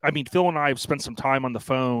 I mean, Phil and I have spent some time on the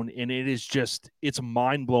phone, and it's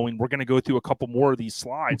mind-blowing. We're going to go through a couple more of these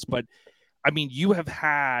slides, but, I mean, you have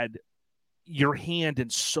had your hand in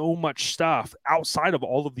so much stuff outside of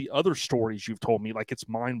all of the other stories you've told me. Like, it's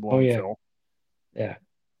mind-blowing, Phil. Yeah.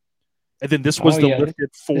 And then this was lifted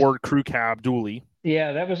Ford crew cab dually.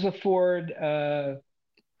 Yeah, that was a Ford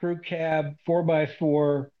crew cab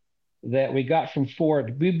 4x4 that we got from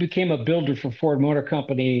Ford. We became a builder for Ford Motor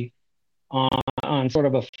Company on sort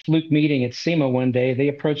of a fluke meeting at SEMA one day. They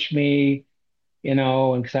approached me,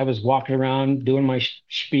 and because I was walking around doing my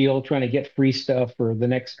spiel, trying to get free stuff for the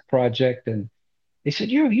next project. And they said,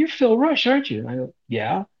 you're Phil Rush, aren't you? And I go,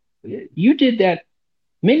 yeah. You did that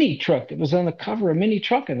mini truck. It was on the cover of Mini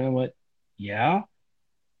Truck. And I went, yeah.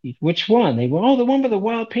 Which one? They went, oh, the one with the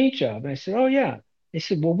wild paint job. And I said, oh, yeah. They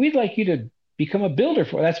said, well, we'd like you to become a builder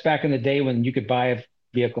for. That's back in the day when you could buy a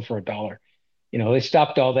vehicle for $1. They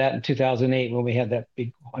stopped all that in 2008 when we had that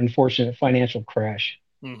big, unfortunate financial crash.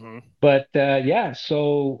 Mm-hmm. But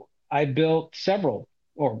so I built several,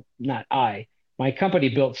 or not my company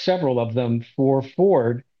built several of them for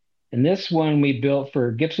Ford. And this one we built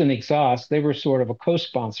for Gibson Exhaust. They were sort of a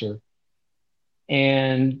co-sponsor.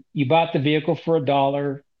 And you bought the vehicle for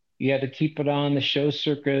 $1. You had to keep it on the show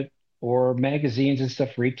circuit or magazines and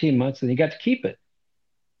stuff for 18 months, and you got to keep it.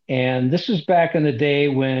 And this was back in the day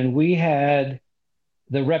when we had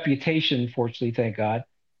the reputation, fortunately, thank God,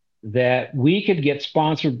 that we could get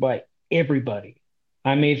sponsored by everybody.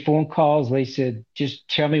 I made phone calls. They said, just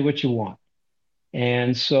tell me what you want.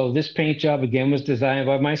 And so this paint job, again, was designed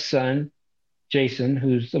by my son, Jason,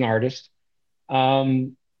 who's an artist.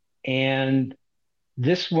 And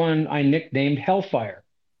this one I nicknamed Hellfire.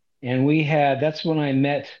 And that's when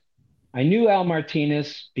I knew Al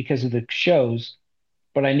Martinez because of the shows,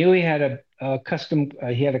 but I knew he had a custom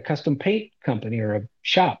paint company or a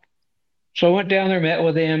shop. So I went down there, met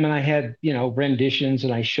with him, and I had, renditions,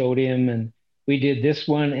 and I showed him, and we did this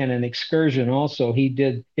one and an excursion also.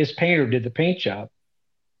 His painter did the paint job.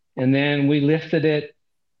 And then we lifted it,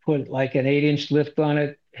 put like an 8-inch lift on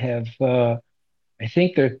it, have, I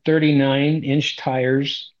think they're 39-inch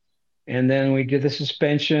tires. And then we did the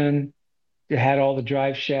suspension. It had all the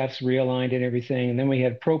drive shafts realigned and everything. And then we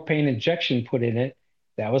had propane injection put in it.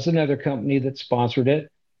 That was another company that sponsored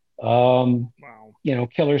it. Wow.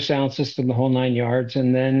 Killer sound system, the whole 9 yards.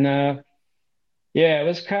 And then, it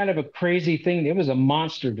was kind of a crazy thing. It was a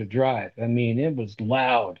monster to drive. I mean, it was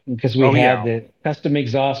loud because we had the custom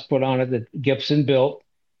exhaust put on it that Gibson built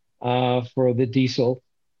for the diesel.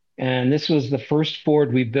 And this was the first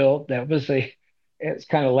Ford we built. It's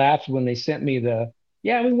kind of laughed when they sent me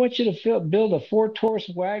we want you to build a 4 Taurus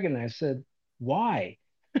wagon. I said, why?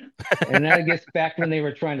 And I guess back when they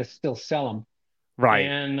were trying to still sell them. Right.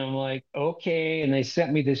 And I'm like, okay. And they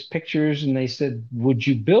sent me these pictures and they said, would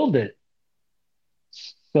you build it?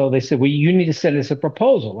 So they said, well, you need to send us a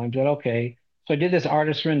proposal. I said, okay. So I did this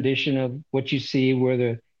artist rendition of what you see where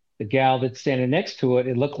the gal that's standing next to it,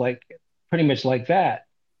 it looked like pretty much like that.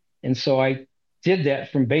 And so I did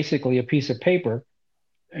that from basically a piece of paper.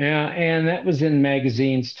 And that was in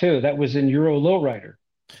magazines too. That was in Euro Lowrider.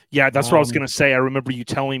 Yeah, that's what I was going to say. I remember you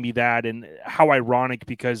telling me that, and how ironic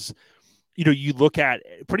because, you look at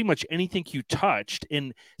pretty much anything you touched,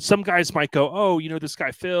 and some guys might go, oh, this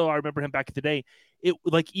guy Phil, I remember him back in the day. It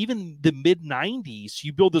like even the mid 90s,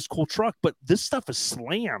 you build this cool truck, but this stuff is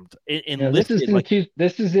slammed and lifted.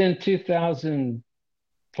 This is in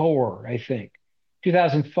 2004, I think,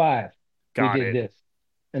 2005. We did this.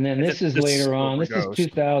 And then this is later on. This is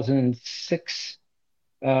 2006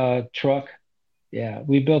 truck. Yeah,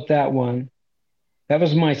 we built that one. That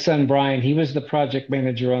was my son, Brian. He was the project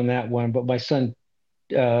manager on that one. But my son,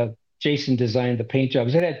 Jason, designed the paint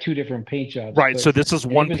jobs. It had 2 different paint jobs. Right, so this is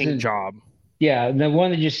one paint job. Yeah, and the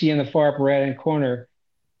one that you see in the far upper right-hand corner,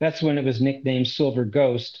 that's when it was nicknamed Silver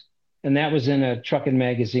Ghost. and that was in a trucking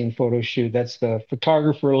magazine photo shoot. That's the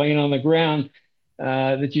photographer laying on the ground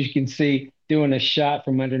that you can see doing a shot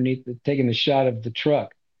from underneath, taking a shot of the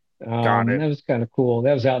truck. Got it. That was kind of cool.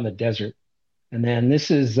 That was out in the desert. And then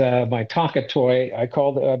this is my Tonka toy. I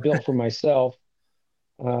built for myself.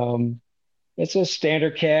 Um, it's a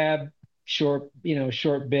standard cab, short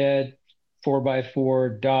bed,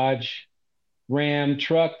 4x4 Dodge Ram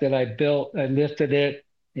truck that I built. I lifted it,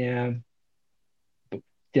 and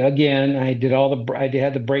again, I had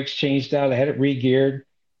the brakes changed out. I had it re-geared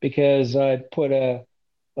because I put a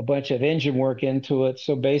bunch of engine work into it.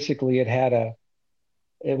 So basically, it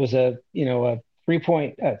was a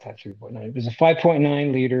 3.9. It was a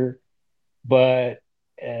 5.9 liter, but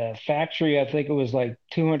factory, I think it was like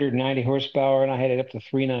 290 horsepower, and I had it up to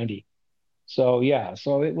 390. So yeah,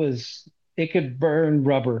 it could burn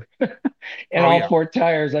rubber and Oh all yeah. four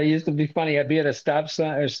tires. I used to be funny. I'd be at a stop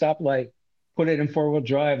sign or stoplight, put it in four-wheel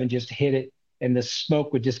drive, and just hit it, and the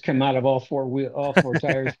smoke would just come out of all four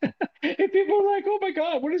tires. And people were like, "Oh my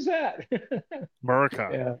God, what is that?" America.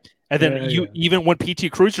 Yeah, And then yeah. even when PT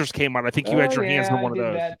Cruisers came out, I think you Oh had your hands yeah, on I one of did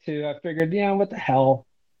those. that too. I figured, what the hell?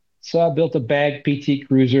 So I built a bag PT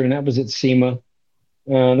Cruiser, and that was at SEMA.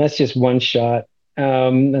 That's just one shot.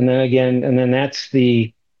 And then that's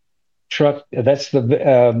the truck. That's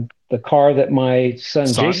the car that my son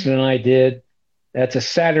Son? Jason and I did. That's a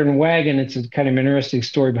Saturn wagon. It's a kind of interesting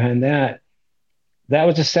story behind that. That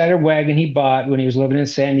was a Saturn wagon he bought when he was living in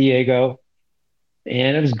San Diego,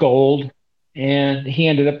 and it was gold. And he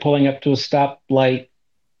ended up pulling up to a stoplight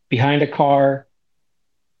behind a car,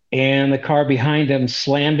 and the car behind him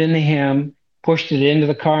slammed into him, pushed it into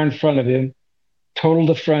the car in front of him, totaled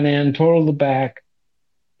the front end, totaled the back,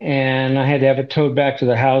 and I had to have it towed back to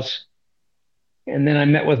the house. And then I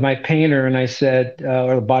met with my painter and I said,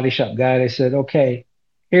 or the body shop guy, and I said, okay,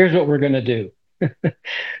 here's what we're going to do.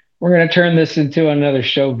 We're going to turn this into another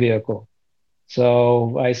show vehicle.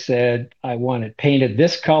 So I said, I want it painted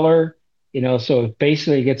this color, so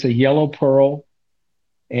basically it gets a yellow pearl.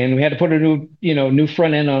 And we had to put a new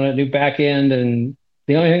front end on it, new back end. And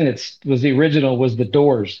the only thing that was the original was the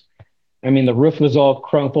doors. I mean, the roof was all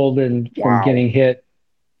crumpled and from Wow. getting hit.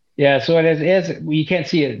 Yeah, so you can't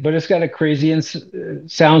see it, but it's got a crazy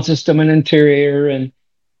sound system and interior, and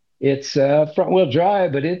it's front wheel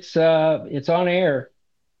drive, but it's on air.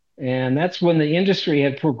 And that's when the industry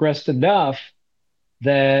had progressed enough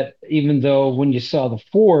that even though when you saw the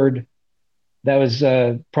Ford, that was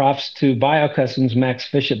props to BioCustoms, Max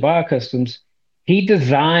Fish at BioCustoms, he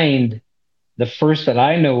designed the first that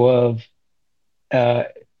I know of uh,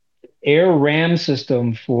 air ram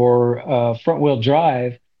system for front wheel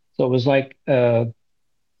drive. So it was like the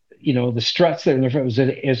struts there in the front was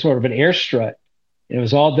a sort of an air strut. And it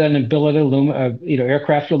was all done in billet aluminum,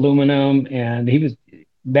 aircraft aluminum. And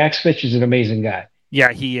Max Fitch is an amazing guy.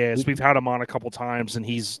 Yeah, he is. We've had him on a couple times, and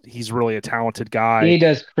he's really a talented guy. He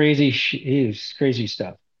does crazy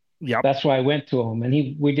stuff. Yep. That's why I went to him,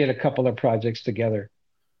 and we did a couple of projects together.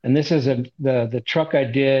 And this is the truck I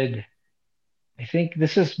did. I think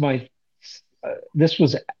this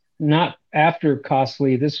was not after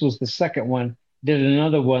Costly. This was the second one. Did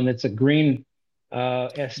another one that's a green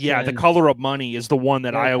S10. Yeah, the color of money is the one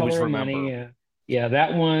that I always remember. Money, yeah,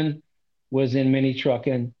 that one was in mini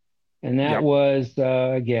trucking, and that Yep. was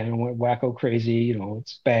again went wacko crazy.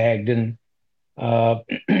 It's bagged and got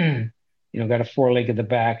a four-leg at the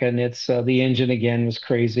back, and it's the engine again was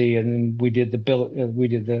crazy. And then we did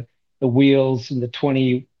the wheels and the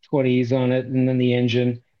 2020s on it, and then the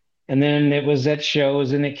engine. And then it was at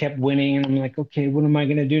shows and it kept winning. And I'm like, okay, what am I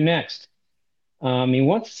going to do next? I mean,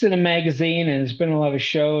 once it's in a magazine and it's been a lot of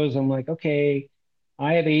shows, I'm like, okay,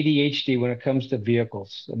 I have ADHD when it comes to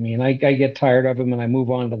vehicles. I mean, I get tired of them and I move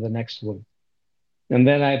on to the next one. And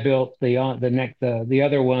then I built the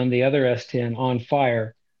other one, the other S10 on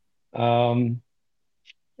fire. And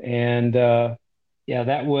yeah,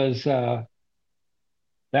 that was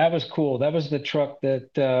cool. That was the truck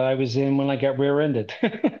that I was in when I got rear-ended.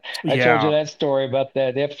 I told you that story about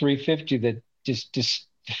that F-350 that just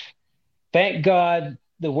thank God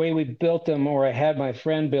the way we built them, or I had my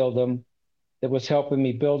friend build them that was helping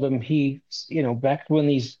me build them. He, back when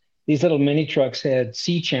these little mini trucks had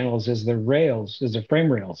C channels as their rails, as their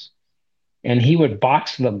frame rails, and he would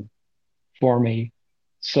box them for me,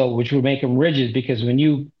 which would make them rigid because when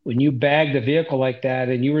you bagged a vehicle like that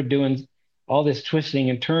and you were doing all this twisting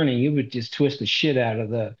and turning, you would just twist the shit out of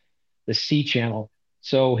the C channel.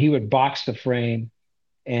 So he would box the frame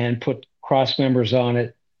and put cross members on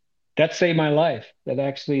it. That saved my life. That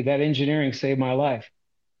engineering saved my life.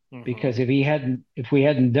 Mm-hmm. Because if we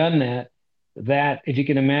hadn't done that, if you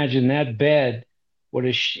can imagine that bed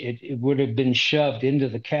it would have been shoved into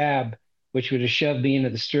the cab, which would have shoved me into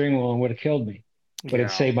the steering wheel and would have killed me. But it Yeah.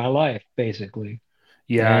 saved my life, basically.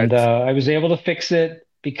 Yeah. And I was able to fix it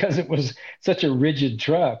because it was such a rigid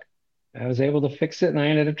truck. I was able to fix it, and I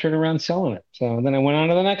ended up turning around selling it. So then I went on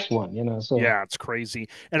to the next one, So Yeah, it's crazy.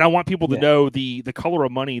 And I want people to yeah, know the Color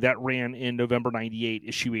of Money that ran in November 98,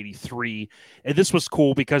 issue 83. And this was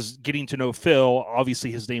cool because getting to know Phil,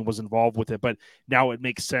 obviously his name was involved with it, but now it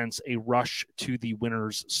makes sense, a rush to the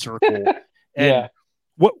winner's circle. And yeah,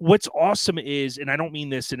 what's awesome is, and I don't mean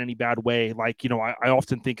this in any bad way, like, I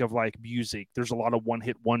often think of like music. There's a lot of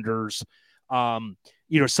one-hit wonders. Some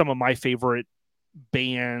of my favorite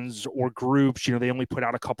bands or groups, they only put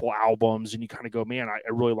out a couple albums and you kind of go, man, I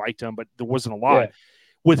really liked them, but there wasn't a lot. yeah,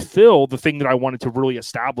 With Phil, the thing that I wanted to really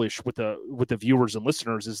establish with the viewers and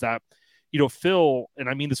listeners is that, Phil, and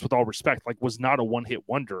I mean this with all respect, like was not a one-hit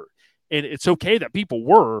wonder. And it's okay that people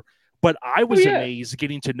were, but I oh was yeah, amazed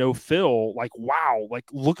getting to know Phil, like, wow, like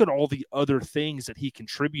look at all the other things that he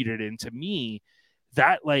contributed. And to me,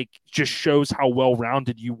 that like just shows how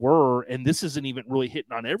well-rounded you were. And this isn't even really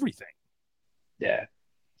hitting on everything. yeah,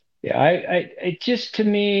 yeah. It just to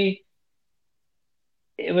me,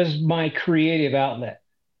 it was my creative outlet.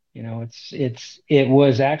 It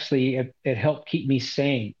was actually it helped keep me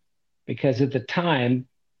sane because at the time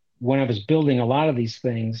when I was building a lot of these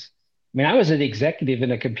things, I mean, I was an executive in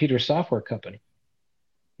a computer software company,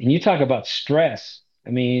 and you talk about stress. I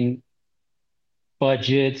mean,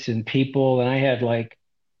 budgets and people, and I had like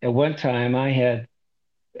at one time I had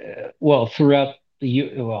well throughout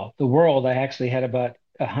the world, I actually had about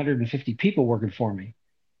 150 people working for me,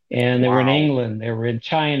 and they were in Wow. England, they were in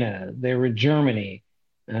China, they were in Germany,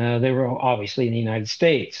 they were obviously in the United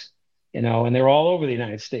States, and they were all over the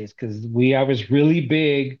United States because I was really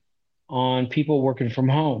big on people working from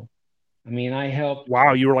home. I mean, I helped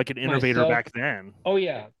Wow, you were like an innovator myself. back then. Oh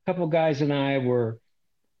yeah, a couple guys and I were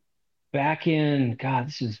back in God,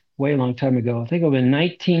 this is way a long time ago. I think it was in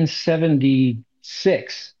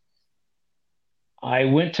 1976. I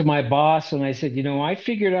went to my boss and I said, I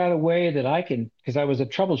figured out a way that I can, because I was a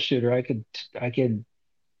troubleshooter, I could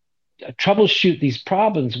troubleshoot these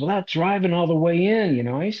problems without driving all the way in.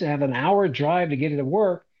 I used to have an hour drive to get to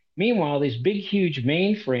work. Meanwhile, these big, huge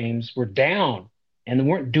mainframes were down and they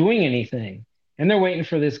weren't doing anything. And they're waiting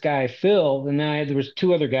for this guy, Phil. And then there was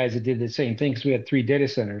two other guys that did the same thing because we had three data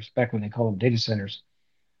centers back when they called them data centers.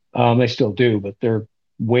 They still do, but they're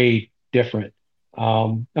way different. I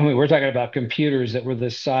mean, we're talking about computers that were the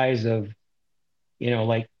size of,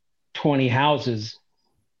 like 20 houses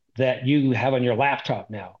that you have on your laptop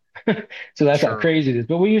now. So that's how Sure. crazy it is.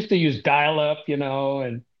 But we used to use dial up, and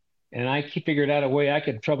I figured out a way I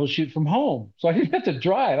could troubleshoot from home. So I didn't have to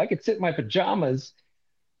drive. I could sit in my pajamas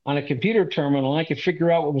on a computer terminal and I could figure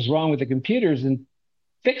out what was wrong with the computers and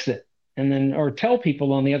fix it. And then, or tell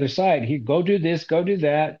people on the other side, here, go do this, go do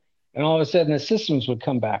that. And all of a sudden the systems would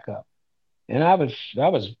come back up. And I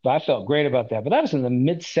felt great about that. But that was in the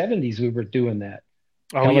mid 70s we were doing that.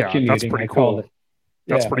 Oh yeah, that's Telecommuting, pretty I called cool. it.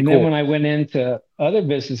 That's Yeah. pretty And then cool. when I went into other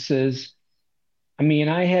businesses, I mean,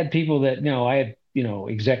 I had people that, I had,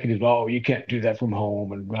 executives, oh, you can't do that from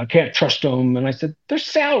home and I can't trust them. And I said, they're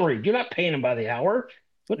salaried. You're not paying them by the hour.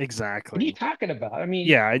 What are you Exactly. talking about? I mean,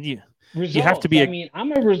 Yeah, and you have to results. be I a mean,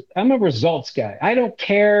 I'm a results guy. I don't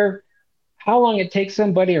care how long it takes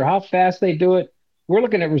somebody or how fast they do it. We're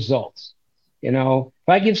looking at results. If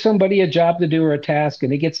I give somebody a job to do or a task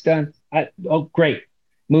and it gets done, oh, great,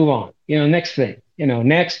 move on. Next thing,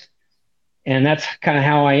 next. And that's kind of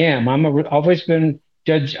how I am. Always been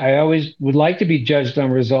judged. I always would like to be judged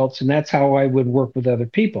on results, and that's how I would work with other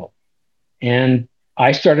people. And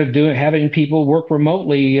I started having people work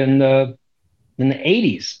remotely in the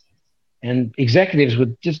 80s, and executives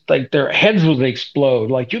would just like their heads would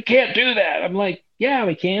explode. Like, you can't do that. I'm like, yeah,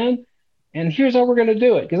 we can. And here's how we're going to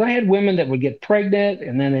do it. Because I had women that would get pregnant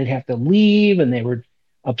and then they'd have to leave and they were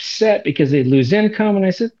upset because they'd lose income. And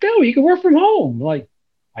I said, no, you can work from home. Like,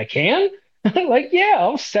 I can? Like, yeah,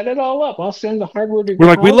 I'll set it all up. I'll send the hardware to we're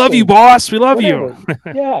your like, we house love you, and boss. We love you.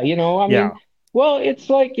 whatever. Yeah, I Yeah. mean, well, it's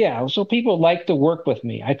like, yeah, so people like to work with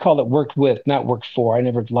me. I call it worked with, not worked for. I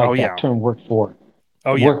never Oh liked that yeah. term work for.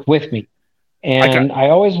 Oh yeah. Work with me. I got And I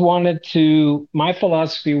always my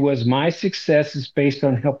philosophy was my success is based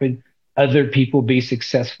on helping other people be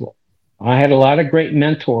successful. I had a lot of great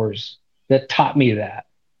mentors that taught me that.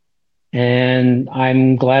 And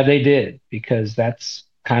I'm glad they did because that's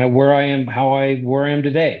kind of where I am, where I am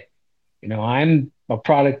today. I'm a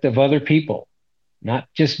product of other people, not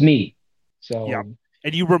just me. yeah. So,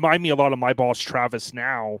 And you remind me a lot of my boss Travis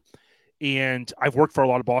now. And I've worked for a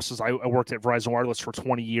lot of bosses. I worked at Verizon Wireless for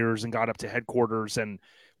 20 years and got up to headquarters and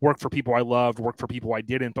worked for people I loved, worked for people I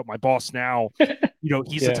didn't. But my boss now,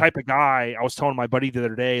 he's the type of guy. I was telling my buddy the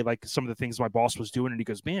other day, like some of the things my boss was doing, and he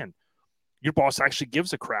goes, "Man, your boss actually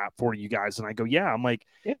gives a crap for you guys." And I go, "Yeah." I'm like,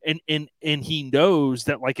 and he knows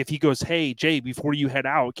that, like, if he goes, "Hey, Jay, before you head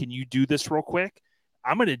out, can you do this real quick?"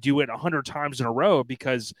 I'm going to do it 100 times in a row,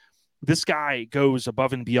 because this guy goes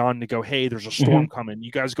above and beyond to go, "Hey, there's a storm coming.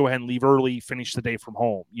 You guys go ahead and leave early, finish the day from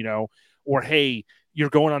home, or, "Hey, you're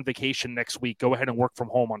going on vacation next week. Go ahead and work from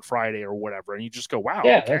home on Friday," or whatever. And you just go, "Wow,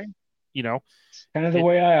 okay." Kind of the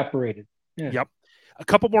way I operated. Yeah. Yep. A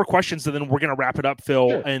couple more questions, and then we're going to wrap it up, Phil.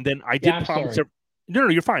 Sure. And then I did promise. No,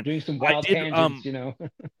 you're fine. Doing some wild tangents,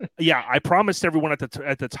 Yeah, I promised everyone at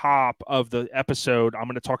the top of the episode, I'm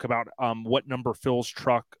going to talk about what number Phil's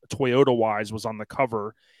truck, Toyota-wise, was on the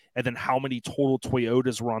cover, and then how many total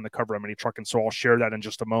Toyotas were on the cover, how many truck. And so I'll share that in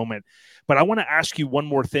just a moment. But I want to ask you one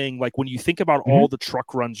more thing. Like, when you think about all the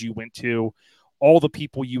truck runs you went to, all the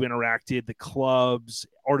people you interacted, the clubs,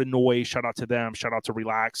 Artenoy, shout out to them, shout out to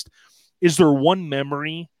Relaxed. Is there one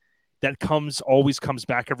memory that always comes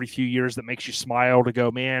back every few years that makes you smile, to go,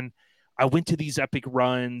 "Man, I went to these epic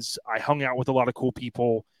runs. I hung out with a lot of cool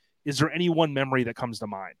people"? Is there any one memory that comes to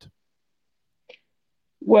mind?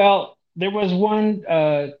 Well, there was one,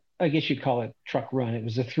 I guess you'd call it truck run. It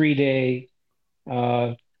was a 3-day,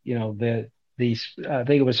 I think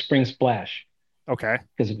it was Spring Splash. Okay.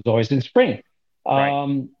 Because it was always in spring. Right.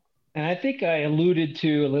 And I think I alluded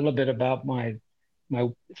to a little bit about my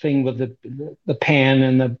thing with the pan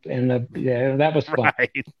and that was fun.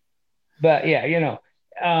 Right. But yeah,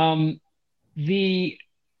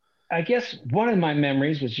 I guess one of my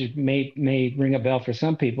memories, which may ring a bell for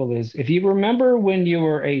some people, is if you remember when you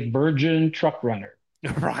were a virgin truck runner,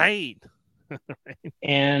 right,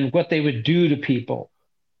 and what they would do to people.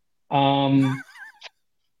 That's,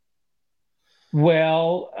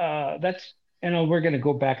 we're going to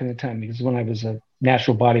go back in the time, because when I was a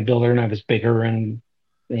natural bodybuilder and I was bigger and,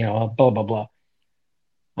 blah, blah, blah.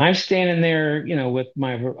 I'm standing there, with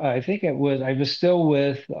I was still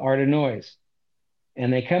with Art of Noise.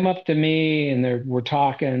 And they come up to me and we're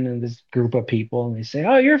talking, and this group of people, and they say,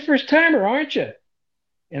 "Oh, you're a first timer, aren't you?"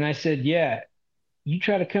 And I said, "Yeah, you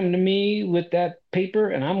try to come to me with that paper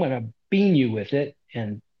and I'm going to bean you with it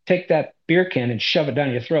and take that beer can and shove it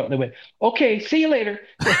down your throat." And they went, "Okay, see you later."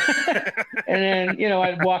 And then,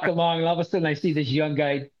 I'd walk along, and all of a sudden I see this young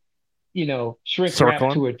guy, shrink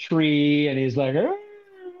wrap to a tree, and he's like,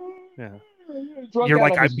 yeah. You're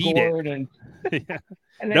like, "I beat it." And, yeah.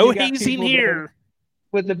 And no hazing here.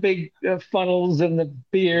 With the big funnels and the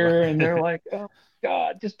beer, and they're like, "Oh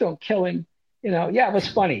God, just don't kill him." Yeah, it was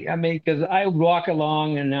funny. I mean, because I would walk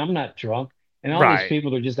along and I'm not drunk, and all these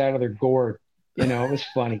people are just out of their gourd. It was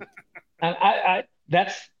funny. And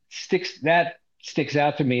that sticks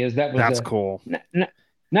out to me, as that's cool.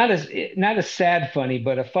 Not as sad funny,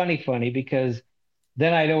 but a funny, because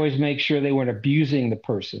then I'd always make sure they weren't abusing the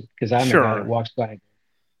person, because I'm the guy that walks by.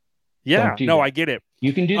 Yeah, no, I get it.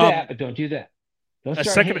 You can do that, but don't do that. Don't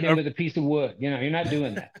start hitting him with a piece of wood. You're not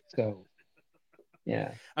doing that. So,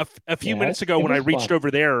 yeah. A few minutes ago, when I reached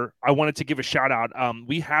over there, I wanted to give a shout out.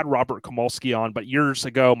 We had Robert Kamalski on, but years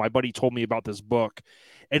ago, my buddy told me about this book,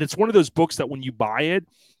 and it's one of those books that when you buy it,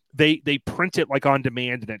 they print it like on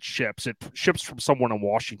demand, and it ships. It ships from someone in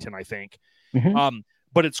Washington, I think.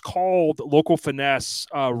 But it's called Local Finesse: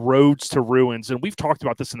 Roads to Ruins, and we've talked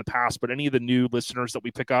about this in the past. But any of the new listeners that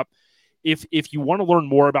we pick up, if you want to learn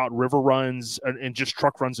more about river runs and just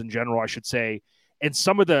truck runs in general, I should say, and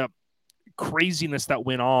some of the craziness that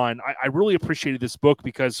went on, I really appreciated this book,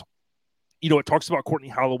 because it talks about Courtney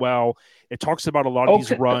Halliwell. It talks about a lot of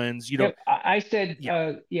these runs. I said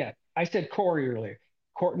I said Corey earlier.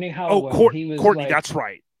 Courtney Halliwell. He was Courtney. That's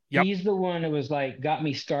right. Yep. He's the one who was got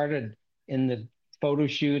me started in the photo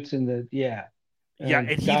shoots and and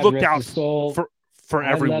he looked out for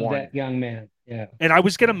everyone. I love that young man. Yeah. And I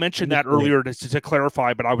was going to mention that earlier to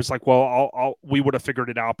clarify, but I was like, well, we would have figured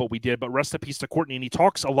it out, but we did. But rest in peace to Courtney. And he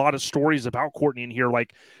talks a lot of stories about Courtney in here.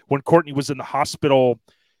 Like when Courtney was in the hospital,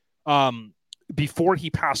 before he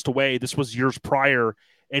passed away, this was years prior,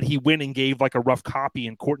 and he went and gave like a rough copy,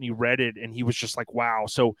 and Courtney read it, and he was just like, wow.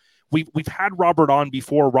 So we've had Robert on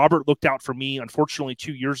before. Robert looked out for me. Unfortunately,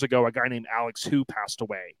 2 years ago, a guy named Alex Hu passed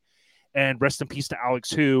away, and rest in peace to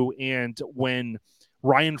Alex Hu. And when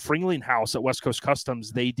Ryan Fringlinghouse at West Coast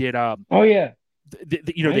Customs, they did they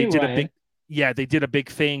did a big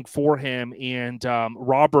thing for him, and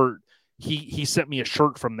Robert, he sent me a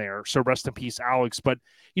shirt from there, so rest in peace, Alex. But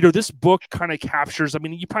this book kind of captures, I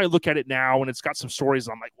mean, you probably look at it now and it's got some stories,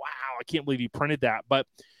 I'm like, wow, I can't believe you printed that. But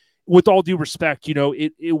with all due respect,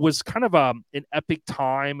 it was kind of an epic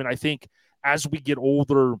time. And I think as we get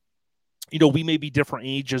older, we may be different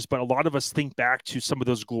ages, but a lot of us think back to some of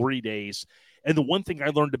those glory days. And the one thing I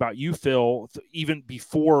learned about you, Phil, even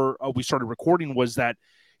before we started recording, was that,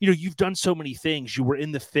 you've done so many things. You were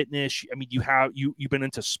in the fitness. I mean, you've been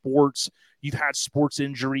into sports, you've had sports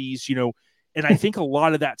injuries, and I think a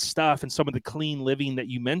lot of that stuff and some of the clean living that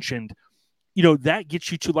you mentioned, that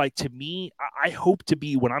gets you to me, I hope to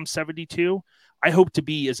be, when I'm 72, I hope to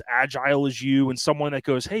be as agile as you and someone that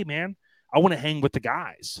goes, hey man, I want to hang with the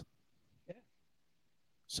guys.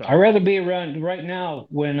 So I'd rather be around right now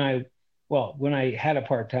when I had a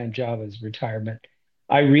part-time job as retirement.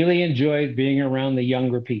 I really enjoyed being around the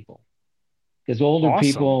younger people because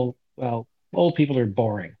awesome. Old people are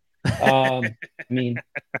boring. I mean,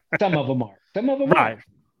 some of them are, some of them Right. aren't,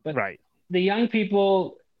 but Right. the young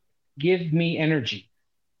people give me energy.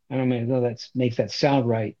 I don't know that makes that sound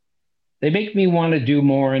right. They make me want to do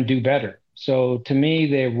more and do better. So to me,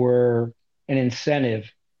 they were an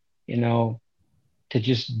incentive, you know, to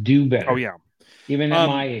just do Oh better, yeah. even at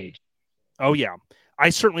my age. Oh yeah. I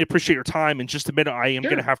certainly appreciate your time. In just a minute, I am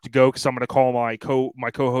going to Sure. have to go because I'm going to call my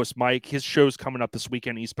co-host Mike. His show's coming up this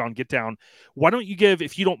weekend, Eastbound Get Down. Why don't you give,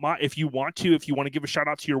 if you don't mind, if you want to give a shout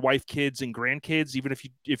out to your wife, kids, and grandkids, even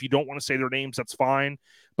if you don't want to say their names, that's fine.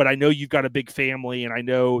 But I know you've got a big family, and I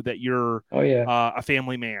know that you're Oh yeah. a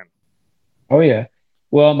family man. Oh yeah.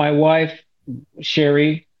 Well, my wife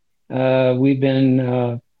Sherry, we've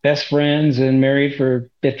been best friends and married for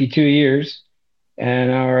 52 years,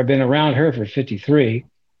 and I've been around her for 53.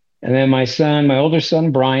 And then my older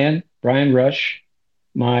son Brian Rush,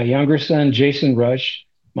 my younger son Jason Rush,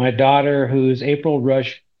 my daughter who's April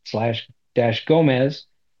Rush slash dash Gomez,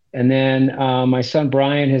 and then my son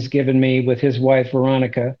Brian has given me with his wife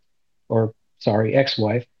Veronica, or sorry,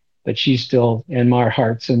 ex-wife, but she's still in our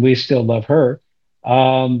hearts and we still love her.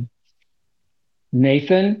 Um,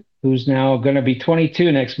 Nathan, who's now going to be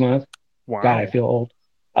 22 next month. God, I Wow. feel old.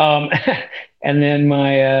 Um, and then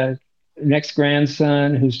my next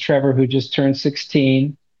grandson, who's Trevor, who just turned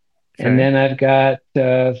 16. And Okay. then I've got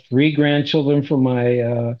three grandchildren from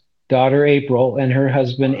my daughter April and her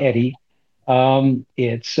husband Wow. Eddie.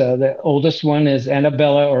 It's the oldest one is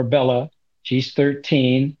Annabella or Bella. She's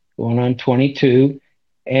 13, going on 22.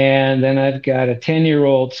 And then I've got a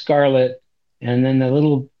 10-year-old Scarlett, and then the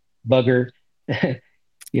little bugger,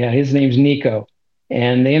 yeah, his name's Nico.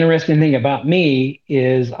 And the interesting thing about me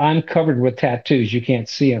is I'm covered with tattoos. You can't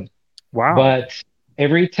see them, Wow. but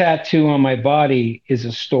every tattoo on my body is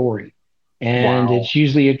a story. And Wow. it's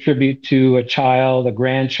usually a tribute to a child, a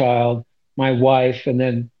grandchild, my wife, and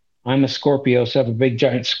then I'm a Scorpio, so I have a big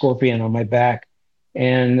giant scorpion on my back.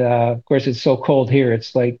 And of course, it's so cold here.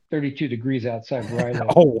 It's like 32 degrees outside where I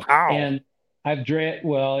live. Oh wow. And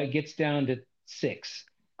well, it gets down to 6.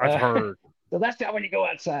 I've heard. So that's not when you go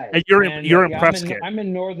outside. And And you're in yeah, Prescott. I'm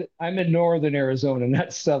in northern Arizona,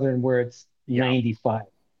 not southern where it's Yeah. 95.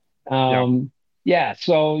 Yeah. Yeah,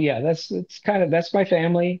 so yeah, that's my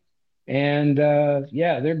family, and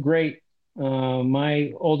yeah, they're great.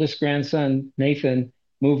 My oldest grandson Nathan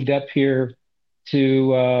moved up here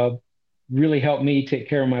to really help me take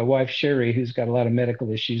care of my wife Sherry, who's got a lot of medical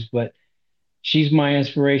issues, but she's my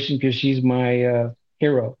inspiration because she's my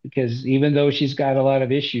hero. Because even though she's got a lot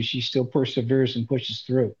of issues, she still perseveres and pushes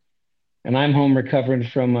through. And I'm home recovering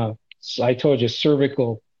from I told you,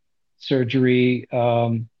 cervical surgery.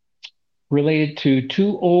 Related to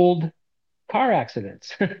two old car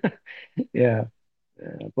accidents. Yeah.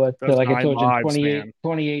 But Those like I nine told you, in lives, man.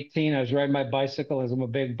 2018, I was riding my bicycle as I'm a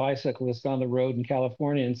big bicyclist on the road in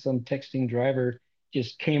California, and some texting driver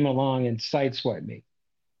just came along and sideswiped me.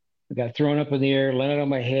 I got thrown up in the air, landed on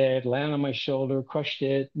my head, landed on my shoulder, crushed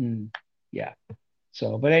it, and yeah.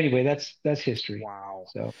 So, but anyway, that's history. Wow.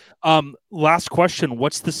 So, Last question.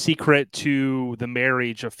 What's the secret to the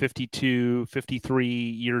marriage of 52, 53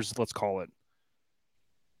 years, let's call it?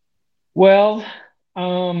 well,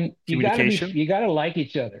 Communication? you gotta like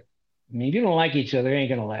each other. I mean, if you don't like each other, it ain't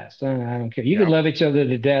gonna last. I don't care. You could Yeah. love each other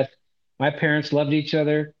to death. My parents loved each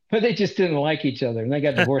other, but they just didn't like each other, and they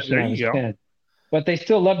got divorced when There I you was go. 10. But they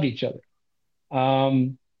still loved each other.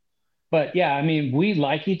 Um, but yeah, I mean, we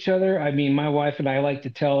like each other. I mean, my wife and I like to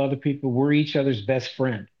tell other people we're each other's best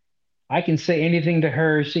friend. I can say anything to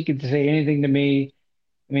her, she can say anything to me.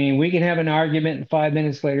 I mean, we can have an argument, and 5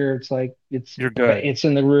 minutes later, it's like You're good. it's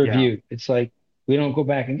in the rear Yeah. view. It's like we don't go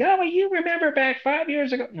back and go, oh, well, you remember back 5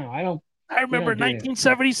 years ago? No, I don't. I We remember don't do any of that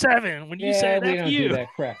crap. 1977 when you Yeah, said we F don't do you. that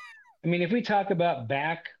crap. I mean, if we talk about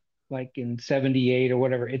back like in '78 or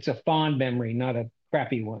whatever, it's a fond memory, not a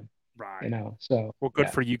crappy one. Right. So Well, good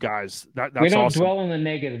for you guys. That's we don't awesome. dwell on the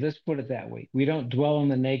negative. Let's put it that way. We don't dwell on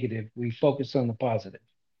the negative. We focus on the positive.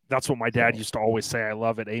 That's what my dad used to always say. I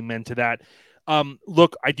love it. Amen to that.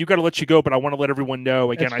 Look, I do got to let you go, but I want to let everyone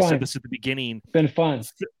know again. I said this at the beginning. Been fun.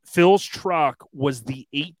 Phil's truck was the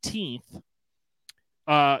 18th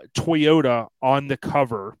Toyota on the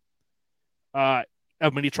cover of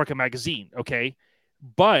Mini Trucking Magazine. Okay,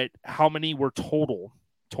 but how many were total?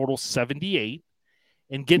 Total 78.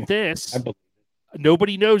 And get this,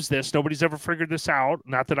 nobody knows this. Nobody's ever figured this out.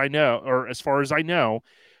 Not that I know, or as far as I know.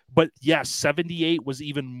 But yes, 78 was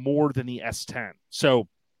even more than the S10. So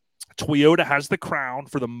Toyota has the crown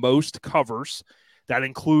for the most covers. That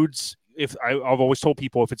includes, I've always told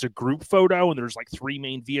people, if it's a group photo and there's like 3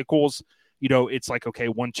 main vehicles, it's like, okay,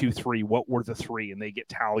 1, 2, 3, what were the 3? And they get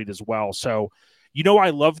tallied as well. So, I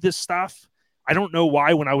love this stuff. I don't know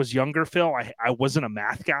why when I was younger, Phil, I wasn't a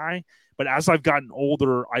math guy. But as I've gotten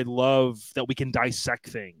older, I love that we can dissect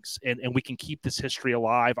things and we can keep this history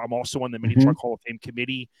alive. I'm also on the Mini Truck Hall of Fame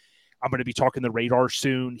committee. I'm going to be talking to Radar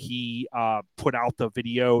soon. He put out the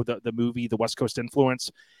video, the movie, The West Coast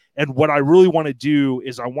Influence. And what I really want to do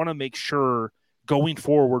is I want to make sure going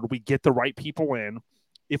forward we get the right people in.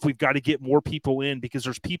 If we've got to get more people in, because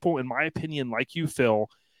there's people, in my opinion, like you, Phil,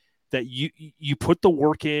 that you put the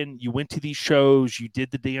work in, you went to these shows, you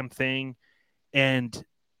did the damn thing, and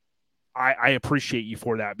I appreciate you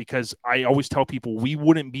for that, because I always tell people we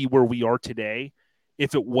wouldn't be where we are today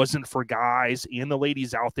if it wasn't for guys and the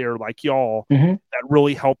ladies out there like y'all that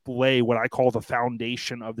really helped lay what I call the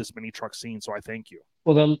foundation of this mini truck scene. So I thank you.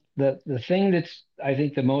 Well, the thing that's, I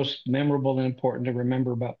think, the most memorable and important to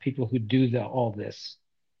remember about people who do all this,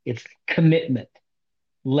 it's commitment,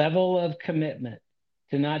 level of commitment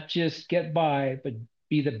to not just get by, but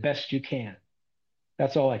be the best you can.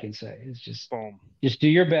 That's all I can say. It's just do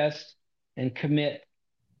your best and commit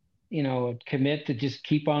to just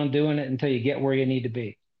keep on doing it until you get where you need to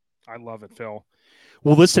be. I love it, Phil.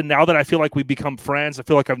 Well, listen, now that I feel like we've become friends, I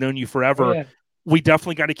feel like I've known you forever. Oh, yeah. We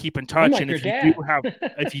definitely got to keep in touch. Like and if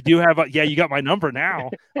you do have, yeah, you got my number now.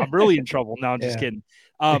 I'm really in trouble. No, I'm just kidding.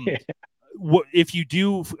 If you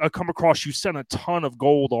do come across, you sent a ton of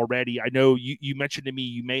gold already. I know you mentioned to me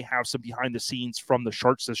you may have some behind the scenes from the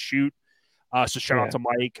Sharks That Shoot. So shout out to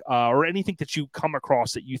Mike, or anything that you come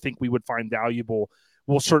across that you think we would find valuable.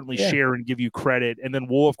 We'll certainly share and give you credit. And then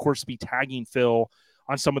we'll, of course, be tagging Phil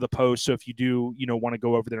on some of the posts. So if you do, want to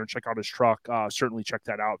go over there and check out his truck, certainly check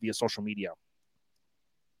that out via social media.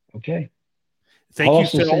 Okay. Thank I'll you,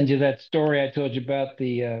 also Phil. send you that story I told you about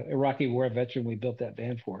the Iraqi war veteran we built that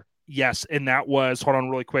van for. Yes, and that was, hold on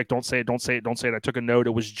really quick. Don't say it. I took a note.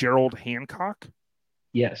 It was Gerald Hancock.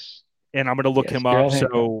 Yes. And I'm going to look him up. Gerald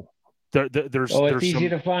Hancock. So it's easy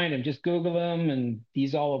to find him. Just Google him, and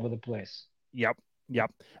he's all over the place. Yep.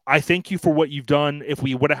 I thank you for what you've done. If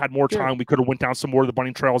we would have had more time, we could have went down some more of the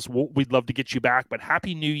bunny trails. We'd love to get you back. But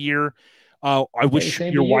Happy New Year! I wish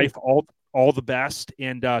your wife all the best,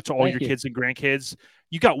 and to all your kids and grandkids.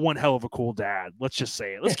 You got one hell of a cool dad. Let's just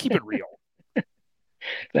say it. Let's keep it real.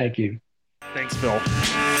 Thank you. Thanks, Phil.